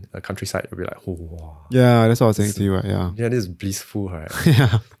and a countryside, you'll be like, oh wow. Yeah, that's what I was saying to you, right? Yeah. Yeah, this is blissful, right?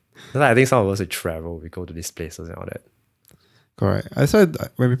 Yeah. That's why I think some of us we travel, we go to these places and all that. Correct. I said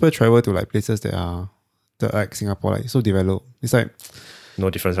when people travel to like places that are like Singapore, like so developed, it's like no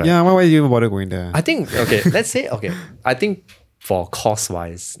difference, right? Yeah, why do you even bother going there? I think let's say I think for cost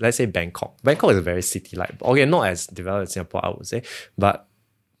wise, let's say Bangkok. Bangkok is a very city-like. Okay, not as developed as Singapore, I would say, but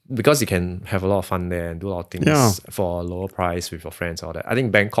because you can have a lot of fun there and do a lot of things for a lower price with your friends and all that. I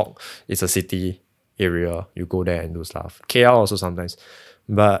think Bangkok is a city area. You go there and do stuff. KL also sometimes.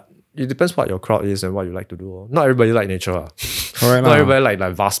 But it depends what your crowd is and what you like to do. Not everybody like nature. Correct. Not everybody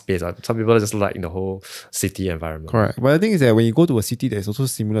like vast space. Some people just like the whole city environment. Correct. But the thing is that when you go to a city that is also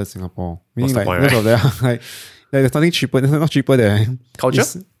similar to Singapore, meaning like point, most of them like there's nothing cheaper. There's not cheaper there.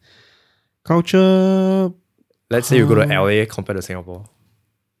 Culture. Let's say you go to LA compared to Singapore.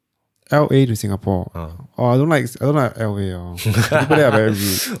 LA to Singapore. Oh, I don't like LA. People there are very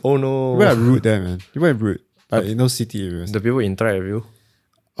rude. Oh no. People are rude there, man. People are rude. Like in those city areas. The people interact with you?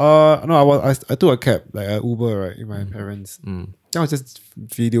 No, I took a cab, like an Uber, right, with my parents. Mm. I was just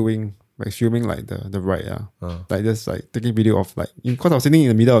videoing like filming like the ride, like just like taking video of like because I was sitting in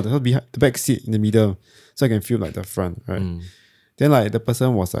the middle of behind the back seat in the middle, so I can film like the front, right? Then like the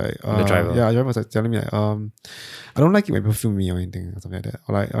person was like, the driver. Yeah, the driver was like telling me like, I don't like it when people film me or anything or something like that.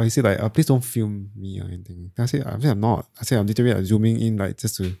 Or like, he said like, please don't film me or anything. Then I said I'm not. I said I'm literally like zooming in like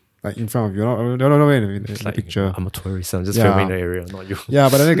just to like in front of you. No, in the like, picture. I'm a tourist. I'm just filming the area, not you. Yeah,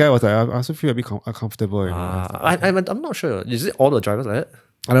 but then the guy was like, I also feel a bit uncomfortable. I'm not sure. Is it all the drivers like that?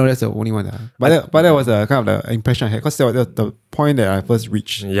 I don't know, that's the only one. But that was a kind of the impression I had because that was the point that I first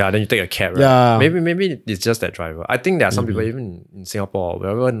reached. Yeah, then you take a cab, right? Yeah. Maybe it's just that driver. I think there are some people, even in Singapore,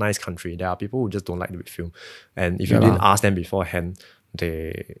 wherever nice country, there are people who just don't like to be filmed. And if you didn't ask them beforehand,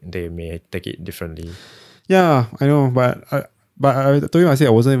 they may take it differently. Yeah, I know, but I told you, I said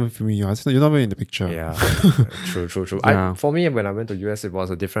I wasn't even filming you. I said, you're not even in the picture. Yeah, true. Yeah. For me, when I went to US, it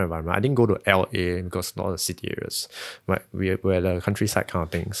was a different environment. I didn't go to LA because not the city areas. But we're the countryside kind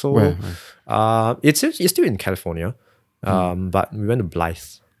of thing. So it's still in California. But we went to Blythe.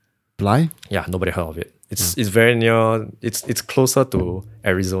 Blythe? Yeah, nobody heard of it. It's very near. It's closer to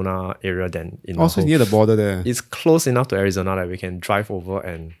Arizona area than in. Also near the border there. It's close enough to Arizona that we can drive over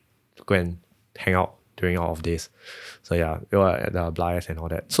and go and hang out during our off days. So yeah, we were at the Blythe and all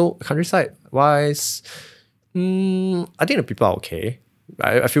that. So countryside wise, I think the people are okay.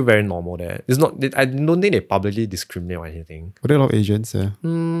 I feel very normal there. It's not. I don't think they publicly discriminate or anything. Were there a lot of Asians there?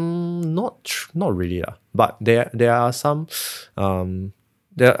 Not really lah. But there are some.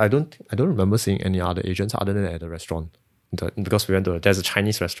 I don't remember seeing any other Asians other than at the restaurant. Because we went to there's a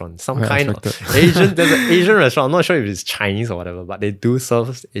Chinese restaurant, some kind of Asian. There's an Asian restaurant. I'm not sure if it's Chinese or whatever, but they do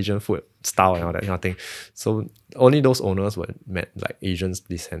serve Asian food style and all that kind of thing. So only those owners were met like Asians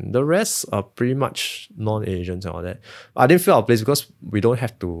descent. The rest are pretty much non-Asians and all that. I didn't feel our place because we don't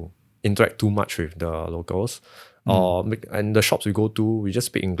have to interact too much with the locals. And the shops we go to, we just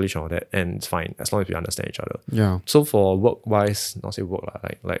speak English and all that, and it's fine as long as we understand each other. Yeah. So for work wise, not say work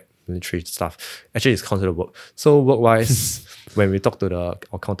like military stuff. Actually, it's considered work. So work wise, when we talk to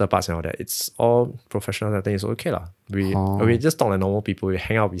our counterparts and all that, it's all professional. I think it's okay lah. We just talk like normal people. We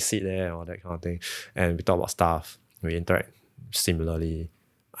hang out, we sit there and all that kind of thing, and we talk about stuff. We interact similarly.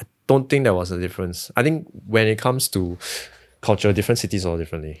 I don't think there was a difference. I think when it comes to culture, different cities all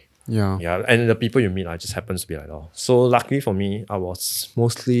differently. Yeah, and the people you meet just happens to be like that. So luckily for me, I was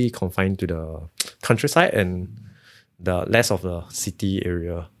mostly confined to the countryside and the less of the city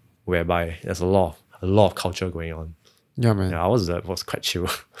area, whereby there's a lot of culture going on. Yeah, man. Yeah, I was quite chill.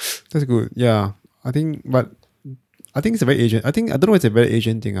 That's good. Yeah, I think it's a very Asian. I don't know, it's a very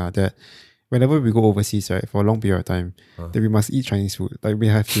Asian thing. That whenever we go overseas, right, for a long period of time, that we must eat Chinese food. Like we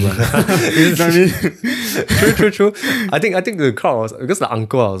have to. You know what I mean? True. I think the crowd was because the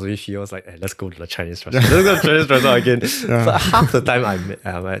uncle I was with, he was like, hey, let's go to the Chinese restaurant. Let's go to the Chinese restaurant again. Yeah. So half the time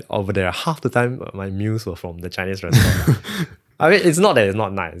I'm over there, half the time my meals were from the Chinese restaurant. I mean, it's not that it's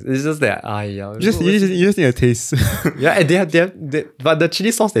not nice. It's just that you just need a taste. Yeah, and they but the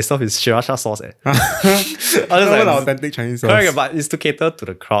chili sauce they serve is sriracha sauce. Authentic Chinese sauce. Correct, but it's to cater to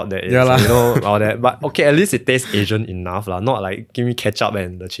the crowd that is, all that. But okay, at least it tastes Asian enough lah. Not like give me ketchup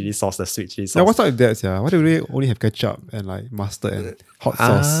and the chili sauce, the sweet chili sauce. Yeah, what's up with that? Yeah, why do they only have ketchup and like mustard and hot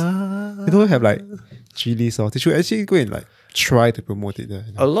sauce? They don't have like chili sauce. They should actually go and like try to promote it there.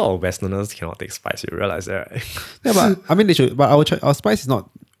 A lot of Westerners cannot take spice. You realize that, right? Yeah, but I mean they should. But our spice is not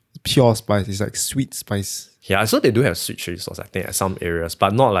pure spice. It's like sweet spice. Yeah, so they do have sweet chili sauce, I think, at some areas,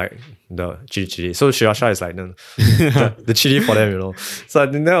 but not like the chili. So sriracha is like the chili for them, So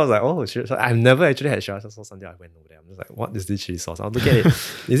I think that was like, oh, sriracha. I've never actually had sriracha sauce until I went over there. I'm just like, what is this chili sauce? I'll look at it.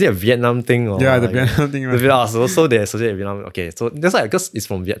 Is it a Vietnam thing? Or yeah, the Vietnam thing, right? So they associate Vietnam. Okay, so that's like, because it's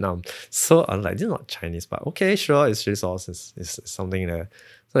from Vietnam. So I'm like, this is not Chinese, but okay, sure, it's chili sauce. It's something there.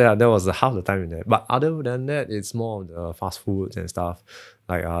 So yeah, that was half the time in there. But other than that, it's more of the fast foods and stuff.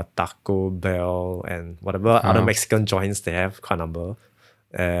 Like Taco Bell and whatever other Mexican joints they have, quite a number.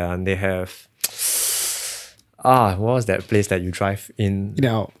 And they have what was that place that you drive in?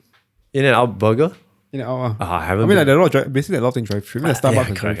 In-N-Out Burger? In-N-Out. I haven't. I mean, like there are a lot of basically a lot of things drive through. I mean, the Starbucks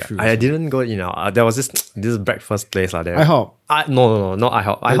and drive through. I didn't go In-N-Out. There was this breakfast place there. IHOP. No, not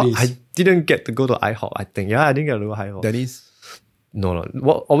IHOP. I didn't get to go to IHOP. I think I didn't get to go to IHOP. Denny's. No.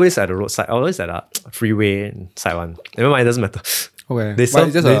 Well, always at the roadside. Always at a freeway side one. Never mind, it doesn't matter. Okay. They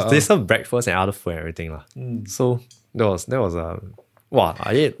serve breakfast and other food and everything lah. So that was wow,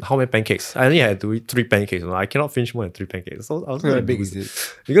 I ate how many pancakes? I only had to eat 3 pancakes. I cannot finish more than 3 pancakes. So I was how big is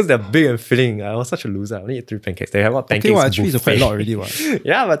it? Because they're big and filling. I was such a loser. I only ate 3 pancakes. They have what pancakes buffet. Actually, it's quite a lot already. What?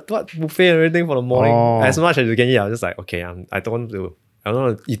 Yeah, but what buffet and everything for the morning? As much as you can eat, I was just like, okay, I don't want to I don't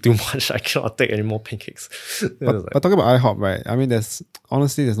want to eat too much. I cannot take any more pancakes. But talking about IHOP, right? I mean, there's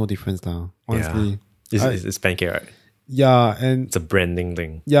no difference now. Honestly, it's pancake, right? Yeah, and it's a branding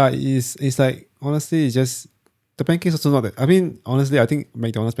thing. Yeah, it's like honestly, it's just the pancakes also not that. I mean, honestly, I think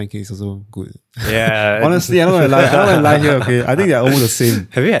McDonald's pancakes also good. Yeah. Honestly, I don't want to lie here. Okay, I think they're almost the same.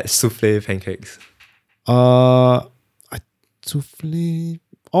 Have you had souffle pancakes? Souffle.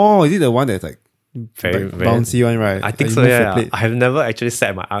 Oh, is it the one that's like very bouncy one, right? I think like so. Yeah, I have never actually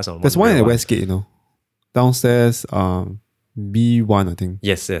set my eyes on one. There's one in the Westgate, downstairs. B1, I think.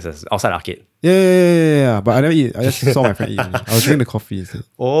 Yes. Outside arcade. Yeah. But I never eat. I just saw my friend eat. I was drinking the coffee instead.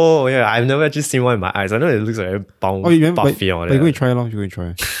 Oh yeah, I've never actually seen one in my eyes. I know it looks like a puffy on it. But you go and try it. You go and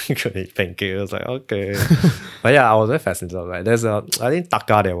try. You could eat pancake. I was like, okay. But yeah, I was very fascinated. Like, there's I think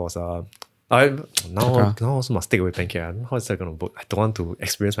Taka there was now also must take away pancake. I don't know how is that gonna work. I don't want to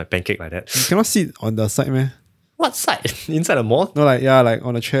experience my pancake like that. You cannot sit on the side, man. What side? Inside the mall? No, like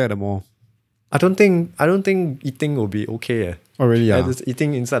on a chair at the mall. I don't think eating will be okay. Oh really? Yeah. Just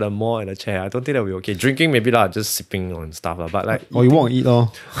eating inside the mall in a chair. I don't think that will be okay. Drinking maybe just sipping on stuff. But like you walk and eat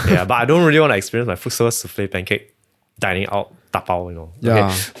Yeah, but I don't really want to experience my food source souffle pancake dining out, tapao, Yeah.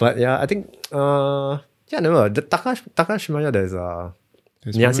 Okay. But yeah, I think no, the Takashimaya there's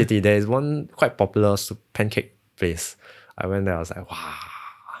Ngee City, there is one quite popular pancake place. I went there, I was like, wow.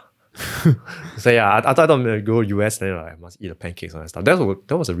 So yeah, I thought I'd go US and then I must eat the pancakes and stuff.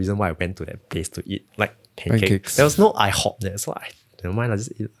 That was the reason why I went to that place to eat like pancakes. There was no IHOP there, so I never mind. I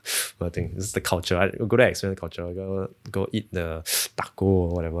just eat. But I think this is the culture. I go there, experience the culture. Go eat the taco or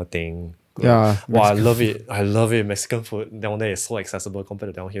whatever thing. Yeah. Wow, I love it. I love it. Mexican food down there is so accessible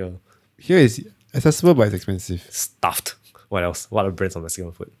compared to down here. Here is accessible, but it's expensive. Stuffed. What else? What are brands of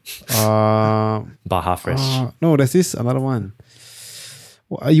Mexican food? Baja Fresh. No, there's this another one.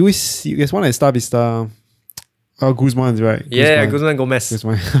 You always there's one at Star Vista. Guzman's, right? Yeah, Guzman Gomez.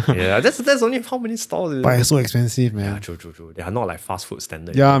 Guzman. Yeah, that's only how many stores. But it's so expensive, man. Yeah, true. They are not like fast food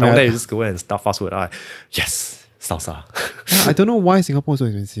standard. Yeah, down there you just go and stuff fast food. Yes, salsa. I don't know why Singapore is so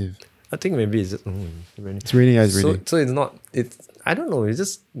expensive. I think maybe it's just it's raining. So it's not. I don't know. It's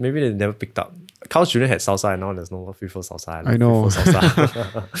just maybe they never picked up. Carl's Jr. had salsa and now there's no free for salsa. I know.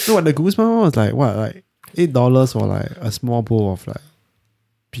 No, but the Guzman one was like what, like $8 for like a small bowl of like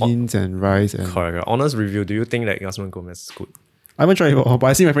beans and rice and. Correct. Honest review. Do you think that Guzman Gomez is good? I haven't tried it before, but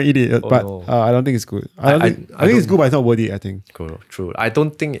I see my friend eat it. But I don't think it's good. I think it's good, but it's not worth it. I think. Cool. True. I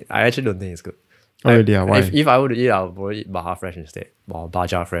actually don't think it's good. Oh really? Why? If I were to eat, I would probably eat Baja Fresh instead. Or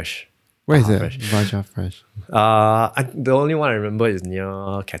Baja Fresh. Where is it? Baja Fresh. The only one I remember is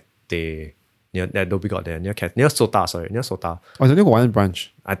near Cathay. Near that Dhoby Ghaut there. Near Sota, sorry. Near Sota. Oh, there's only one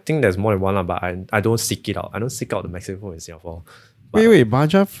branch. I think there's more than one, but I don't seek it out. I don't seek out the Mexican food in Singapore. But wait,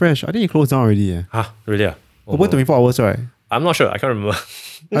 Baja Fresh. I think it closed down already. Huh? Really? Open 24 hours, right? I'm not sure. I can't remember.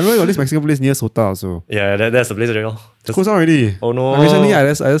 I remember got this Mexican place near Sota also. Yeah, that's the place. It's closed down already. Oh no. Recently, I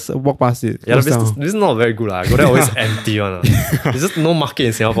just walked past it. Yeah, this is not very good. I go there always empty one. There's just no market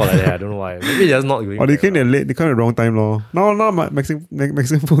in Singapore like that. I don't know why. Maybe they're just not going. Or they came there late. They came at the wrong time, lor. No, Mexican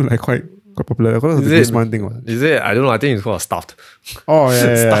food like quite popular. Because it's the one thing. Is it? I don't know. I think it's called stuffed. Oh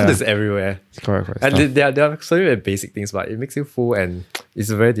yeah. Stuffed is everywhere. Correct. And they are so basic things, but it makes you full and it's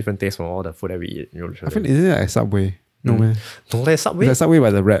a very different taste from all the food that we eat. I think isn't it like Subway? No man. Don't let Subway. It's Subway by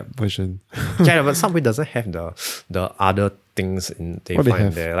the wrap version. Yeah, but Subway doesn't have the other things they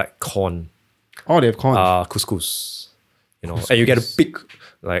find there, like corn. Oh, they have corn. Couscous. And you get to pick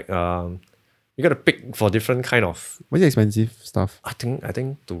like you got to pick for different kind of. What's the expensive stuff? I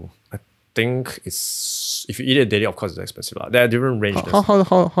think it's if you eat it daily, of course it's expensive. There are different ranges.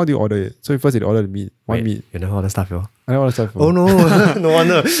 How do you order it? So first you order the meat, meat. You never order stuff, yo. I never order stuff. Oh no, no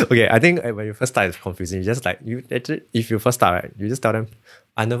wonder. Okay, I think when you first start, it's confusing. You just if you first start, right, you just tell them,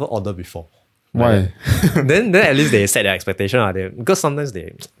 I never ordered before. Why? then at least they set their expectation. Because sometimes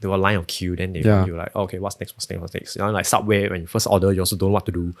they will line of queue, then they you like, okay, what's next? Like Subway, when you first order, you also don't know what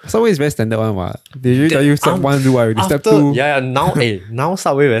to do. Subway is very standard one, what? They usually tell you step 1, do what? Step 2. Yeah, now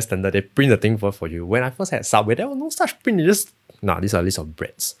Subway very standard. They print the thing for you. When I first had Subway, there was no such print. You just, these are a list of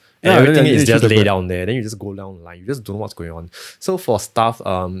breads. And everything is just laid down there. Then you just go down the line. You just don't know what's going on. So for stuff,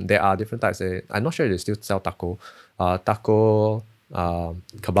 there are different types. I'm not sure if they still sell taco. Kebab,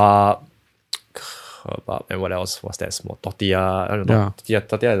 and what else was that small? Tortilla. I don't know. Yeah.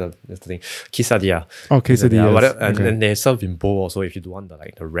 Tortilla is the thing. Quesadilla. Oh, quesadilla. And then they serve in bowl also if you do want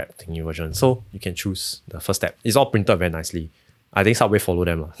the wrap thingy version. So you can choose the first step. It's all printed very nicely. I think Subway follow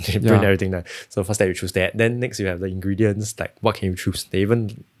them. They print everything there. So first step you choose that. Then next you have the ingredients. Like what can you choose? They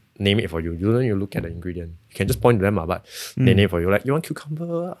even name it for you. You don't look at the ingredient. You can just point to them, but they name it for you. Like you want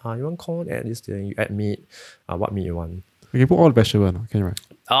cucumber, you want corn, add this thing, you add meat, what meat you want. You can put all the vegetable, no? Can you, right?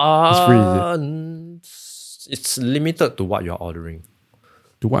 It's limited to what you're ordering.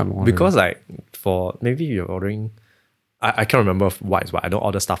 To what I'm ordering. Because like for maybe you're ordering, I can't remember what is what. I don't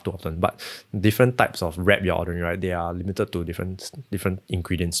order stuff too often, but different types of wrap you're ordering, right? They are limited to different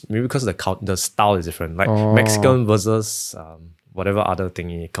ingredients. Maybe because the style is different, like Mexican versus whatever other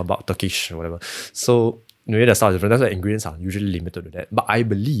thingy, kebab, Turkish, or whatever. So maybe the style is different. That's why ingredients are usually limited to that. But I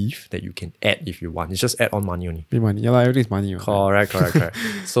believe that you can add if you want. It's just add on money only. Pay money. Yeah, like, everything's money. Right? Correct.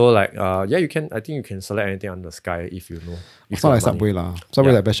 So like yeah, you can. I think you can select anything under the sky if you know. It's not like Subway lah.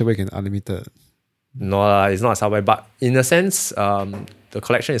 Subway like vegetable can unlimited. No, it's not a Subway, but in a sense, the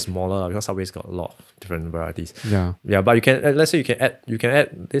collection is smaller because Subway's got a lot of different varieties. Yeah. But you can let's say you can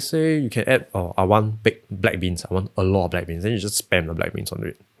add. Let's say you can add. Oh, I want big black beans. I want a lot of black beans. Then you just spam the black beans on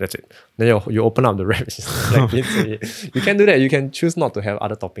it. That's it. Then you open up the wrap. It's black beans. You can do that. You can choose not to have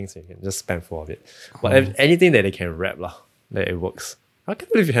other toppings. You can just spam full of it. But anything that they can wrap lah, that it works. I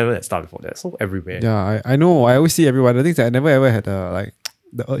can't believe you haven't had stuff before. That's so everywhere. Yeah, I know. I always see everyone. The things that I never ever had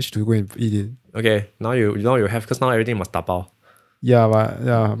the urge to go and eat it. Okay, now you have, because now everything must tapao. Yeah,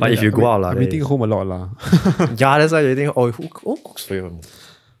 but But if you go out, I'm eating home a lot lah. Yeah, that's why you think, who cooks for you?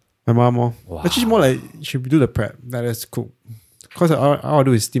 My mom. Oh. Wow. Actually, more like she do the prep. Like, let's cook. Because all I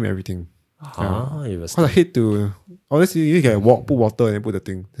do is steam everything. Because I hate to. Honestly, you can put water and then put the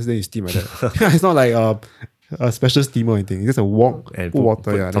thing. Then you steam like that. It's not like a special steamer or anything. It's just a wok, and put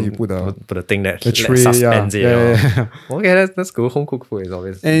water, then you put the thing that the tray, suspends it. Yeah. Okay, that's good. Home cooked food is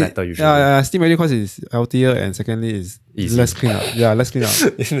always better usually. Yeah, steam everything because it's healthier, and secondly is less clean up. Yeah, less clean up.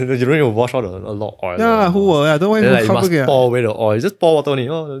 You don't need to wash out a lot of oil. Yeah, don't worry. Then, you must pour away the oil. You just pour water only.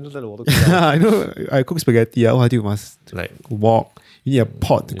 Just let the water cool down. I know. I cook spaghetti. I do must like wok. You need a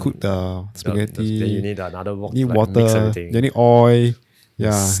pot to cook the spaghetti. Then you need another wok. You need water. Mix everything. You need oil.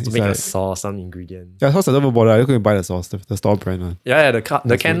 Yeah, to make a sauce, some ingredient. Yeah, sauce I don't even bother. I don't go and buy the sauce, the store brand one. Yeah, the can,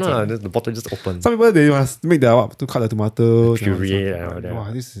 the bottle just opens. Some people they must make to cut the tomato, puree.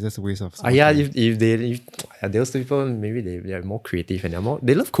 Wow, this is just a waste of. If those people maybe they are more creative and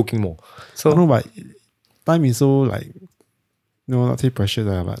they love cooking more. So I don't know, but time is so like. No, not say pressure,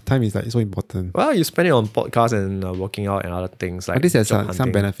 but time is like so important. Well, you spend it on podcasts and working out and other things. Like at least there's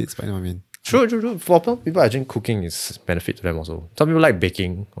some benefits, but you know what I mean. True. For some people, I think cooking is benefit to them also. Some people like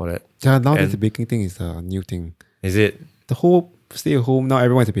baking or that. Yeah, now the baking thing is a new thing. Is it? The whole stay at home, now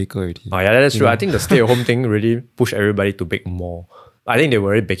everyone's a baker already. Oh yeah, that's true. I think the stay at home thing really pushed everybody to bake more. I think they were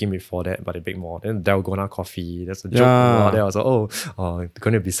already baking before that, but they bake more. Then Dalgona coffee, that's a joke. They also,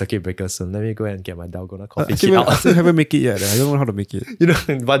 going to be circuit breaker soon. Let me go and get my Dalgona coffee kit out. I still haven't made it yet. I don't know how to make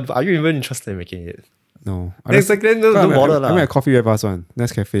it. But are you even interested in making it? No. Exactly, don't bother. I made a coffee very fast one.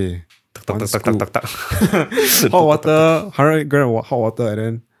 Nescafe. Hot water, 100 grams of hot water, and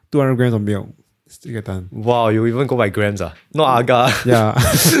then 200 grams of milk. Still get done. Wow, you even go by grams, not agar. Yeah.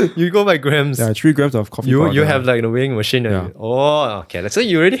 You go by grams. Yeah, 3 grams of coffee powder. You have like the weighing machine. Yeah. Okay. So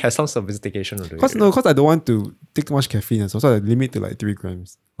you already have some sophistication. Because I don't want to take too much caffeine, so I limit to like 3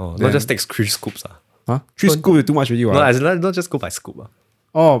 grams. Not just take 3 scoops. Huh? 3 scoops is too much already. No, not just go by scoop.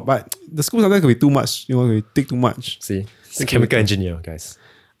 But the scoop sometimes can be too much. You take too much. See, the chemical engineer, guys.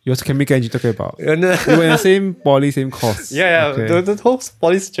 You're a chemical engineer talking about. You were in the same poly, same course. Yeah. Okay. The whole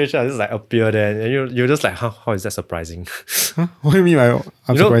poly situation just like appear there, and you're just like, how is that surprising? Huh? What do you mean?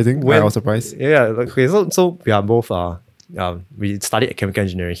 I'm surprising. I was surprised. Yeah. Okay. So we are both. We studied chemical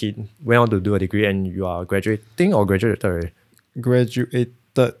engineering. He went on to do a degree, and you are graduating or graduated already?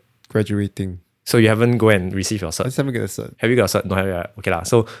 Graduating. So you haven't go and receive your cert? I just haven't get a cert. Have you got a cert? No, have you? Okay lah.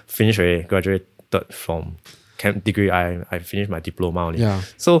 So finished already. Graduated from degree. I finished my diploma only. Yeah.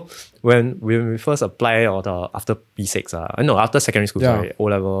 So when we first apply after P6, after secondary school, sorry, O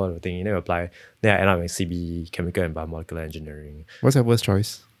level thing, then we apply. Then I end up in CB, chemical and biomolecular engineering. What's your first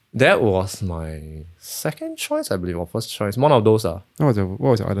choice? That was my second choice, I believe, or first choice. One of those. What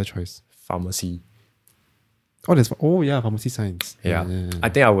was your other choice? Pharmacy. Pharmacy science. Yeah. I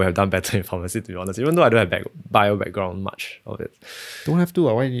think I would have done better in pharmacy, to be honest, even though I don't have bio background much of it. Don't have to,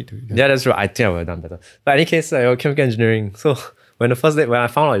 why you need to? Yeah, that's true. I think I would have done better. But in any case, chemical engineering. So when I found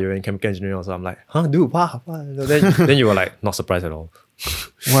out you were in chemical engineering also, I'm like, dude, wow. Then you were like, not surprised at all.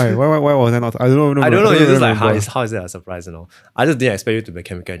 Why was I not? I don't know. I don't know. You're just like, how is that a surprise and all? I just didn't expect you to be a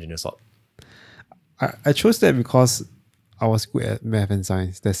chemical engineer sort. I chose that because I was good at math and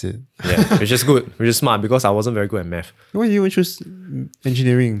science. That's it. Yeah, which is good. Which is smart because I wasn't very good at math. Why did you even choose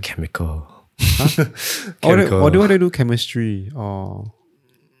engineering? Chemical. Huh? Or do I do chemistry? Or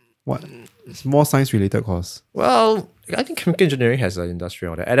what? It's more science related course. Well, I think chemical engineering has an industry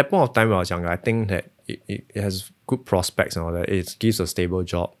on that. At that point of time when I was younger, I think that it has good prospects and all that. It gives a stable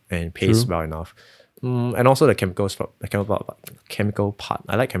job and pays well enough. And also the chemical part.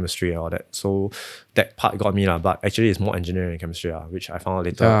 I like chemistry and all that. So that part got me lah. But actually, it's more engineering and chemistry which I found out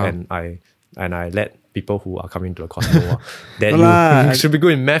later. Yeah. And I let people who are coming to the course know that you should be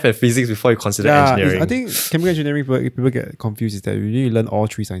good in math and physics before you consider engineering. I think chemical engineering, people get confused is that you need to learn all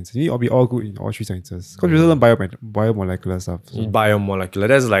three sciences. You need to be all good in all three sciences. Because you learn biomolecular stuff. So. Biomolecular.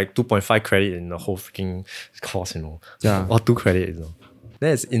 That's like 2.5 credit in the whole freaking course, Yeah. Or 2 credit,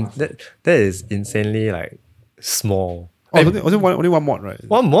 That is insanely like small. Only one mod, right?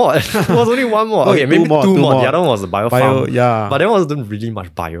 One mod. It was only one mod. Okay, maybe two mod. The other one was the bio farm. Yeah. But that wasn't really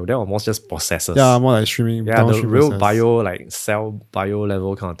much bio. That was more just processes. Yeah, more like streaming. Yeah, the real bio, like cell bio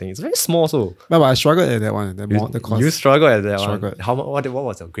level kind of thing. It's very small, so. But I struggled at that one. The course. You struggled at that struggled. one. What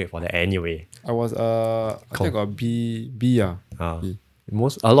was your grade for that anyway? I was I think I got B. B. A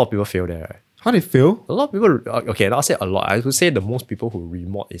lot of people fail there, right? How they fail? A lot of people. Okay, I'll say a lot. I would say the most people who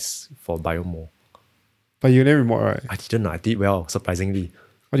remod is for biomol. But you didn't remod, right? I didn't. I did well, surprisingly.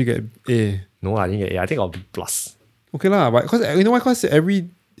 What do you get? A. No, I didn't get A. I think I'll be plus. Okay lah, but because you know why? Because every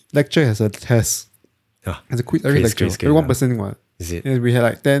lecture has a test. Yeah. Has a quiz every lecture. Every 1%. What? Is it? And we had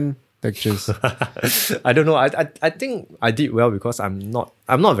like 10 lectures. I don't know. I think I did well because I'm not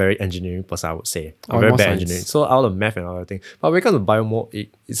a very engineering person, I would say. I'm very bad engineering. So out of math and all that thing. But when it comes to biomol,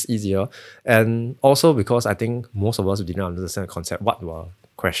 it's easier. And also because I think most of us didn't understand the concept, what were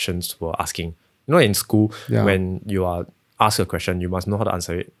questions were asking. In school, when you are asked a question, you must know how to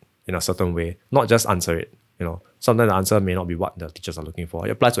answer it in a certain way. Not just answer it. Sometimes the answer may not be what the teachers are looking for.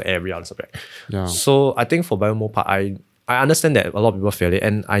 It applies to every other subject. Yeah. So I think for biomol part, I understand that a lot of people fail it,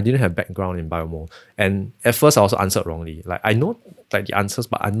 and I didn't have background in biomol. And at first, I also answered wrongly. Like I know like the answers,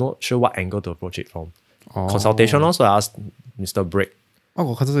 but I'm not sure what angle to approach it from. Consultation also, I asked Mr. Brick.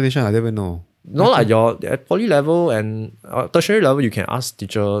 Oh, consultation, I didn't know. No, like at poly level and tertiary level, you can ask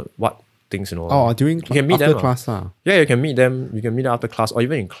teacher what things, during you can meet after them, class. Yeah, you can meet them. You can meet them after class, or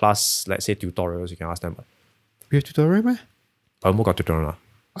even in class, let's say tutorials, you can ask them. We have tutorial, man? Biomol got tutorial.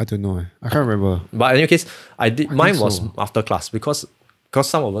 I don't know. I can't remember. But in any case, mine was after class because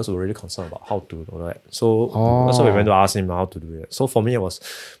some of us were really concerned about how to do that. So we went to ask him how to do it. So for me, it was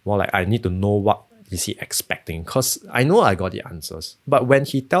more like I need to know what is he expecting, because I know I got the answers. But when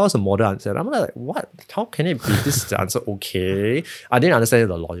he tells a model answer, I'm like, what? How can it be this is the answer? Okay. I didn't understand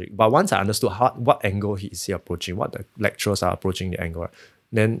the logic. But once I understood what angle is he approaching, what the lecturers are approaching the angle,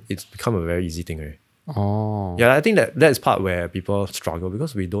 then it's become a very easy thing. Right? Oh. Yeah, I think that is part where people struggle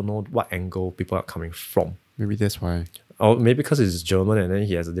because we don't know what angle people are coming from. Maybe that's why. Or maybe because it's German and then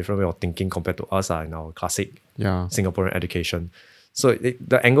he has a different way of thinking compared to us in our classic Singaporean education. So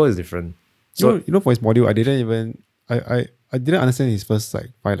the angle is different. So for his module, I didn't understand his first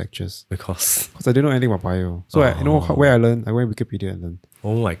 5 lectures because I didn't know anything about bio. So where I learned, I went Wikipedia and learned.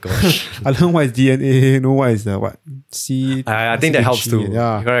 Oh my gosh! I learned what is DNA, know what is the C. I think that helps too.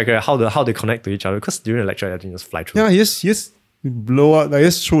 Yeah, correct. How they connect to each other, because during the lecture, I think just fly through. Yeah, he just blow up,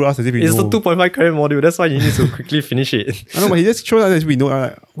 just show us as if we know. It's the 2.5 credit module. That's why you need to quickly finish it. I know, but he just showed us as if we know.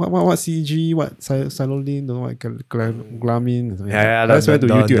 What CG, what silolin, don't know what glamine. Yeah. That's why to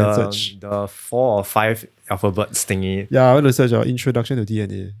YouTube and search the 4 or 5 alphabets thingy. Yeah, I went to search introduction to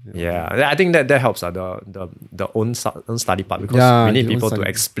DNA. Yeah, I think that helps the own study part, because we need people to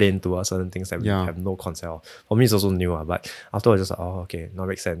explain to us certain things that we have no concept of. For me, it's also new, but afterwards, just okay, now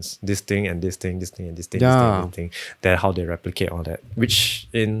makes sense. This thing and this thing, this thing and this thing, this thing. Then how they replicate all that. Which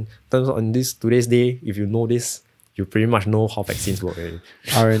in terms of today's day, if you know this, you pretty much know how vaccines work already.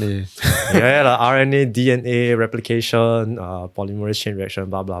 RNA. RNA, DNA, replication, polymerase chain reaction,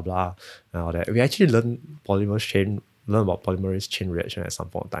 blah, blah, blah, and all that. We actually learn about polymerase chain reaction at some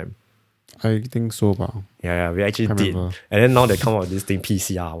point in time. I think so, but yeah, we actually did. And then now they come out with this thing,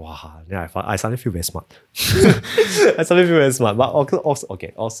 PCR. Wow, yeah, I suddenly feel very smart. But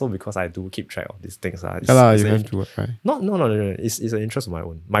also because I do keep track of these things. You have to work, right? No. It's an interest of my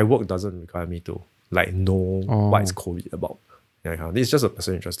own. My work doesn't require me to know what is COVID about. Yeah, it's just a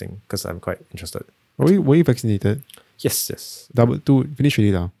personal interesting because I'm quite interested. Were you vaccinated? Yes. Finish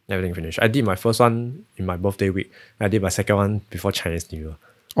already now? Everything finished. I did my first one in my birthday week. I did my second one before Chinese New Year.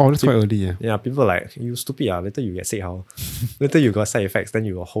 Oh, that's quite early, yeah. Yeah, people are like, you stupid, later you get sick, how? Later you got side effects, then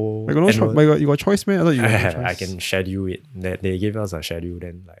you got whole... you got choice, man? I thought you got choice. I can schedule it. They gave us a schedule,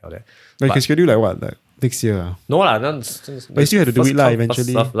 then all that. But you can schedule what? Next year? No lah. But you still have to do it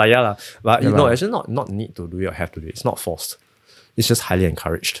eventually. But actually not need to do it or have to do it. It's not forced. It's just highly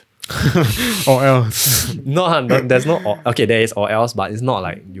encouraged. Or else. No, there's no... Okay, there is or else, but it's not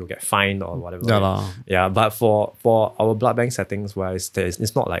like you'll get fined or whatever. Yeah, but for our blood bank settings, where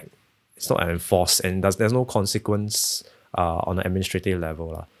it's not enforced and there's no consequence on an administrative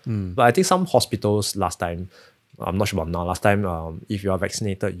level. Lah. But I think some hospitals last time, I'm not sure about now, last time, if you are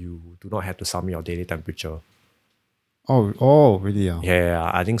vaccinated, you do not have to submit your daily temperature. Oh, really?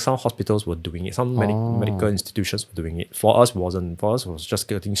 Yeah, I think some hospitals were doing it. Some medical institutions were doing it. For us, wasn't. For us, it was just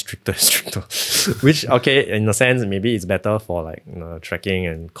getting stricter and stricter. Which, okay, in a sense, maybe it's better for like tracking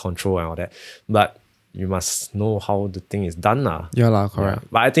and control and all that. But you must know how the thing is done. Yeah, correct. Yeah.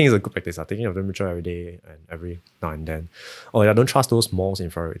 But I think it's a good practice. Taking your temperature every day and every now and then. Oh yeah, don't trust those malls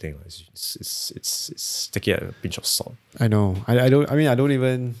infrared thing. It's take it at a pinch of salt. I know. I don't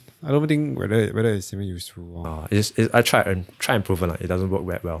think whether it's even useful. I try and prove it. It doesn't work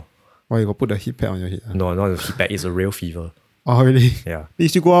that well. Why you got put the heat pad on your head? No, not the heat pad. It's a real fever. Oh really? Yeah. You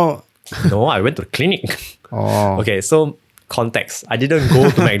still go out? No, I went to the clinic. Oh. Okay, so context. I didn't go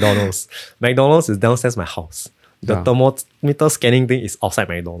to McDonald's. McDonald's is downstairs my house. The thermometer scanning thing is outside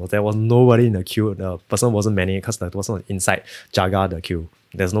McDonald's. There was nobody in the queue. The person wasn't manning because the person was inside jaga the queue.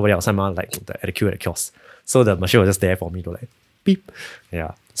 There's nobody outside at the queue at the kiosk. So the machine was just there for me to like beep.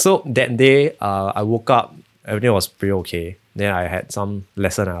 Yeah. So that day, I woke up. Everything was pretty okay. Then I had some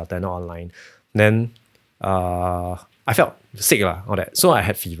lesson I attended online. Then I felt sick all that. So I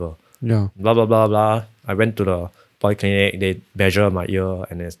had fever. Yeah. Blah blah blah blah. I went to the polyclinic. They measured my ear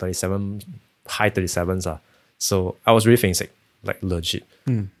and it's 37, high 37s. So I was really feeling sick, like legit.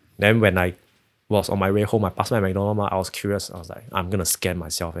 Then when I was on my way home, I passed by McDonald's. I was curious. I was like, I'm gonna scan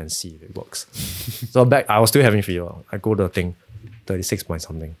myself and see if it works. So I was still having fever. I go to the thing, 36 point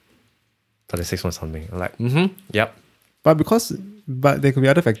something. I'm like, yep. But there could be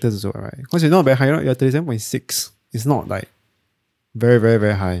other factors as well, right? Because you're not very high, you're 37.6. It's not like very, very,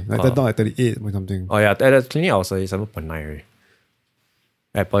 very high. Like that's not like 38 or something. Oh yeah, at the clinic I was 37.9 already.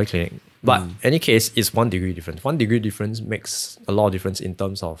 At polyclinic. But any case, it's 1 degree difference. 1 degree difference makes a lot of difference in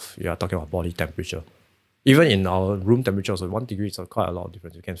terms of you are talking about body temperature. Even in our room temperature, so 1 degree is quite a lot of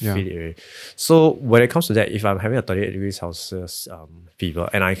difference. You can feel it already. So when it comes to that, if I'm having a 38 degrees Celsius fever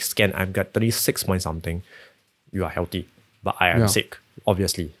and I scan, I've got 36 point something, you are healthy. But I am sick,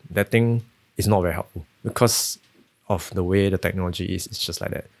 obviously. That thing is not very helpful because of the way the technology is. It's just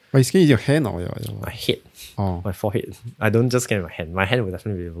like that. But you scan with your hand or your my head, my forehead. I don't just scan with my hand. My hand will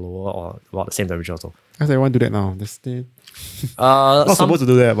definitely be lower or about the same temperature also. Because everyone do that now. Not supposed to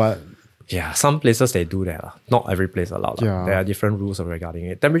do that, but yeah, some places they do that. Not every place allowed. Yeah. There are different rules regarding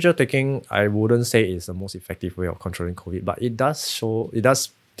it. Temperature taking, I wouldn't say is the most effective way of controlling COVID, but it does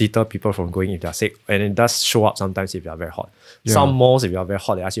deter people from going if they're sick, and it does show up sometimes if you are very hot. Yeah. Some malls, if you are very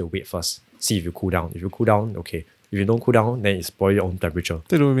hot, they ask you to wait first, see if you cool down. If you cool down, okay. If you don't cool down, then it's probably your own temperature.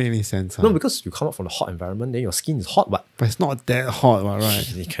 That don't make any sense. No, because you come out from the hot environment, then your skin is hot, but it's not that hot,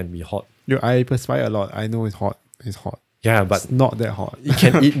 right? It can be hot. I perspire a lot. I know it's hot. It's hot. Yeah, but it's not that hot. It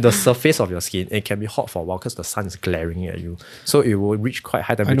can eat the surface of your skin. It can be hot for a while because the sun is glaring at you. So it will reach quite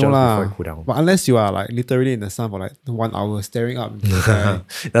high temperature before it cool down. But unless you are like literally in the sun for like 1 hour staring up into the sky,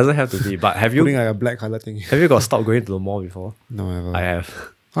 it doesn't have to be. But have you putting like a black color thing? Have you got stopped going to the mall before? No, ever. I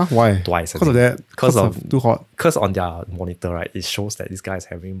have. Huh? Why? Twice. Because of that? Because of too hot? Because on their monitor, right, it shows that this guy is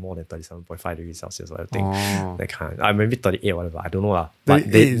having more than 37.5 degrees Celsius or something. That kind. Maybe 38 or whatever. I don't know. But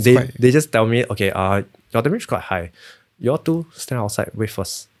they just tell me, okay, your temperature is quite high. You ought to stand outside, wait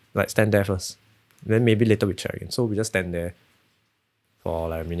first. Like stand there first. Then maybe later we check again. So we just stand there for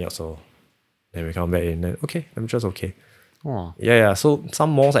like a minute or so. Then we come back in. Then okay, temperature's okay. Oh. Yeah. So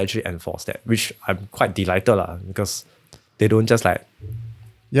some malls actually enforce that, which I'm quite delighted because they don't just like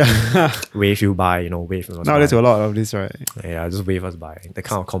wave you by, wave. Nowadays, a lot of this, right? Yeah, just wave us by. The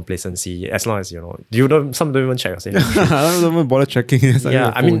kind of complacency, as long as, some don't even check us. I don't even bother checking.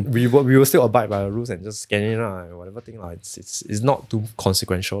 Yeah, I mean, we will still abide by the rules and just scan in, whatever thing. It's not too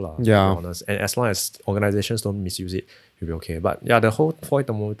consequential, to be honest. And as long as organizations don't misuse it, you'll be okay. But yeah, the whole foil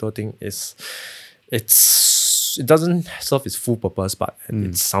thermometer thing it doesn't serve its full purpose, but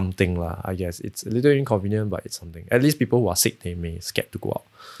it's something, I guess. It's a little inconvenient, but it's something. At least people who are sick, they may scared to go out.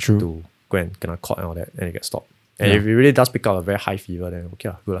 True. To go and get caught and all that, and it gets stopped. And if it really does pick up a very high fever, then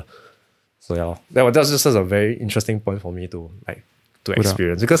okay, good. So yeah, that's just a very interesting point for me to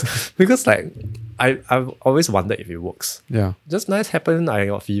experience because I've always wondered if it works. Yeah. Just nice happened, I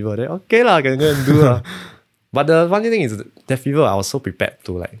got fever, then okay I can go and do But the funny thing is that fever, I was so prepared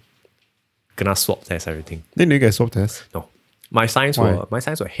to gonna swab test everything. Then you get swab test? No. My signs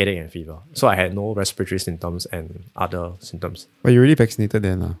were headache and fever. So I had no respiratory symptoms and other symptoms. But you're already vaccinated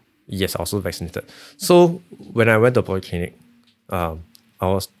then? Yes, I was also vaccinated. So when I went to polyclinic,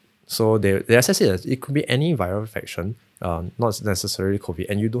 they assessed it as it could be any viral infection not necessarily COVID,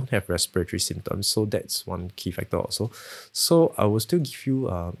 and you don't have respiratory symptoms. So that's one key factor also. So I will still give you,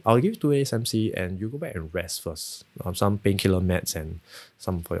 I'll give you 2 days MC, and you go back and rest first. Some painkiller meds and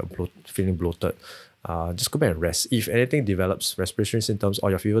some for your feeling bloated. Just go back and rest. If anything develops respiratory symptoms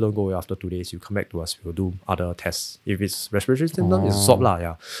or your fever don't go away after 2 days, you come back to us. We'll do other tests. If it's respiratory symptoms, it's swab lah,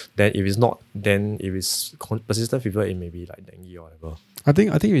 yeah. Then if it's not, then if it's persistent fever, it may be like dengue or whatever. I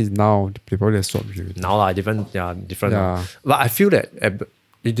think it's now they probably have swab you. Now lah, different. Yeah. But I feel that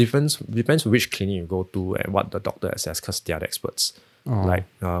it depends which clinic you go to and what the doctor assess, because they are the experts. Like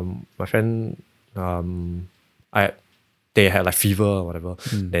my friend, they had like fever or whatever,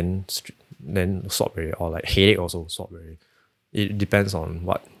 then swab already, or like headache also swab already. It depends on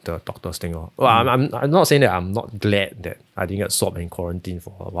what the doctors think of. Well, I'm not saying that I'm not glad that I didn't get swabbed in quarantine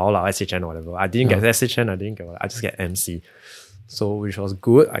for a while, like SHN or whatever. I didn't get SHN, I just get MC. So which was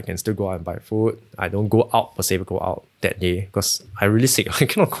good. I can still go out and buy food. I don't go out per se, go out that day because I'm really sick. I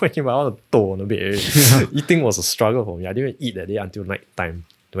cannot go anywhere. I want to tow on a bit. Eating was a struggle for me. I didn't even eat that day until night time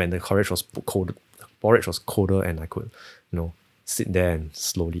when the porridge was colder and I could, sit there and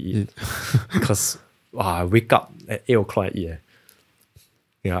slowly eat. Because I wake up at 8 o'clock and eat.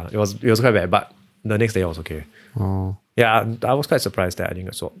 Yeah, it was quite bad. But the next day I was okay. Oh. Yeah, I was quite surprised that I didn't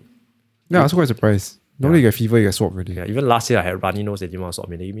get swabbed. Yeah, I was quite surprised. Normally you get fever, you get swabbed already. Yeah, even last year I had runny nose, they didn't want to swab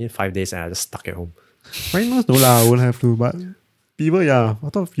me. They gave me 5 days and I just stuck at home. Runny nose, no lah, I won't have to. But fever, yeah, I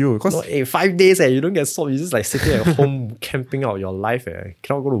thought fever. No, 5 days, you don't get swabbed. You just like sitting at home camping out your life.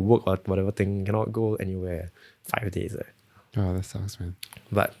 Cannot go to work or whatever thing. Cannot go anywhere. 5 days. Oh, that sucks, man.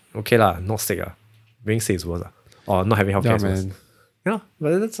 But okay lah, not sick. Being sick is worse. Or not having healthcare is worse. Man. Yeah,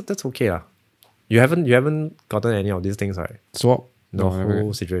 but that's okay lah. You haven't gotten any of these things, right? Swab? The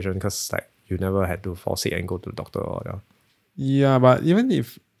whole situation, because like you never had to fall sick and go to the doctor or Yeah, but even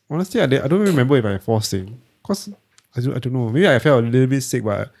if honestly I don't even remember if I fall sick. Cause I don't know. Maybe I felt a little bit sick,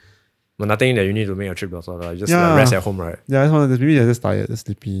 but nothing that you need to make a trip also. Like, just like, rest at home, right? Yeah, maybe I'm just tired, just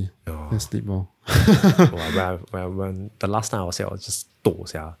sleepy. Just sleep more. when the last time I was here, I was just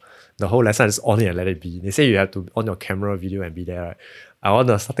toast, yeah. The whole lesson is on it and let it be. They say you have to on your camera, video and be there, right? I on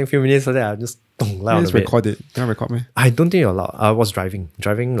the starting few minutes so that I just just record it. Can I record me? I don't think you're allowed. I was driving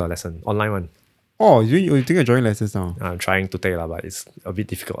the lesson, online one. Oh, you think you're driving lessons now? I'm trying to take, but it's a bit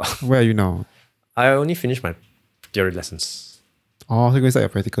difficult. Where are you now? I only finished my theory lessons. Oh, so you're going to start your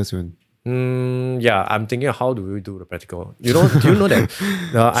practical soon? Yeah, I'm thinking how do we do the practical? Do you know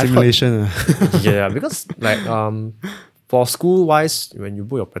that simulation? Yeah, because like for school wise, when you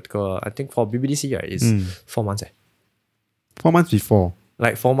book your practical, I think for BBDC it's 4 months. 4 months before.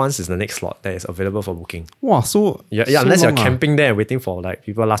 Like 4 months is the next slot that is available for booking. Wow, so yeah, so unless you're long, camping there and waiting for like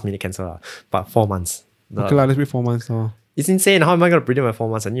people last minute cancel. But 4 months. Okay, let's wait 4 months now. It's insane. How am I gonna predict my 4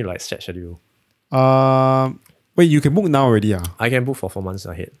 months? I need to like set schedule. Wait, you can book now already? I can book for 4 months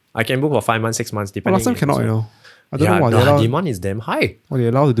ahead. I can book for 5 months, 6 months, depending. Last time cannot, I don't know what the demand is damn high. Oh, they're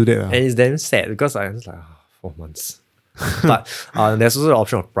allowed to do that. And it's damn sad because I was like, 4 months. But there's also the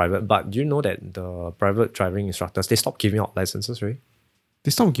option of private. But do you know that the private driving instructors, they stopped giving out licenses, right?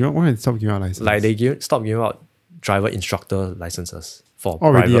 They stopped giving out? Why did they stop giving out licenses? Like they stopped giving out driver instructor licenses for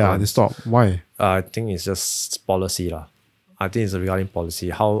already, private ones. They stopped. Why? I think it's just policy lah. I think it's regarding policy,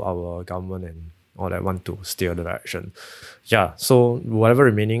 how our government and all that want to steer the direction. Yeah, so whatever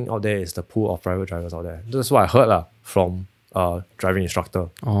remaining out there is the pool of private drivers out there. That's what I heard from a driving instructor,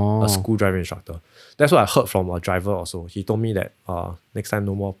 a school driving instructor. That's what I heard from a driver also. He told me that next time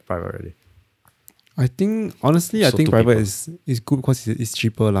no more private already. I think, honestly, I think private is good because it's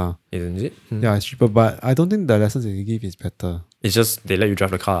cheaper lah. Isn't it? Yeah, it's cheaper, but I don't think the lessons they give is better. It's just they let you drive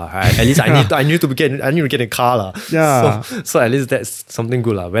the car. At least I need to get in a car lah. Yeah. So at least that's something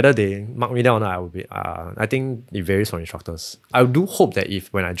good lah. Whether they mark me down or not, I will be. I think it varies from instructors. I do hope that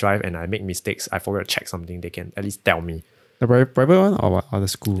if when I drive and I make mistakes, I forget to check something, they can at least tell me. The private one or what? Or the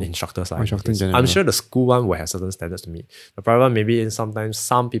school? Instructors. Instructor in general. I'm sure the school one will have certain standards to meet. The private one, maybe sometimes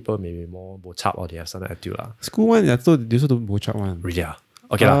some people may be more bochap or they have certain attitude lah. School one, they also don't bochap one. Really?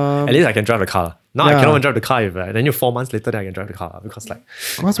 Okay lah. At least I can drive the car lah. Now I cannot even drive the car if then 4 months later then I can drive the car because like.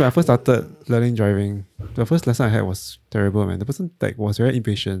 Because when I first started learning driving, the first lesson I had was terrible, man. The person was very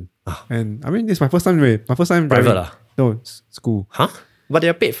impatient. And I mean, this is my first time driving. Private lah? No, school. Huh? But they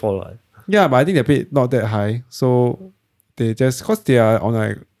are paid for. Yeah, but I think they're paid not that high. So they just, because they are on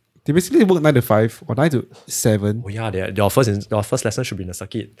like, they basically work 9 to 5 or 9 to 7. Oh yeah, your first lesson should be in the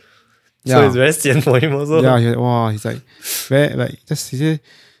circuit. Yeah. So it's very sian for him also. Yeah, he's like, very, like,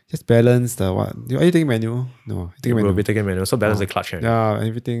 just balance the what? Are you taking manual? No, We'll be taking manual. So balance the clutch. Yeah,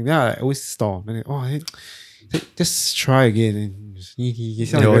 everything. Yeah, I always stall. Just try again. And he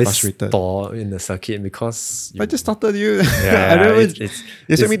sounds You very always frustrated. stall in the circuit because I just started you. yeah, I don't even. it's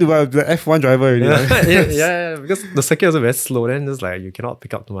You expect me to be the F1 driver already. right? yeah, because the circuit is also very slow. Then just like you cannot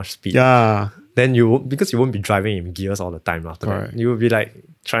pick up too much speed. Yeah. Then you because you won't be driving in gears all the time after Correct. that. You will be like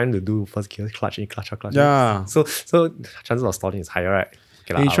trying to do first gear, clutch in, clutch out, clutch. Yeah. So chances of stalling is higher, right?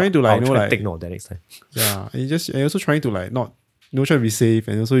 Okay, And you're trying to, like, I'll you know, try like- take note of that next time. Yeah. And you're also trying to like not try to be safe,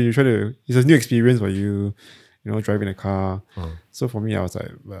 and also you try to. It's a new experience for you. You know, driving a car. So for me, I was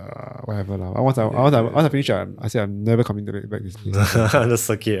like, whatever lah. Once I finish it, I said I'm never coming back this place. The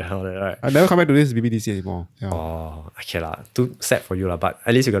circuit and all that, right? I never come back to this BBDC anymore. Yeah. Oh, okay lah. Too sad for you lah, but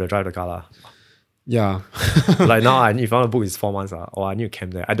at least you got to drive the car lah. Yeah. Like now, if I want to book, it's 4 months or I need to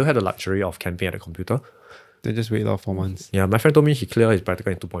camp there. I don't have the luxury of camping at the computer. Then just wait 4 months. Yeah, my friend told me he cleared his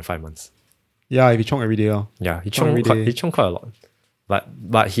practical in 2.5 months. Yeah, if you chong every day. Yeah, he Chong every day. chong quite a lot.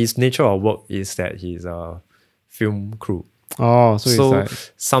 But his nature of work is that he's a film crew. Oh, so it's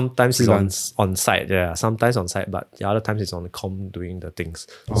like sometimes freelance. he's on site, yeah. Sometimes on site, but the other times he's on the com doing the things.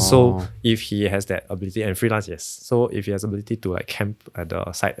 So Oh. if he has that ability and freelance, yes. So if he has ability to like camp at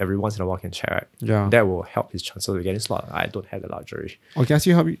the site every once in a while can check, right? Yeah. That will help his chances of getting slot. I don't have the luxury. okay, ask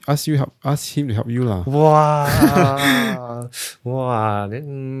him to help you lah. Wow. Wow.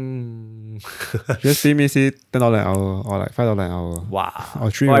 Then, Just pay me say $10 an hour or like $5 an hour. wow.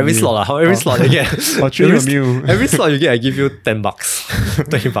 Or three Oh, every meal. slot, every slot you get. Or three every, meal. every slot you get, I give you $10,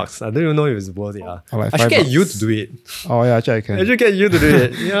 $20. I don't even know if it's worth it. Or like I should get $5. you to do it. Oh yeah, actually I can. I should get you to do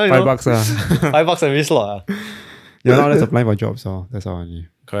it. Yeah, you know, $5 $5 every slot. You're not just applying for jobs, so that's all I need.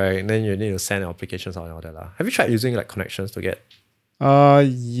 Correct. Then you need to send applications out and all that. Have you tried using like connections to get?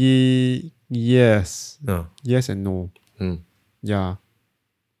 Yes. No. Yes and no. Hmm. Yeah.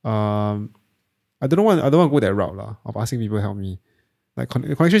 I don't want to go that route lah of asking people to help me. Like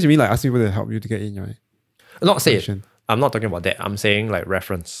connections, you mean like asking people to help you to get in, right? Not say it. Connection. I'm not talking about that. I'm saying like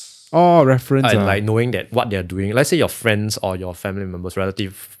reference. Oh, reference. And like knowing that what they're doing. Let's say your friends or your family members,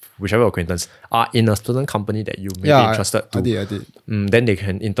 relative, whichever acquaintance, are in a certain company that you may be interested to. I did. Then they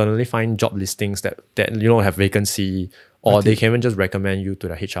can internally find job listings that you know have vacancy, or they can even just recommend you to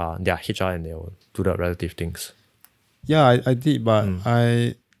their HR, and they'll do the relative things. Yeah, I did, but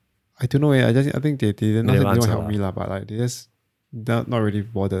I don't know. I think they didn't They not say they didn't don't answer help lah. me lah, but like they just not really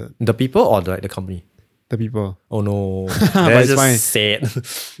bothered. The people or the company? The people. Oh no, But that's it's fine. just sad.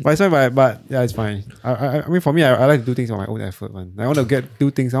 But it's fine, but yeah, it's fine. I mean, for me, I like to do things on my own effort, man. I want to get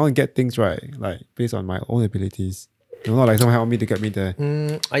things right, like based on my own abilities. You know, not like someone help me to get me there.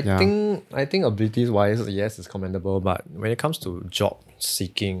 I think abilities wise, yes, it's commendable. But when it comes to job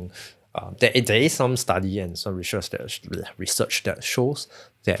seeking, there is some study and some research that shows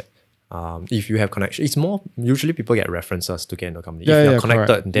that if you have connection, it's more usually people get references to get into a company. Yeah, if you're yeah, connected,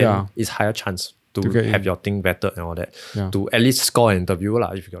 correct. then Yeah. it's higher chance to get have in. your thing better and all that. Yeah. To at least score an interview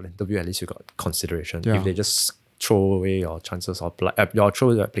lah. If you got an interview, at least you got consideration. Yeah. If they just throw away your chances of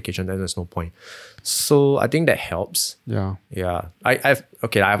throw the application, then there's no point. So I think that helps. Yeah. Yeah, I've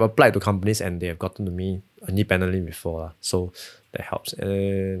applied to companies and they have gotten to me independently before, so that helps.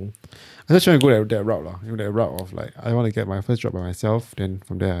 And I'm just trying to go that route lah. You know, that route of like I want to get my first job by myself. Then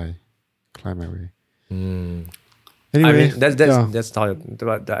from there I climb my way. Anyway, I mean yeah. that's how.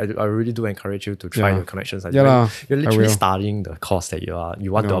 But I really do encourage you to try Yeah. your connections. Yeah lah, You're I literally will. studying the course that you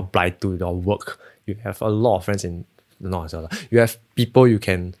want to No. apply to your work. You have a lot of friends in you have people you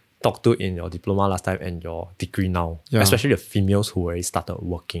can talk to in your diploma last time and your degree now. Yeah. Especially the females who already started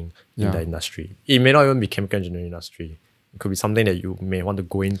working in Yeah. the industry. It may not even be chemical engineering industry. It could be something that you may want to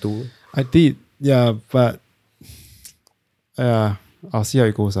go into. I did, yeah, but I'll see how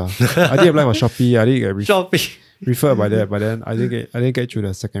it goes. I did apply for Shopee. I did get Shopee. referred by that, but then I didn't get through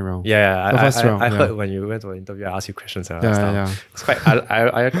the second round. Yeah, The first round, I yeah. heard when you went for an interview, I asked you questions and Yeah, stuff. yeah. It's quite.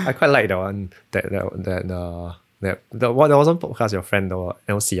 I quite like that one. There was one podcast your friend the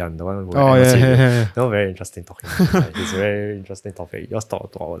LC the one. Oh, yeah, yeah. That was very interesting talking. Like, it's a very interesting topic. Just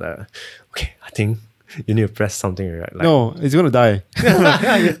talk about that. Okay, I think you need to press something right. Like, No, it's gonna die.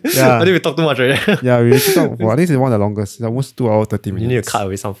 I think we talked too much already. Yeah, we actually talked for, I think it's one of the longest. It's almost 2 hours 30 minutes. You need to cut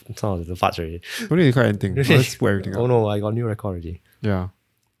away some of the parts already. Don't need to cut anything. Let's put everything Oh up. no, I got new record already. Yeah.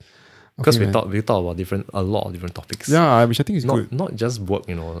 Because Okay, we man. talk about a lot of different topics. Yeah, which I think is good. Not just work,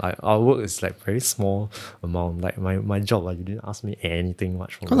 like our work is like very small amount. Like my job, you didn't ask me anything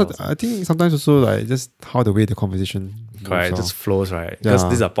much from Because I think sometimes also like just how the way the conversation moves, correct, it lor. just flows, right? Because Yeah.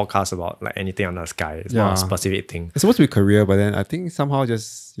 this is a podcast about like anything under the sky. It's not Yeah. a specific thing. It's supposed to be career, but then I think somehow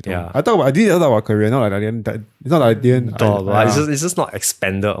just Yeah. I did talk about career, not like I didn't. It's not like I didn't. But it's just not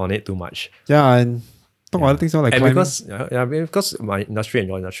expanded on it too much. Yeah, and Talk about other things like And climbing. because my industry and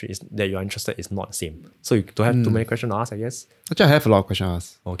your industry is that you're interested is not the same. So you don't have too many questions to ask, I guess. Actually, I have a lot of questions to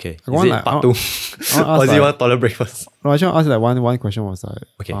ask. Okay. I Is want, it like, part I 2? want Or do ask, you want toilet break first? No, I just want to ask like one question was like,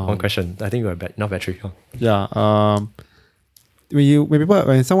 Okay, one question. I think we have enough battery. Huh? yeah,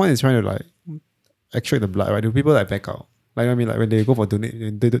 when someone is trying to like extract the blood, right? Do people like back out? Like I mean, like when they go for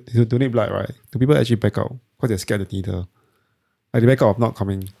donate blood, right? Do people actually back out because they're scared of the needle? Like they back out of not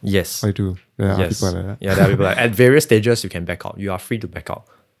coming. Yes. Or they do. There are Yes. people like that. Yeah, there are people at various stages you can back out. You are free to back out.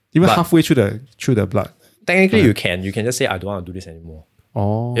 Even But- halfway through the blood. Technically, you can. You can just say, I don't want to do this anymore.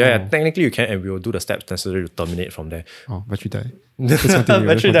 Oh. Yeah, technically you can, and we will do the steps necessary to terminate from there. Oh, battery died. Let's continue,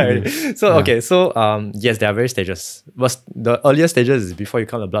 let's Battery died continue. already. So, okay, so yes, there are various stages. But the earlier stages is before you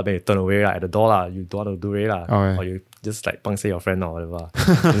come to the blood bank, you turn away at the door, lah. You don't want to do it, lah. Oh, yeah. Or you just like pang say your friend or whatever.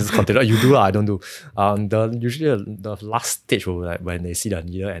 You just continue. You do, I don't do. Usually the last stage will be like when they see the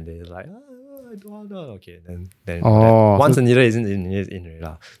needle and they're like, I don't want to. Okay, then Oh, once the needle is in already,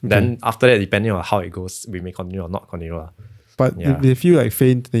 lah. Then after that, depending on how it goes, we may continue or not continue, lah. But Yeah. if they feel like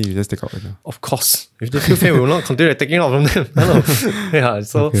faint, then you just take out. Right? Of course, if they feel pain, we will not continue taking out from them. Hello. Yeah.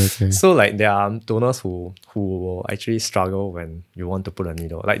 So Okay. so like there are donors who will actually struggle when you want to put a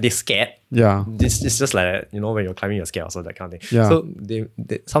needle. Like they're scared. Yeah. It's just like, you know, when you're climbing, you're scared also, that kind of thing. Yeah. So they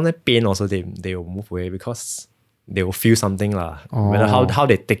sometimes pain also they will move away because they will feel something lah. Whether how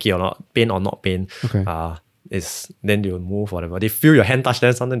they take it or not, pain or not pain. Okay. Is then they will move whatever. They feel your hand touch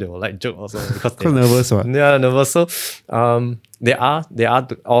them, sometimes they will like jerk also because Because nervous, what? yeah, nervous. So there are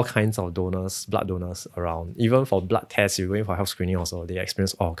all kinds of donors, blood donors around. Even for blood tests, you're going for health screening also, they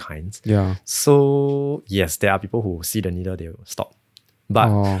experience all kinds. Yeah. So yes, there are people who see the needle, they will stop. But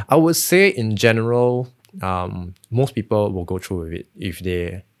Oh. I would say in general, most people will go through with it if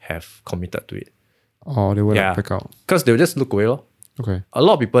they have committed to it. Oh, they will Yeah. like back out. Because they'll just look away. Lor. Okay. A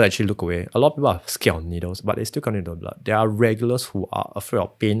lot of people actually look away. A lot of people are scared of needles, but they still come into the blood. There are regulars who are afraid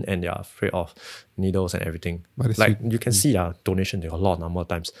of pain and they are afraid of needles and everything. But they Like still- you can see donation, there are a lot number of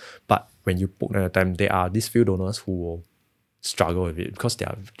times. But when you poke them at a time, there are these few donors who will struggle with it because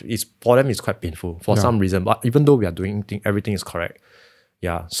for them it's quite painful for some reason. But even though we are doing everything is correct.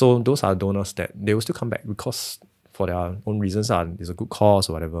 Yeah. So those are donors that they will still come back because for their own reasons, it's a good cause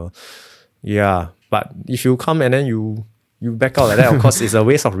or whatever. Yeah. But if you come and then you back out like that, of course, it's a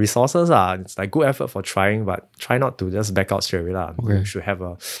waste of resources. It's like good effort for trying, but try not to just back out straight away. Okay. You should have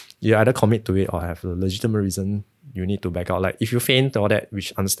you either commit to it or have a legitimate reason you need to back out. Like if you faint or that,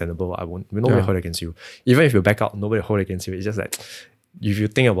 which understandable, nobody will hold against you. Even if you back out, nobody will hold against you. It's just like, if you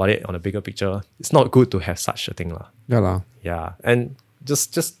think about it on a bigger picture, it's not good to have such a thing. Yeah, lah. Yeah. And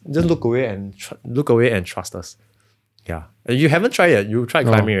just look away and trust us. Yeah. You haven't tried it. You tried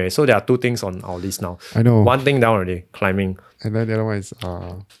climbing, right? So there are two things on our list now. I know. One thing down already, climbing. And then the other one is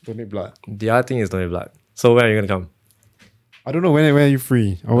donate blood. The other thing is donate blood. So when are you gonna come? I don't know when are you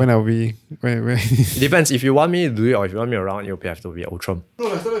free or when I'll be when. It depends. If you want me to do it or if you want me around, you'll have to be at Outram.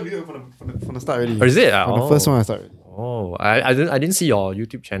 No, I started the video from the start already. Or is it? From the first one I started. Oh, I didn't see your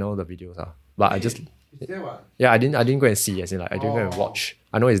YouTube channel, the videos. But I just Is there what? I didn't go and see, as in like I didn't go and watch.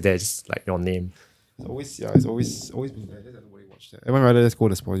 I know it's there, just like your name. It's always been there. Just that nobody watched that. Everyone rather just go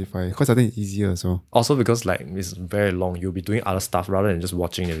to Spotify because I think it's easier. So Also because like it's very long, you'll be doing other stuff rather than just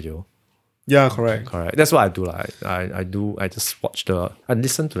watching the video. yeah, correct. Correct. That's what I do. I just watch I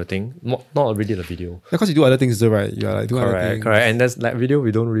listen to the thing, not really the video. Because you do other things, though, right? You are like doing other Correct, things. correct. And there's like video,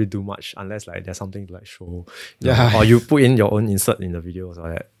 we don't really do much unless like there's something to like show. you know, Yeah. or you put in your own insert in the videos or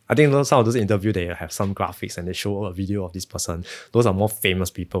that. I think some of those interviews, they have some graphics and they show a video of this person. Those are more famous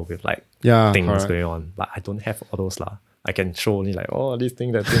people with like Yeah, things correct. going on. But I don't have all those lah. I can show only like, this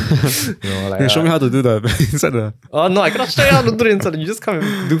thing, that thing. You know, like You show me how to do the inside the. oh no, I cannot show you how to do it inside. You just come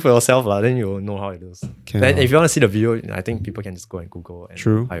and do for yourself lah. Then you'll know how it is. Can Then lah. if you want to see the video, I think people can just go and Google and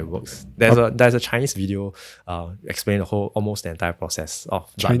True. how it works. There's a Chinese video explain almost the entire process of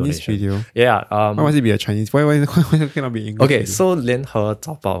blood Chinese donation. video. Yeah. Why must it be a Chinese? Why cannot be English? Okay, video? so Lian He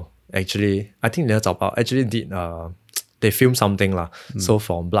Zaobao actually, I think Lian He Zaobao actually did they filmed something lah. So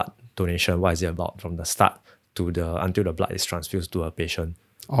from blood donation, what is it about from the start to until the blood is transfused to a patient.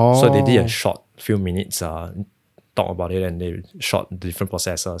 So they did a short few minutes talk about it and they shot the different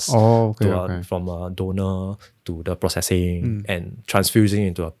processes okay. from a donor to the processing and transfusion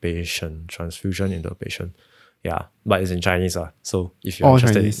into a patient. Yeah, but it's in Chinese. So if you're All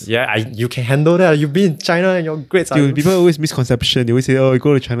interested, Chinese. you can handle that. You've been in China and your grades are Dude, people always misconception. They always say, "Oh, you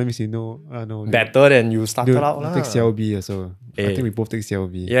go to China means you know." No, better than you started Dude, out. you lah. take CLB also. I Eh. think we both take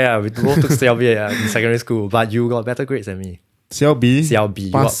CLB. Yeah, we both took CLB in secondary school, but you got better grades than me. CLB. CLB,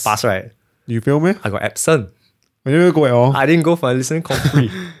 you got pass, right? You fail me? I got absent. I never go at all. I didn't go for a listening comp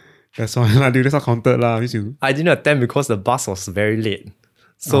free. That's why lah, dude. That's not counted lah. Means you. I didn't attend because the bus was very late.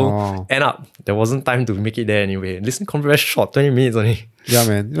 So end up there wasn't time to make it there anyway. Listen, convo very short, 20 minutes only. Yeah,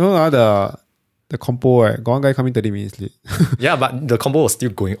 man. You know the compo, right? Got one guy coming 30 minutes late. Yeah, but the combo was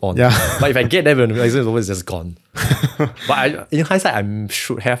still going on. Yeah. But if I get there when the exam is over, it's just gone. But in hindsight, I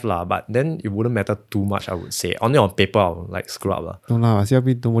should have lah. But then it wouldn't matter too much, I would say. Only on paper, I'll like screw up lah. No lah,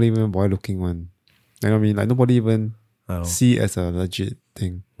 CRP nobody even boy looking one. You know what I mean? Like nobody even see as a legit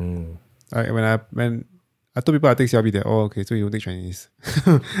thing. Like when I told people I take CRP, they're okay, so you don't take Chinese.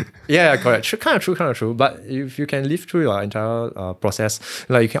 Yeah, correct. Kind of true. But if you can live through your entire process,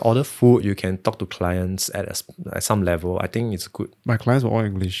 like you can order food, you can talk to clients at some level. I think it's good. My clients were all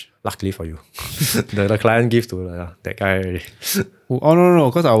English. Luckily for you, the client gave to that guy already. Oh no,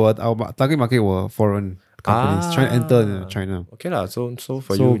 because our target market were foreign companies trying to enter China. Okay lah. So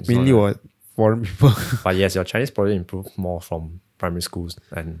for you, mainly were foreign people. But yes, your Chinese probably improved more from primary schools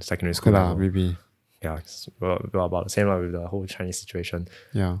and secondary school. Okay lah, maybe. Yeah, it's about the same with the whole Chinese situation.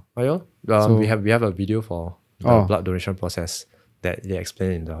 Yeah. So we have a video for the blood donation process that they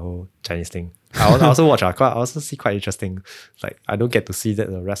explain in the whole Chinese thing. I also watch. I also see quite interesting. Like I don't get to see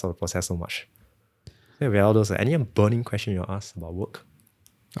that the rest of the process so much. Yeah, we have all those. Any burning question you ask about work?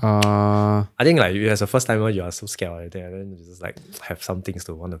 I think like you as a first timer, you are so scared of everything, and then you just like have some things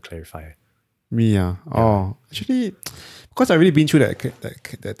to want to clarify. Me, actually, because I really been through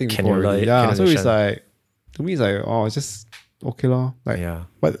that thing before already. Yeah, so it's like, to me, it's like, it's just okay lor. Like, yeah.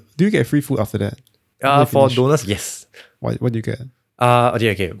 But do you get free food after that? For donors, yes. What do you get?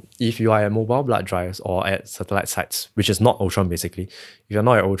 Okay. If you are at mobile blood drives or at satellite sites, which is not Outram basically, if you're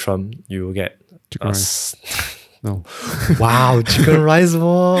not at Outram, you will get chicken rice. No. Wow, chicken rice.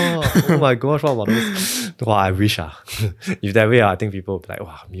 Wow. Oh my gosh, what about those? Wow, I wish. If that way, I think people would be like,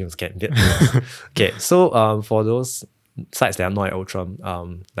 wow, meals get meals. Okay, so for those sites that are not at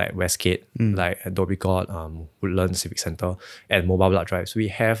Outram, like Westgate, like at Dhoby Ghaut, Woodlands Civic Centre, and mobile blood drives, we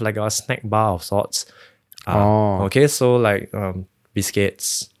have like a snack bar of sorts. Okay, so like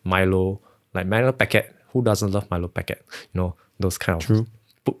biscuits, Milo, like Milo packet. Who doesn't love Milo packet? You know, those kind of True.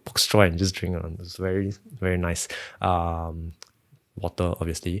 Put straw and just drink. It's very, very nice. Water,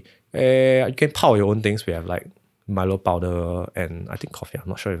 obviously. You can power your own things. We have like Milo powder and I think coffee. I'm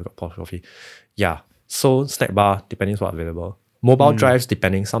not sure if you've got powder coffee. Yeah. So snack bar, depending on what's available. Mobile drives,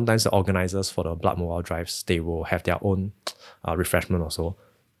 depending. Sometimes the organizers for the blood mobile drives, they will have their own refreshment also.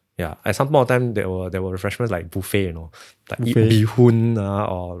 Yeah, at some point of time, there were refreshments like buffet, you know, like bihun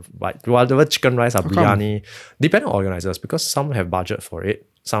or like whatever chicken rice or biryani. Depending on organizers, because some have budget for it,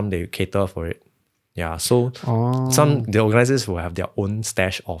 some they cater for it. Yeah, so the organizers will have their own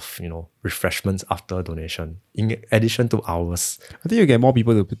stash of, you know, refreshments after donation, in addition to ours. I think you get more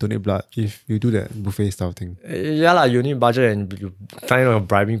people to donate blood if you do that buffet style thing. Yeah, like you need budget and you kind of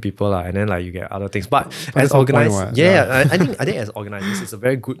bribing people, and then like you get other things. But as organizers, I think as organizers, it's a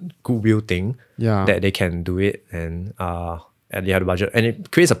very goodwill thing. Yeah, that they can do it and they have the budget, and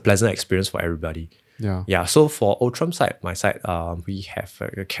it creates a pleasant experience for everybody. Yeah, yeah. So for Outram side, my side, we have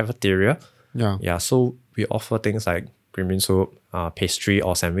a cafeteria. Yeah. So we offer things like green bean soup, pastry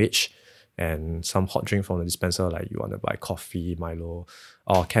or sandwich, and some hot drink from the dispenser. Like you want to buy coffee, Milo,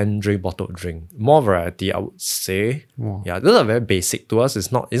 or can drink, bottled drink. More variety, I would say. Wow. Yeah, those are very basic to us.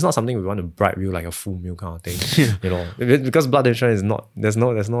 It's not something we want to bribe you like a full meal kind of thing. You know, because blood donation is not. There's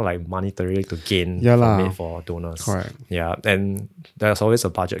no like monetary to gain from it for donors. Correct. Yeah, and there's always a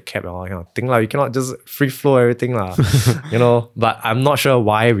budget cap and all that kind of thing. Like you cannot just free flow everything you know. But I'm not sure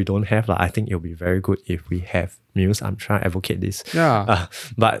why we don't have. I think it'll be very good if we have meals. I'm trying to advocate this. Yeah.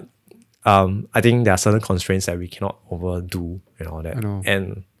 But I think there are certain constraints that we cannot overdo and all that. I know.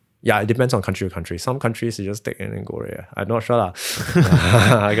 And yeah, it depends on country to country. Some countries you just take in and go. Yeah, I'm not sure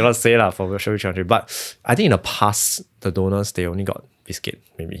I cannot say for which country. But I think in the past, the donors they only got biscuit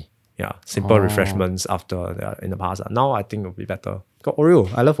maybe. Yeah, simple refreshments after in the past. Now I think it'll be better. Got Oreo.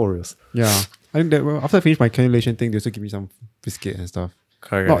 I love Oreos. Yeah, I think that after I finish my cannulation thing, they also give me some biscuit and stuff.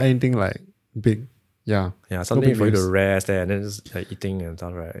 Correct. Not anything like big. Yeah. Yeah, something for you to rest there and then just like eating and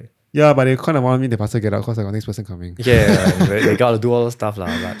stuff, right? Yeah, but they kind of want me to faster get out because I got next person coming. Yeah, they got to do all those stuff. But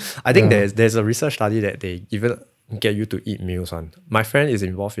I think there's a research study that they even get you to eat meals on. My friend is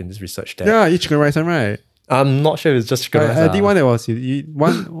involved in this research there. Yeah, eat chicken rice, right? I'm not sure if it's just chicken rice. I think one that was you eat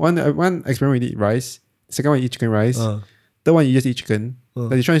one experiment you eat rice, second one you eat chicken rice, third one you just eat chicken. Then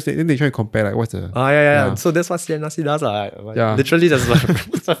they try to compare like what's the yeah. So that's what Siam Nasi does. Literally that's what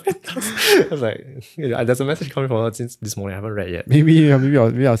it does. I was like, there's a message coming from her since this morning. I haven't read yet. Maybe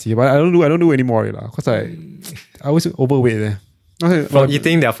I'll see. But I don't do anymore because I always overweight there. Okay, from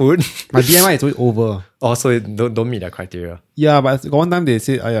eating their food. my BMI is always over. Also, it don't meet that criteria. Yeah, but one time they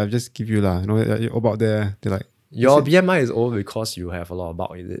said, "I just give you lah." You know, you're about there. They're like, Your BMI is old because you have a lot of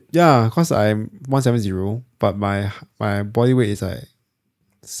bulk, is it? yeah, cause I'm 170, but my body weight is like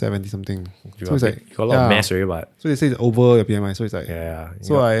 70 something. You So it's like got a lot of mass already, but so they say it's over your BMI. So it's like yeah.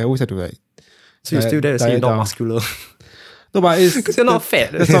 So I always have to like. So you're still there to say you're diet not down. muscular. No, but it's Because you're not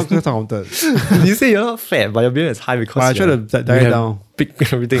fat. That's not counted. You say you're not fat, but your BMI is high because But I try to diet down. big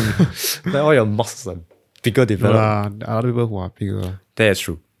everything. Like all your muscles are bigger developed. Other people who are bigger. That's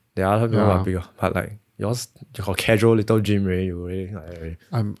true. There are other people who Yeah. are bigger, but like yours, you got casual little gym, right? You already,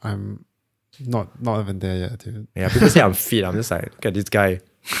 like, I'm not even there yet, dude. yeah. People say I'm fit. I'm just like, look at this guy.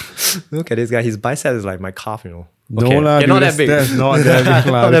 Look at this guy. His bicep is like my calf, you know. No lah, okay, dude, not that big. that's not that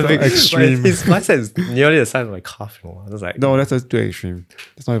big lah. Not that That's big. not extreme. But his bicep is nearly the size of my calf, you know. I was like, No, that's just too extreme.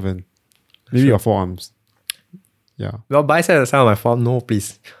 That's not even. Maybe your forearms. Yeah. your bicep is the size of my forearm. No,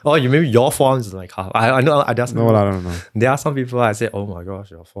 please. Oh, you maybe your forearms is my calf. I know. I just No lah, I don't know. There are some people I say, oh my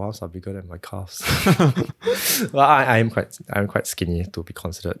gosh, your forearms are bigger than my calves. Well, I'm quite skinny to be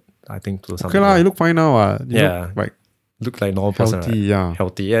considered. I think to some Okay lah, people. you look fine now. You Yeah. look like Look like normal person, healthy. right? Yeah.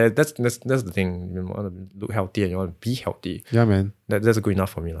 Healthy. Yeah, that's the thing. You want to look healthy and you want to be healthy. Yeah, man. That's good enough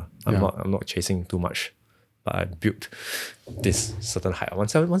for me. I'm Yeah. not chasing too much. But I built this certain height.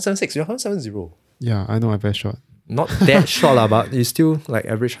 176, you're 170. Yeah, I know my best shot. Not that short, but it's still like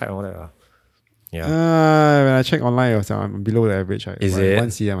average height and all that. Yeah. When I check online, I'm below the average height. Is Like it? 1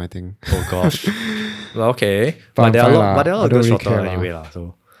 cm, I think. Oh gosh. Well, okay. But But there are I'm a fine lot, lah. but there are a I lot don't of really shorter care lah. anyway.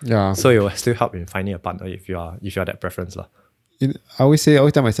 So Yeah. so it will still help in finding a partner if you have that preference. I always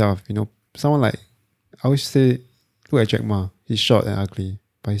tell myself, someone like, I always say, look at Jack Ma. He's short and ugly,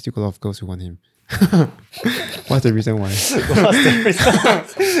 but he still got a lot of girls who want him. What's the reason why? What's the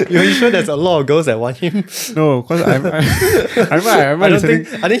reason? You're sure there's a lot of girls that want him? No, because I remember listening.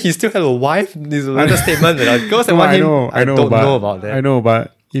 I think he still have a wife. This is another statement that girls that want him. I don't know about that. I know,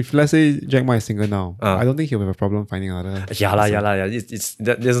 but if let's say Jack Ma is single now, I don't think he'll have a problem finding another. Yeah. It's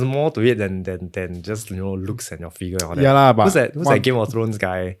there's more to it than just looks and your figure and all that. Yeah lah, but who's that Game of Thrones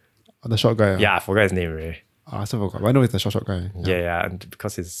guy? The short guy. Yeah, I forgot his name already. I still forgot. But I know it's the short guy. Yeah, and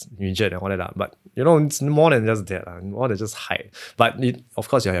because it's midget and all that. But it's more than just that. More than just height. But of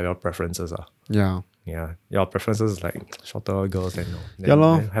course, you have your preferences. Yeah. Yeah, your preferences is like shorter girls and Yeah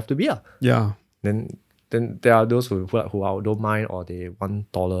lor. have to be. Yeah. Then there are those who don't mind or they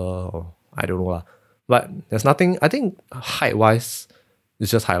want taller or I don't know lah. But there's nothing. I think height wise,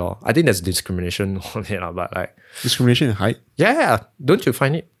 it's just height lor. I think there's discrimination on it lah. But like Discrimination in height? yeah, don't you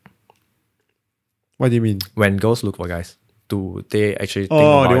find it What do you mean? when girls look for guys? Do they actually think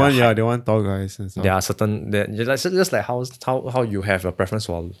Oh, about they their want height? they want tall guys and stuff. There are certain just like how you have a preference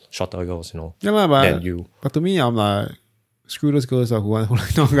for shorter girls, Yeah lah, but than you. But to me, I'm like, screw those girls who like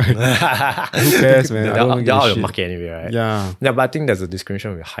tall guys. Who cares, man? I don't They're give a out of the shit. market anyway, right? Yeah. Yeah, but I think there's a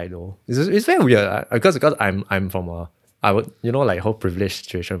discrimination with height though. It's very weird because I'm from I would like whole privileged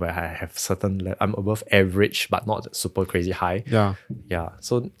situation where I have I'm above average but not super crazy high. Yeah. Yeah,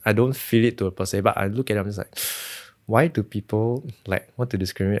 so I don't feel it to a per se, but I look at it, I'm just like, why do people like want to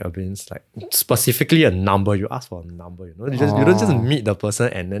discriminate against like specifically a number? You ask for a number, you don't just meet the person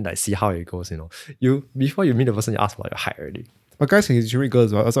and then like see how it goes. You before you meet the person, you ask for your height already. But guys can discriminate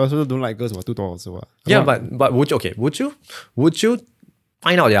girls. I also don't like girls who are too tall also. Yeah, but would you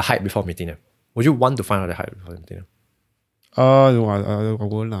find out their height before meeting them? Would you want to find out their height before meeting them? No, I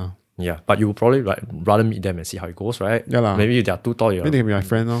won't lah. Yeah, but you would probably like rather meet them and see how it goes, right? Yeah lah. Maybe if they are too tall, Maybe they can be my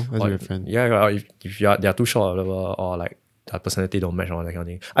friend, no? Let's be a friend. Yeah, or if they are too short or whatever, or like their personality don't match or that kind of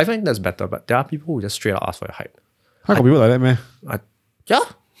thing. I find that's better, but there are people who just straight up ask for your height. How got people like that, man? Yeah.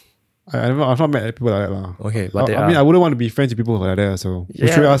 I've not met people like that lah. Okay, but I mean, I wouldn't want to be friends with people like that. So if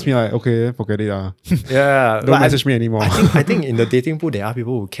Yeah. you ask me like, okay, forget it lah. Yeah. Don't message me anymore. I think in the dating pool there are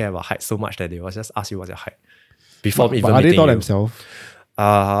people who care about height so much that they will just ask you what's your height before But even are they meeting tall you. themselves?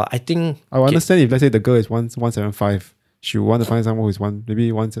 I think I will understand if let's say the girl is 175, she will want to find someone who's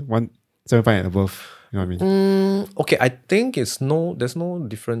maybe 175 and above. You know what I mean? okay, I think there's no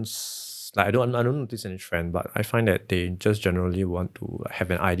difference. Like I don't notice any trend, but I find that they just generally want to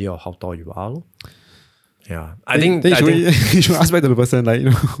have an idea of how tall you are. Yeah, I think you should ask back to the person, like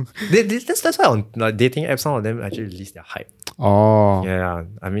that's why on like dating apps, some of them actually list their height. Oh, Yeah,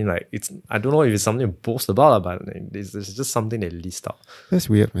 I mean like I don't know if it's something to boast about, but like, it's just something they list out. that's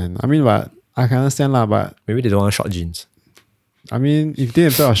weird, man. I mean, but I can understand lah. But Maybe they don't want short jeans. I mean, if they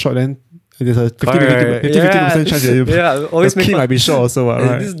themselves are short, then there's a 50 Correct. 50% chance that Yeah, always the make kid fun. might be short also,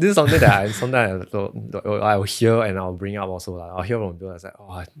 right? This is something that sometimes I'll hear and I'll bring up also. Like, I'll hear from people that's like,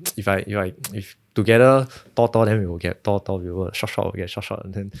 oh, if together tall, then we will get tall, we will short, will get short,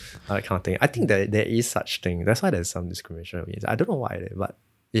 and then that kind of thing. I think that there is such thing. That's why there's some discrimination. I don't know why, but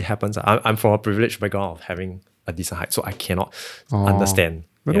it happens. I'm from a privileged background of having a decent height, so I cannot understand.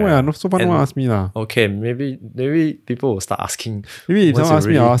 But no way, so far no one asked me lah. Okay, maybe people will start asking. Maybe if someone asks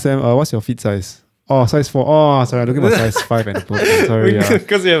me, I'll ask them, what's your feet size? Oh, size 4. Oh, sorry, I'm looking at size 5 and above. Sorry,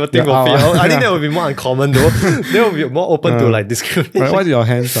 because we have a thing for feet. I think that would be more uncommon though. They will be more open to like discrimination. Right, what's your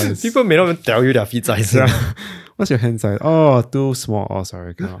hand size? People may not even tell you their feet size. What's your hand size? Oh, too small. Oh,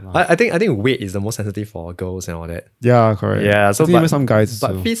 sorry, cannot. I think weight is the most sensitive for girls and all that. Yeah, correct. Yeah, so even some guys.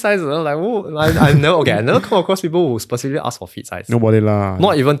 But feet size, like, oh, I never come across people who specifically ask for feet size. Nobody lah.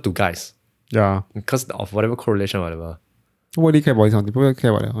 Not even to guys. Yeah, because of whatever correlation, whatever. Nobody care about this. People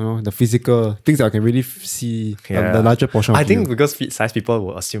care about the physical things that I can really see. The larger portion. I think because feet size, people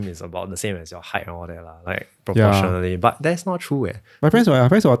will assume it's about the same as your height and all that lah, like proportionally. But that's not true. My friends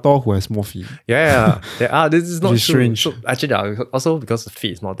are tall who have small feet. Yeah, they are. This is not true. Strange. So actually, also because the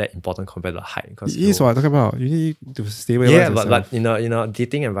feet is not that important compared to the height. It is what I'm talking about. You need to stay where yeah, but in a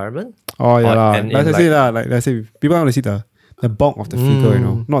dating environment. Oh yeah, like let's say people want to see the bulk of the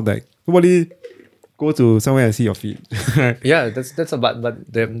figure. Not that nobody go to somewhere and see your feet. Yeah, that's a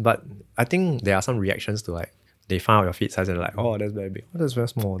but I think there are some reactions to like they find out your feet size and like, oh, that's very big, oh, that's very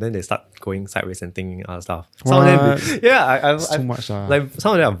small. Then they start going sideways and thinking other stuff. Some of them, I've too much. Like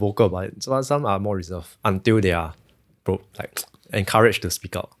some of them are vocal about it. Some are more reserved until they are like encouraged to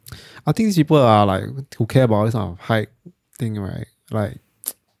speak out. I think these people are like who care about this kind of height thing, right? Like,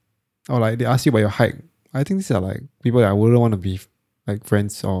 or like they ask you about your height. I think these are like people that I wouldn't want to be like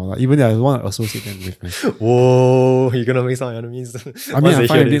friends or like even I want to associate them with me. Whoa, you're gonna make some enemies. I mean, I'm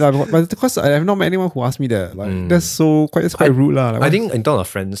fine with it, but because I have not met anyone who asked me that. Like that's quite rude lah. Like, I think in terms of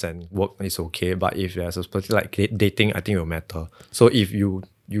friends and work, it's okay. But if there's a specific like dating, I think it will matter. So if you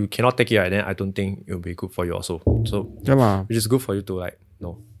cannot take it, right, then I don't think it will be good for you also. So which is good for you to like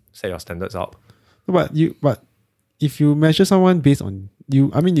set your standards out. But if you measure someone based on you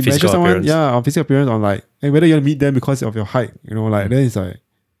physical measure someone appearance. on physical appearance on like whether you meet them because of your height, like then it's like,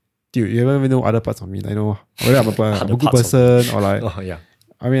 dude, you don't even know other parts of me, like whether I'm a good person or like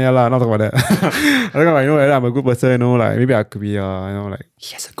I mean not talking about that. I don't know, whether I'm a good person, like maybe I could be like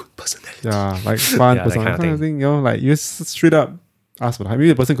he has a good personality. Yeah, like fun person, that kind of thing, like you just straight up ask for the height. Maybe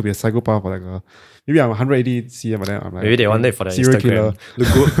the person could be a psychopath or like maybe I'm 180 cm, but then I'm like, maybe they want it for their Instagram.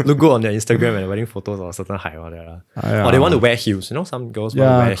 Look good on their Instagram and wedding photos of a certain height or that. Or they want to wear heels. Some girls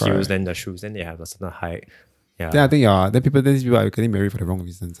want to wear heels, then the shoes, then they have a certain height. Yeah. Then I think these people are getting married for the wrong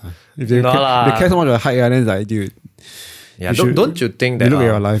reasons. If they care so much about the height, then it's like, dude. Yeah, don't you think that look at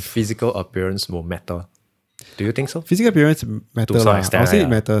your life. Physical appearance will matter? Do you think so? Physical appearance matters. I'll say it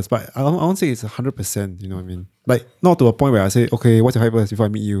matters, but I won't say it's 100%. You know what I mean? Like not to a point where I say, okay, what's your height before I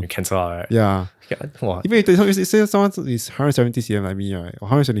meet you? You cancel out, right? Yeah. What? Even if say someone is 170 cm like me, right, or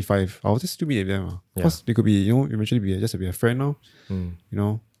 175, I'll just still meet them. Because they could be, eventually just to be a friend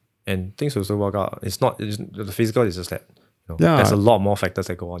now. And things also work out. It's the physical is just that. There's a lot more factors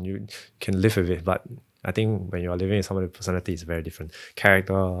that go on. You can live with it, but I think when you are living with somebody's personality, it's very different.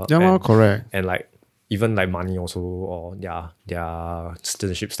 Character. Yeah, correct. And like even like money also, or their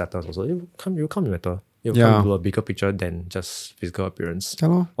citizenship status also, it will come matter. It will come to a bigger picture than just physical appearance.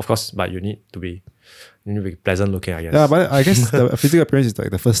 Yeah, of course, but you need to be pleasant looking, I guess. Yeah, but I guess the physical appearance is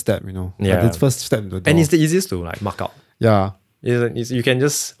like the first step, Yeah. Like the first step into the door. And it's the easiest to like mark out. Yeah. You can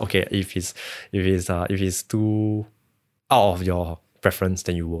just if he's too out of your preference,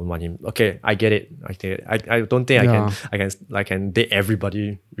 then you won't want him. Okay, I get it. I don't think I can date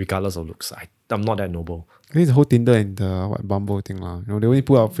everybody regardless of looks. I'm not that noble. I think it's the whole Tinder and the Bumble thing lah. They only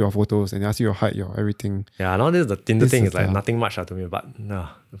put up your photos and they ask you your height, your everything. Yeah, nowadays the Tinder thing is like nothing much to me, but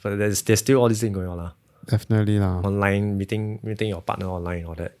there's still all this thing going on lah. Definitely lah. Online meeting your partner online,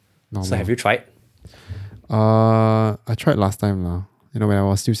 all that. Normal. So have you tried? I tried last time lah. When I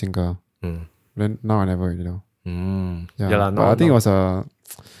was still single. Then now I never, Yeah, but I think it was a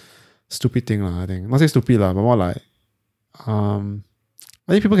stupid thing lah. I think not say stupid lah, but more like I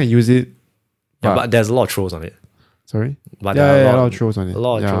think people can use it. Yeah, but there's a lot of trolls on it. Sorry? But a lot of trolls on it. A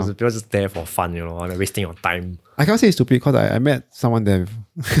lot of trolls. People just there for fun, and wasting your time. I can't say it's stupid because I met someone there.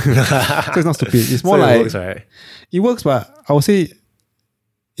 So it's not stupid. It's more so like it works, right? It works, but I would say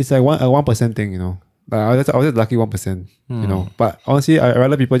it's like a 1% thing, Like I was just lucky 1%, But honestly, I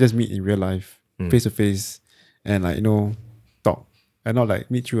rather people just meet in real life, face to face, and like talk, and not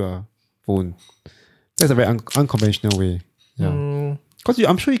like meet through a phone. That's a very unconventional way. Yeah. Because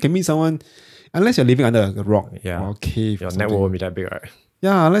I'm sure you can meet someone, unless you're living under a rock Yeah. or a cave. or Your something. network won't be that big, right?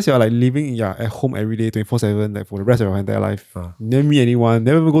 Yeah, unless you're like living at home every day, 24/7, like for the rest of your entire life. Ah. Never meet anyone,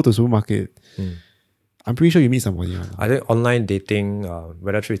 never even go to the supermarket. I'm pretty sure you meet somebody. I think online dating,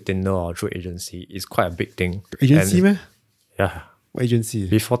 whether through Tinder or through agency, is quite a big thing. Agency, And man? yeah. What agency?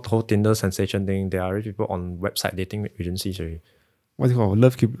 Before the whole Tinder sensation thing, there are already people on website dating agencies already. What's it called?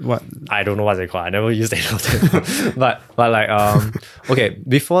 Love Cupid? What? I don't know what they call. I never used any of them. but like okay,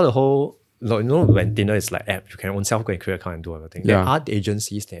 before the whole when Tinder is like app, you can own self go and create account and do everything. There Yeah. are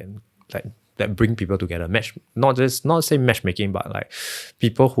agencies that bring people together. Not say matchmaking, but like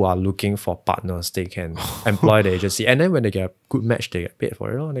people who are looking for partners, they can employ the agency. And then when they get a good match, they get paid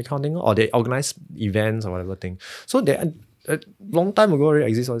for it, and accounting, or they organize events or whatever thing. So they a long time ago already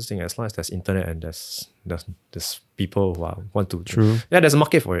exists all this thing. As long as there's internet and there's people who want to. True. Yeah, there's a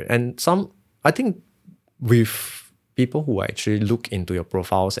market for it. And I think with people who actually look into your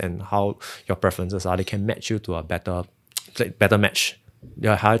profiles and how your preferences are, they can match you to a better match.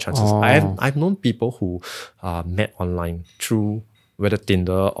 There are higher chances. Oh. I've known people who met online through whether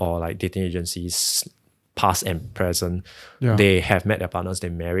Tinder or like dating agencies, past and present. Yeah. They have met their partners, they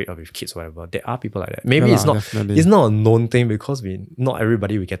married or with kids, whatever. There are people like that. Maybe Yeah it's lah, not definitely. it's not a known thing because not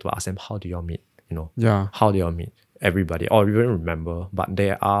everybody we get to ask them, how do you all meet? Yeah. How do you all meet? Everybody, or even remember, but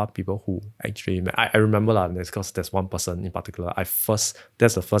there are people who actually met. I remember that because there's one person in particular.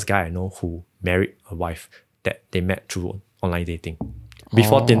 That's the first guy I know who married a wife that they met through online dating.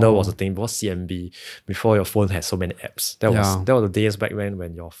 Before Tinder was a thing, before CMB, before your phone had so many apps. That was the days back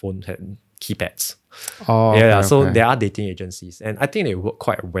when your phone had keypads. Oh, Yeah, okay, so okay. there are dating agencies, and I think they work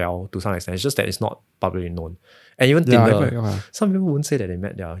quite well to some extent. It's just that it's not publicly known. And even Yeah, Tinder, okay. some people wouldn't say that they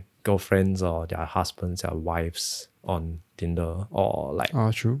met their girlfriends or their husbands, their wives on Tinder or like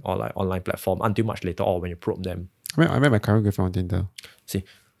True. online platform until much later, or when you probe them. I met my current girlfriend on Tinder. See,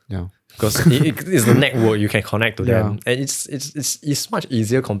 Yeah. because it's the network you can connect to them, Yeah. and it's much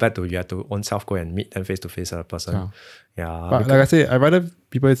easier compared to you have to own self go and meet them face to face as a person. Yeah, But like I say, I'd rather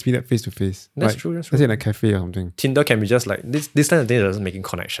people meet up face to face. That's Like, true, that's Let's say in a cafe or something. Tinder can be just like this kind of thing that's making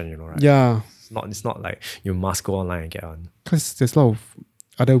connection, right? Yeah. It's not like you must go online and get on. Because there's a lot of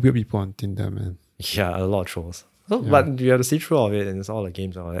other weird people on Tinder, man. Yeah, a lot of trolls. So, but you have to see through all of it, and it's all the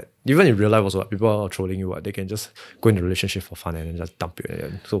games and all that. Even in real life, also, people are trolling you. They can just go into a relationship for fun and then just dump you.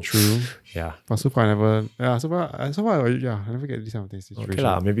 And so True. Yeah. But so far I never. Yeah. So far, I never get this kind of thing. Situation. Okay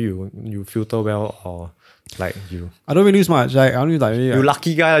lah. Maybe you filter well, or like you I don't really use much. Like I only use like maybe. you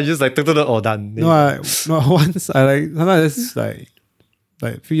lucky guy. You just like all done. No, once I like sometimes it's like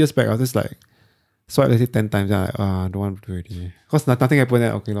a few years back I was just like swipe let's say 10 times. Then I don't want to do it already. Because nothing happened.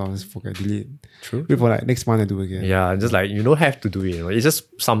 Then okay, just forget, delete. True. Wait for like next month and do again. Yeah, just like you don't have to do it. It's just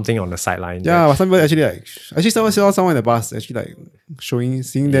something on the sideline. Yeah, but somebody actually someone saw someone in the bus actually like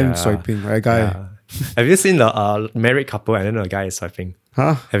seeing them Yeah. swiping. Like a guy. Yeah. Have you seen the married couple and then the guy is swiping?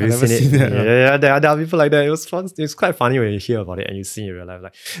 Huh? Have I you never seen it? that. Yeah, there are people like that. It was fun. It's quite funny when you hear about it and you see it in real life.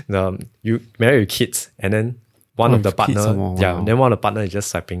 Like you marry your kids and then one of the with kids partner, some more, wow. then one of the partner is just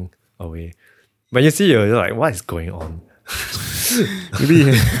swiping away. When you see it, you're like, what is going on? Maybe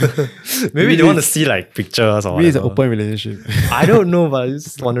Maybe they want to see like pictures or maybe it's an whatever. open relationship. I don't know, but I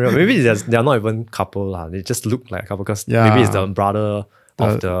just wondering. Maybe they're not even couple lah. They just look like a couple because maybe it's the brother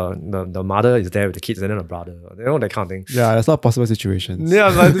of the mother is there with the kids and then the brother. That kind of thing. Yeah, that's not possible situations.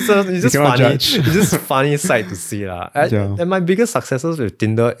 Yeah, but it's just cannot funny. judge. It's just funny sight to see lah. Yeah. And my biggest successes with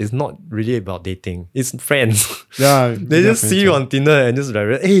Tinder is not really about dating. It's friends. Yeah, They just see you on Tinder and just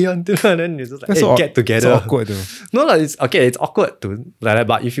like, hey, you're on Tinder, and then you just like, That's hey, so get together. So awkward though. No, like, it's okay. It's awkward to like that,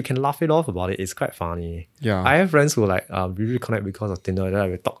 but if you can laugh it off about it, it's quite funny. Yeah. I have friends who like really connect because of Tinder. Then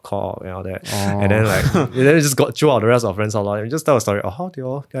like, we talk call and all that, Oh. and then like and then we just got through all the rest of our friends all and we just tell a story. Oh, how do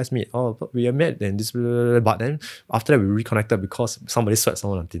you guys meet? Oh, we met and this, blah, blah, blah. But then after that we reconnected because somebody sweat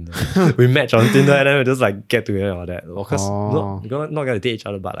someone on Tinder. We match on Tinder and then we just like get together and all that. Because we're not gonna date each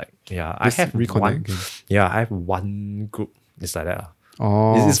other, but like I Just have reconnect one. again. Yeah, I have one group. It's like that.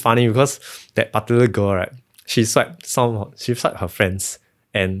 Oh. It's funny because that particular girl, right? She swiped her friends,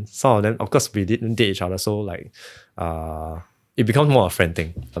 and some of them, of course, we didn't date each other, so like, it becomes more a friend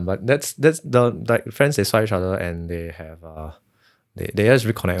thing. But that's the like friends, they swipe each other and they have they just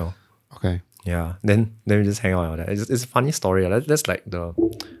reconnect. Oh. Okay. Yeah, then we just hang out and all that. It's a funny story. That's like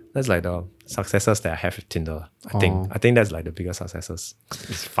the successes that I have with Tinder. I think that's like the biggest successes.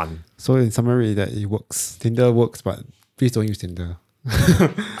 It's fun. So in summary, that it works. Tinder works, but please don't use Tinder.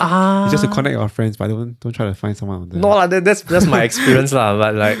 It's just to connect your friends, but don't try to find someone on there. No, that's my experience lah.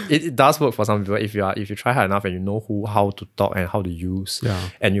 But like it does work for some people if you try hard enough and you know how to talk and how to use, Yeah.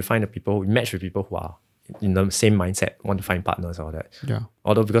 and you find the people, you match with people who are in the same mindset, want to find partners or that. Yeah.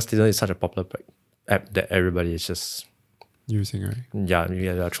 Although because Tinder is such a popular app that everybody is just Using, right?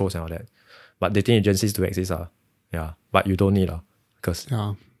 there are trolls and all that. But dating agencies do exist, but you don't need because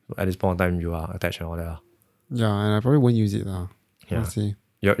Yeah. at this point in time you are attached and all that. Yeah, and I probably won't use it. Yeah. Let's see.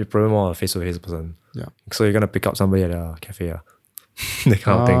 You're probably more a face-to-face person. Yeah. So you're gonna pick up somebody at a cafe, that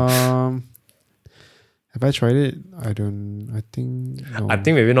kind of thing. Have I tried it? I think no. I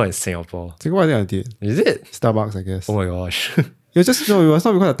think maybe not in Singapore. Singapore, I think I did. Is it? Starbucks, I guess. Oh my gosh. It was just no. It was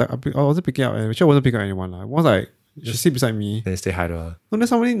not because I wasn't picking up. Actually, I wasn't picking up anyone. It was like she sit beside me. Then say hi to her. No, there's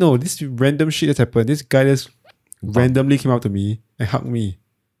somebody. No, this random shit that's happened. This guy just randomly came up to me and hugged me.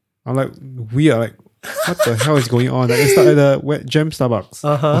 I'm like weird. Like what the hell is going on? Like I started at the Gem Starbucks.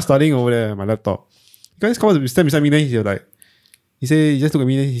 I was studying over there on my laptop. The guy just come up to stand beside me. Then he was like, he just looked at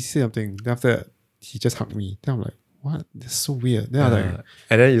me. Then he said something. Then after that, he just hugged me. Then I'm like, what? That's so weird. Then I was like,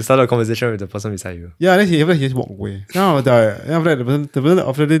 and then you start a conversation with the person beside you. yeah. Then he just walked away. Then I was like, then after that, the person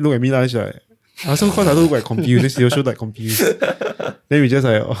after they look at me, like, like also because I look like confused. Then she also like confused. Then we just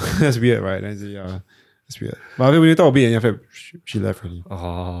like, oh, that's weird, right? Then I say, yeah, that's weird. But when we talk a bit, and after that, she left already.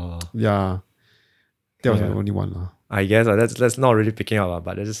 Oh. Yeah. That was the only one. I guess that's not really picking up,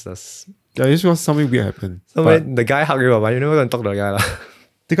 but that's just. Yeah, it's just something weird happened. So when the guy hugged you, but you never gonna talk to the guy.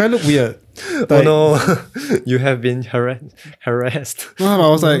 The guy looked weird. Like, oh no, you have been harassed. No,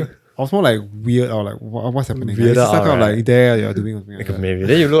 but I was more like weird or like what's happening? Weird it's out, kind of right? like there you're doing something like that. Maybe.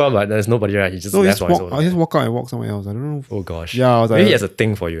 Then you look up, but there's nobody, right? He just No, left I just walk out and walk somewhere else. I don't know. Oh gosh. Yeah, I was like, maybe he has a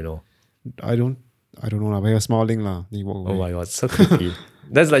thing for you, know. I don't know lah, but he was smiling lah. Then he walked away. Oh my god, so creepy.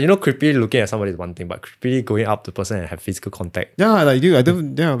 That's like, creepy looking at somebody is one thing, but creepy going up to the person and have physical contact. Yeah, like dude, I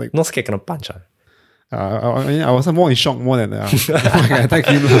don't. Yeah, like not scared, gonna punch. I was more in shock more than I attacked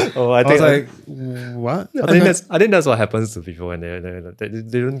him. Oh, I was like, what? I think that's what happens to people when they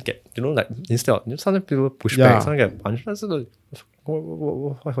don't get, like instead of sometimes people push back, some get punched. That's like,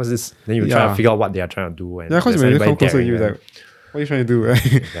 what was this? Then you try to figure out what they are trying to do. And because when they come closer to you, like, what are you trying to do?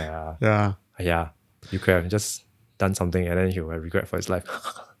 Right? Yeah. You could have just done something and then he will regret for his life.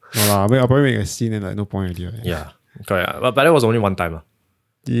 No lah, I'll probably make a scene and like no point already. Right? Yeah, correct. But that was only one time. Yeah.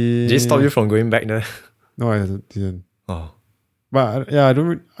 Did it stop you from going back there? No, I didn't. Oh. But yeah,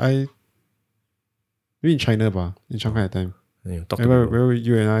 maybe in China, in Shanghai at the time. Where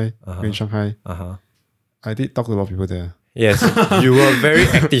you and I were in Shanghai. I did talk to a lot of people there. Yes, you were very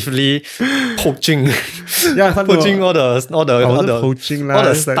actively poaching. Poaching all the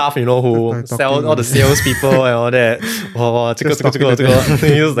staff, who sell all the salespeople and all that. Oh, 这个.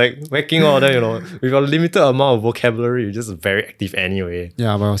 He was like whacking all that, with a limited amount of vocabulary, you're just very active anyway.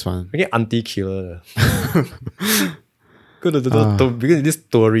 Yeah, but it was fun. Making anti-killer. Because these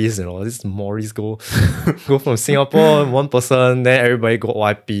tourists, these Maoris go from Singapore, one person, then everybody go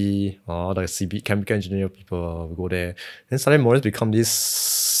YP, the CB chemical engineer people will go there. Then suddenly Maoris become this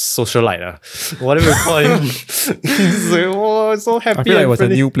socialite, whatever you call him. He's like, so happy. I feel like it was a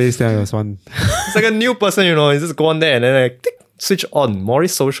new place there. It was fun. It's like a new person, you just go on there and then like switch on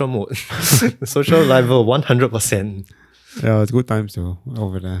Maoris social mode, social level 100%. Yeah, it's good times though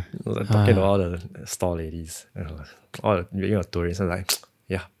over there. Talking to all the store ladies, all the tourists, I'm like,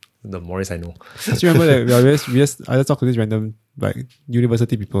 yeah, the Maoris I know. I still remember that I just talked to these random like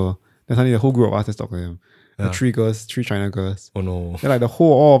university people. Then suddenly the whole group of us just talk to them. Yeah. The three China girls. Oh no! Then like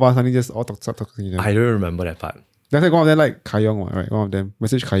all of us suddenly just all start talking to them. I don't remember that part. That's like one of them like Kai Yong, right? One of them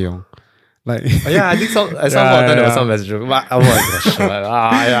message Kai Yong. Like yeah, I think at some point there was some message, but oh my gosh,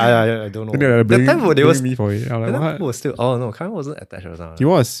 I don't know. That time they was me for it. I'm like, what? Was still Kai wasn't attached or something. He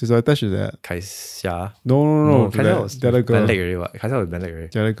was attached to that. Kai Xia. No. Kai Xia was the other girl. Ben already. What? Kai Xia was Ben already.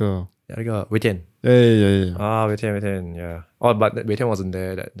 The other girl. Wei Tian. Yeah. Wei Tian. Yeah. Oh, but Wei Tian wasn't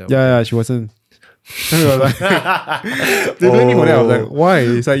there. Yeah, she wasn't. They blame me for that. I was like, why?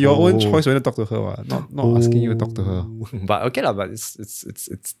 It's like your own choice whether to talk to her, not asking you to talk to her. But okay lah, but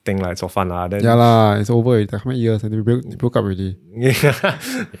it's thing lah, it's for fun lah. Yeah lah, it's over. Like how many years and they broke up already. Yeah.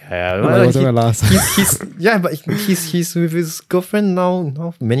 Well, it wasn't the last. But he's with his girlfriend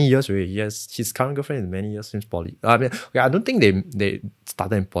now many years already. He has his current girlfriend is many years since poly. I mean, I don't think they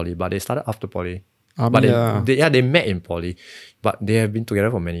started in poly, but they started after poly. But they met in poly, but they have been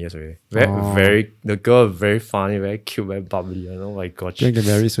together for many years already. The girl very funny, very cute, very bubbly. Oh my god, they get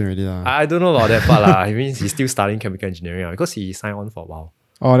married soon already lah. I don't know about that part lah. I mean, he's still studying chemical engineering because he signed on for a while.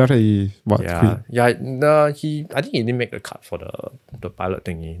 Oh, after he quit? I think he didn't make the cut for the pilot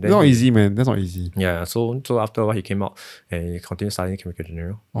thingy. It's not easy, man. That's not easy. Yeah, so after he came out and he continued studying chemical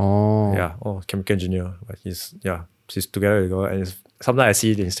engineering. Oh. Yeah, chemical engineer. But he's together with the girl and sometimes I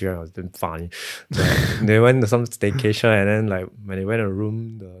see the Instagram, it was been funny. So, they went to some staycation and then like when they went in a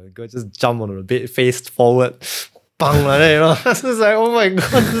room, the girl just jumped on the bed, face forward, bang like that, you know. It's like, oh my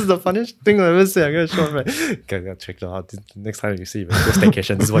god, this is the funniest thing I've ever seen. I gotta show my gotta check it out. Next time you see, when you go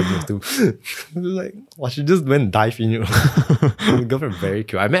staycation, this is what you do. Like, wow, she just went and dive in, you know. My girlfriend very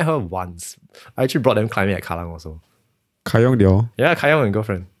cute. I met her once. I actually brought them climbing at Kallang also. Kayong Dio. Yeah, Kayong and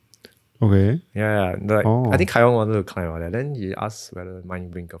girlfriend. Okay. Yeah, like, I think Kayong wanted to climb out there. Then he asked whether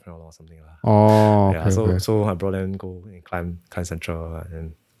mind bring girlfriend along or something. Oh, yeah, okay, so I brought them go and climb Central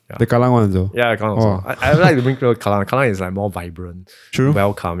and the Kallang one though. yeah, Kallang also. I like to bring people to Kallang. Kallang is like more vibrant, True.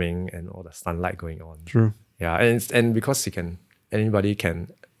 welcoming, and all the sunlight going on. True. Yeah, and because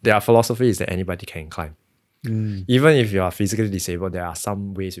their philosophy is that anybody can climb. Even if you are physically disabled, there are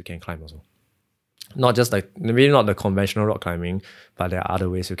some ways you can climb also. Not just like, maybe not the conventional rock climbing, but there are other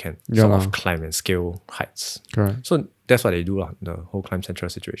ways you can sort of climb and scale heights. Correct. So that's what they do, the whole Climb Central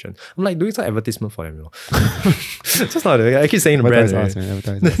situation. I'm like doing some advertisement for them, you know. Just not, I keep saying the brand.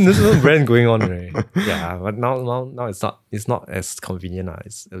 There's no brand going on, right? Yeah, but now it's not as convenient.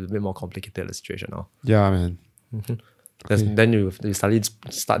 It's a bit more complicated, the situation now. Yeah, man. Then you start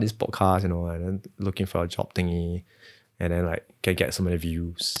this podcast, you know, and then looking for a job thingy, and then like can get so many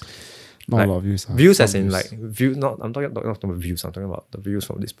views. Not like, a lot of views. Views as in like views. I'm talking about views. I'm talking about the views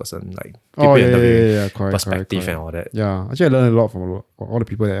from this person, like Oh, people yeah, correct, perspective correct. and all that. Yeah, actually, I learned a lot from all the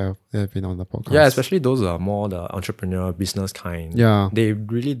people that have been on the podcast. Yeah, especially those who are more the entrepreneur, business kind. Yeah. They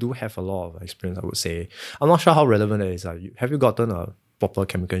really do have a lot of experience, I would say. I'm not sure how relevant that is. Have you gotten a proper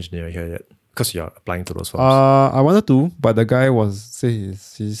chemical engineer here yet? Because you're applying to those firms. I wanted to, but the guy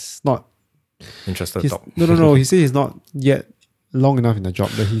he's not Interested to talk. No. He said he's not yet long enough in the job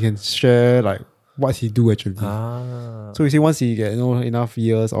that he can share like what he do actually. So he said once he get enough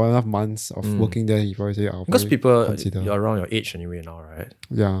years or enough months of working there, he probably say because people consider. you're around your age anyway now, right?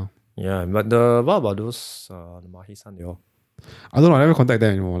 Yeah. Yeah, but what about those the Mahi-san, they all? I don't know. I never contact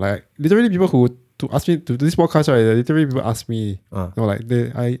them anymore. Like literally, people who to ask me to do this podcast, right? Literally, people ask me. Like they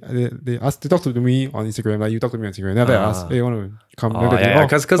talk to me on Instagram. Like you talk to me on Instagram. Then after I ask, hey, you want to come?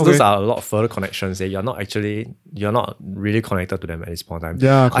 Because those are a lot of further connections. You're not really connected to them at this point in time.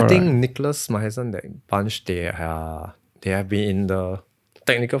 Yeah, I think Nicholas Mahesan, that bunch, they have been in the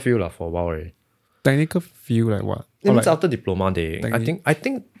technical field for a while already. Technical field like what? It means after diploma, I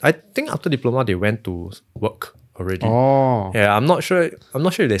think after diploma they went to work already. Oh. Yeah, I'm not sure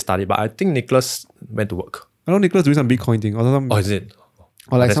if they studied, but I think Nicholas went to work. I know Nicholas doing some Bitcoin thing or some. Oh, is it?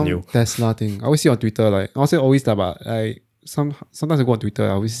 Or like that's some new. Tesla thing. I always see on Twitter, like I always but like sometimes I go on Twitter,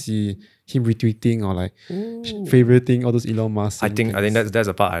 I always see him retweeting or like favoriting all those Elon Musk. I think that's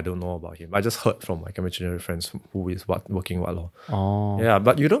a part I don't know about him. I just heard from my chemical engineering friends who is working what law. Oh. Yeah,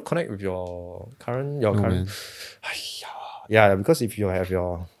 but you don't connect with your current. Man. Yeah, because if you have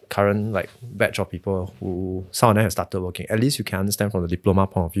your current like batch of people who some of them have started working, at least you can understand from the diploma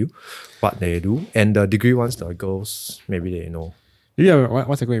point of view what they do, and the degree ones, the girls, maybe they know. Yeah,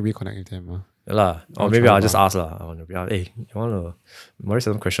 once I go and reconnect with them. Or maybe I'll just ask hey, you want to? What are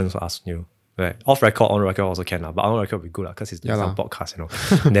some questions to ask you? Like off record, on record also can but on record will be good because it's doing some podcast, you know.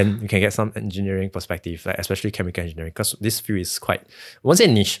 And then you can get some engineering perspective, like especially chemical engineering, because this field is quite, I won't say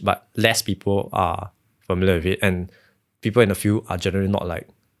niche, but less people are familiar with it, and people in the field are generally not like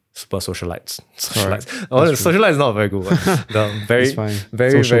super socialites. Socialite is not very good. The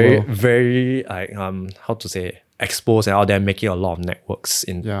very like how to say, exposed and out there making a lot of networks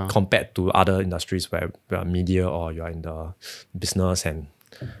compared to other industries where you are media or you are in the business and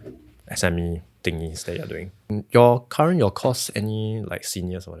SME thingies that you're doing. Your course, any like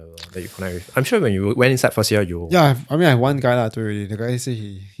seniors or whatever that you connect with? I'm sure when you went inside first year, you... Yeah, I have one guy already. The guy said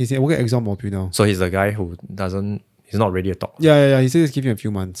he's working at Exxon Mobil now. So he's the guy who he's not ready to talk. Yeah. He said he's giving him a few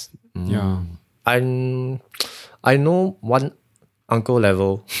months. Yeah. I know one uncle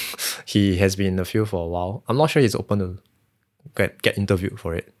level, he has been in the field for a while. I'm not sure he's open to get interviewed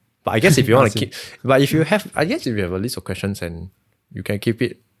for it. But I guess if you want to keep... But if you have a list of questions and you can keep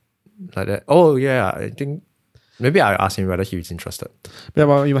it like that. Oh yeah, I think maybe I'll ask him whether he is interested. Yeah,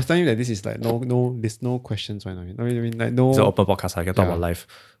 but you must tell him that this is like there's no questions right now. I mean like no. It's an open podcast. I can talk about life.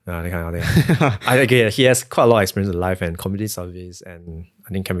 That kind of thing. He has quite a lot of experience in life and community service and I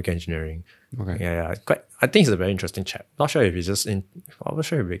think chemical engineering. Okay. Yeah. I think he's a very interesting chap. Not sure if he's just in. I'm not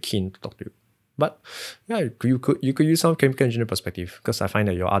sure if he'd be keen to talk to you. But yeah, you could use some chemical engineering perspective because I find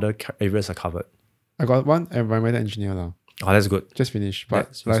that your other areas are covered. I got one environmental engineer now. Oh, that's good. Just finished.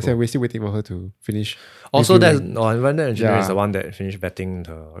 But like I said, we're still waiting for her to finish. Also, environmental engineer is the one that finished vetting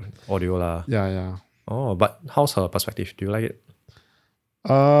the audio lah. Yeah. Oh, but how's her perspective? Do you like it?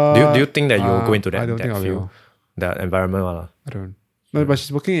 Do you think that you'll go into that field? The environment one? I don't. No, but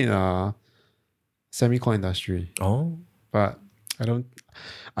she's working in semicon industry. Oh, But I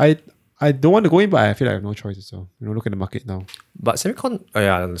don't want to go in, but I feel like I have no choice as well. Look at the market now. but the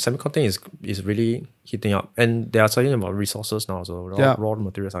semicon thing is really heating up, and they are talking about resources now. So raw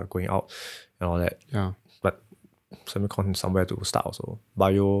materials are going out and all that. Yeah. But semicon is somewhere to start also.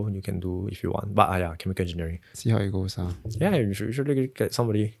 Bio you can do if you want, but chemical engineering. See how it goes. Yeah, you should really get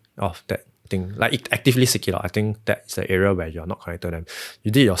somebody of that thing. Like actively seek it out. I think that's the area where you're not connected to them.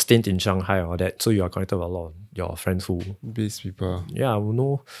 You did your stint in Shanghai and all that, so you are connected with a lot of your friends who These people. who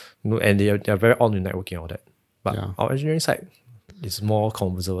know, and they are very on in networking and all that. But our engineering side is more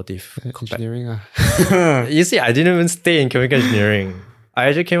conservative. Engineering. You see, I didn't even stay in chemical engineering. I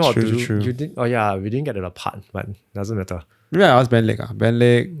actually came out to True. you did. Oh yeah, we didn't get to the part, but doesn't matter. Maybe I asked Ben Lake. Ben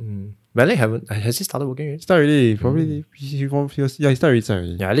Lake Bentley has he started working yet? start already. Probably he started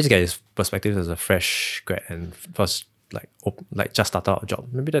already. Yeah, at least get his perspective as a fresh grad and first like just started out a job.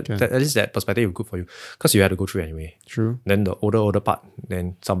 Maybe that at least that perspective is good for you because you had to go through anyway. True. Then the older part,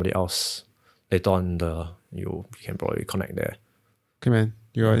 then somebody else later on you can probably connect there. Okay, man.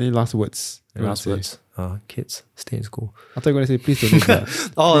 You got any last words? And last words, kids, stay in school. I thought you were going to say please donate blood.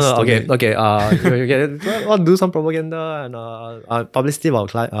 Oh Please no, okay, donate. okay. You want to do some propaganda and publicity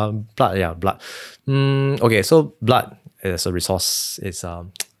about blood? Yeah, blood. Okay, so blood as a resource is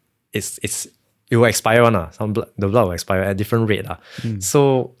it will expire one. The blood will expire at different rate.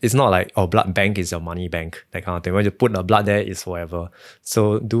 So it's not like blood bank is your money bank, that kind of thing. When you put the blood there, it's forever.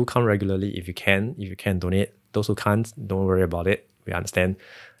 So do come regularly if you can. If you can donate. Those who can't, don't worry about it. We understand.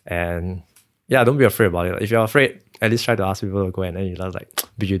 And yeah, don't be afraid about it. If you're afraid, at least try to ask people to go and then you just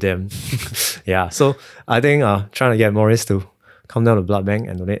be with them. Yeah. So I think trying to get Maurice to come down to blood bank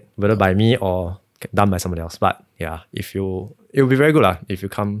and donate, whether by me or done by somebody else. But yeah, it will be very good if you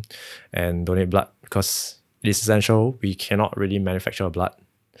come and donate blood because it is essential. We cannot really manufacture blood.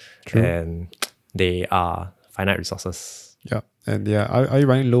 True. And they are finite resources. Yeah. And are you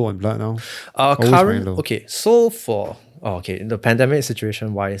running low on blood now? Current, okay, so in the pandemic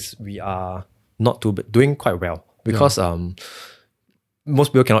situation wise, we are not doing quite well because most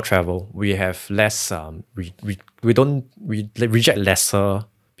people cannot travel. We have less we reject lesser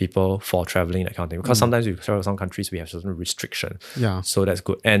people for traveling, that kind of thing. Because sometimes we travel to some countries, we have certain restriction. Yeah. So that's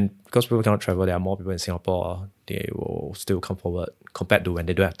good. And because people cannot travel, there are more people in Singapore, they will still come forward compared to when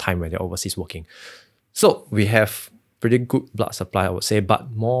they don't have time when they're overseas working. So we have pretty good blood supply, I would say, but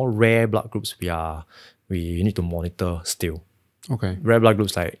more rare blood groups we need to monitor still. Okay. Rare blood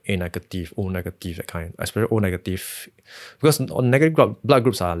groups like A negative, O negative, that kind, especially O negative, because negative blood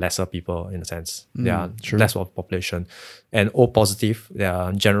groups are lesser people in a sense. They are less of population, and O positive, they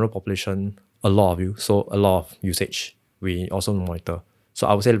are general population, a lot of you, so a lot of usage. We also monitor. So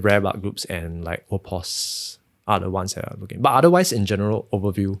I would say rare blood groups and like O pos are the ones that are looking. But otherwise, in general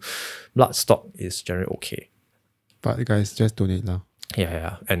overview, blood stock is generally okay. But you guys just donate now.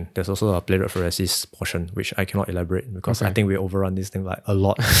 Yeah. And there's also a platelet portion, which I cannot elaborate because I think we overrun this thing like a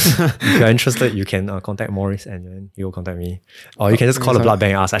lot. If you're interested, you can contact Maurice and then you'll contact me. Or you can just call the blood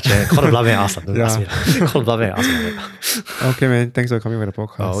bank and ask. Actually, call the blood bank and ask. Don't ask me. Call the blood bank and ask. Okay, man. Thanks for coming with the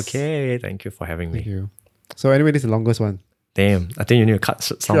podcast. Okay. Thank you for having me. Thank you. So anyway, this is the longest one. Damn. I think you need to cut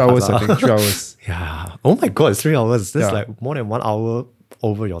some 3 hours, parts. I think. 3 hours. Yeah. Oh my God, it's 3 hours. That's like more than 1 hour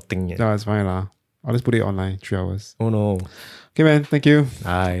over your thing. Yeah. No, it's fine lah. I'll just put it online. 3 hours. Oh no. Okay, man. Thank you.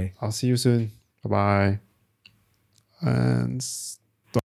 Bye. I'll see you soon. Bye-bye. And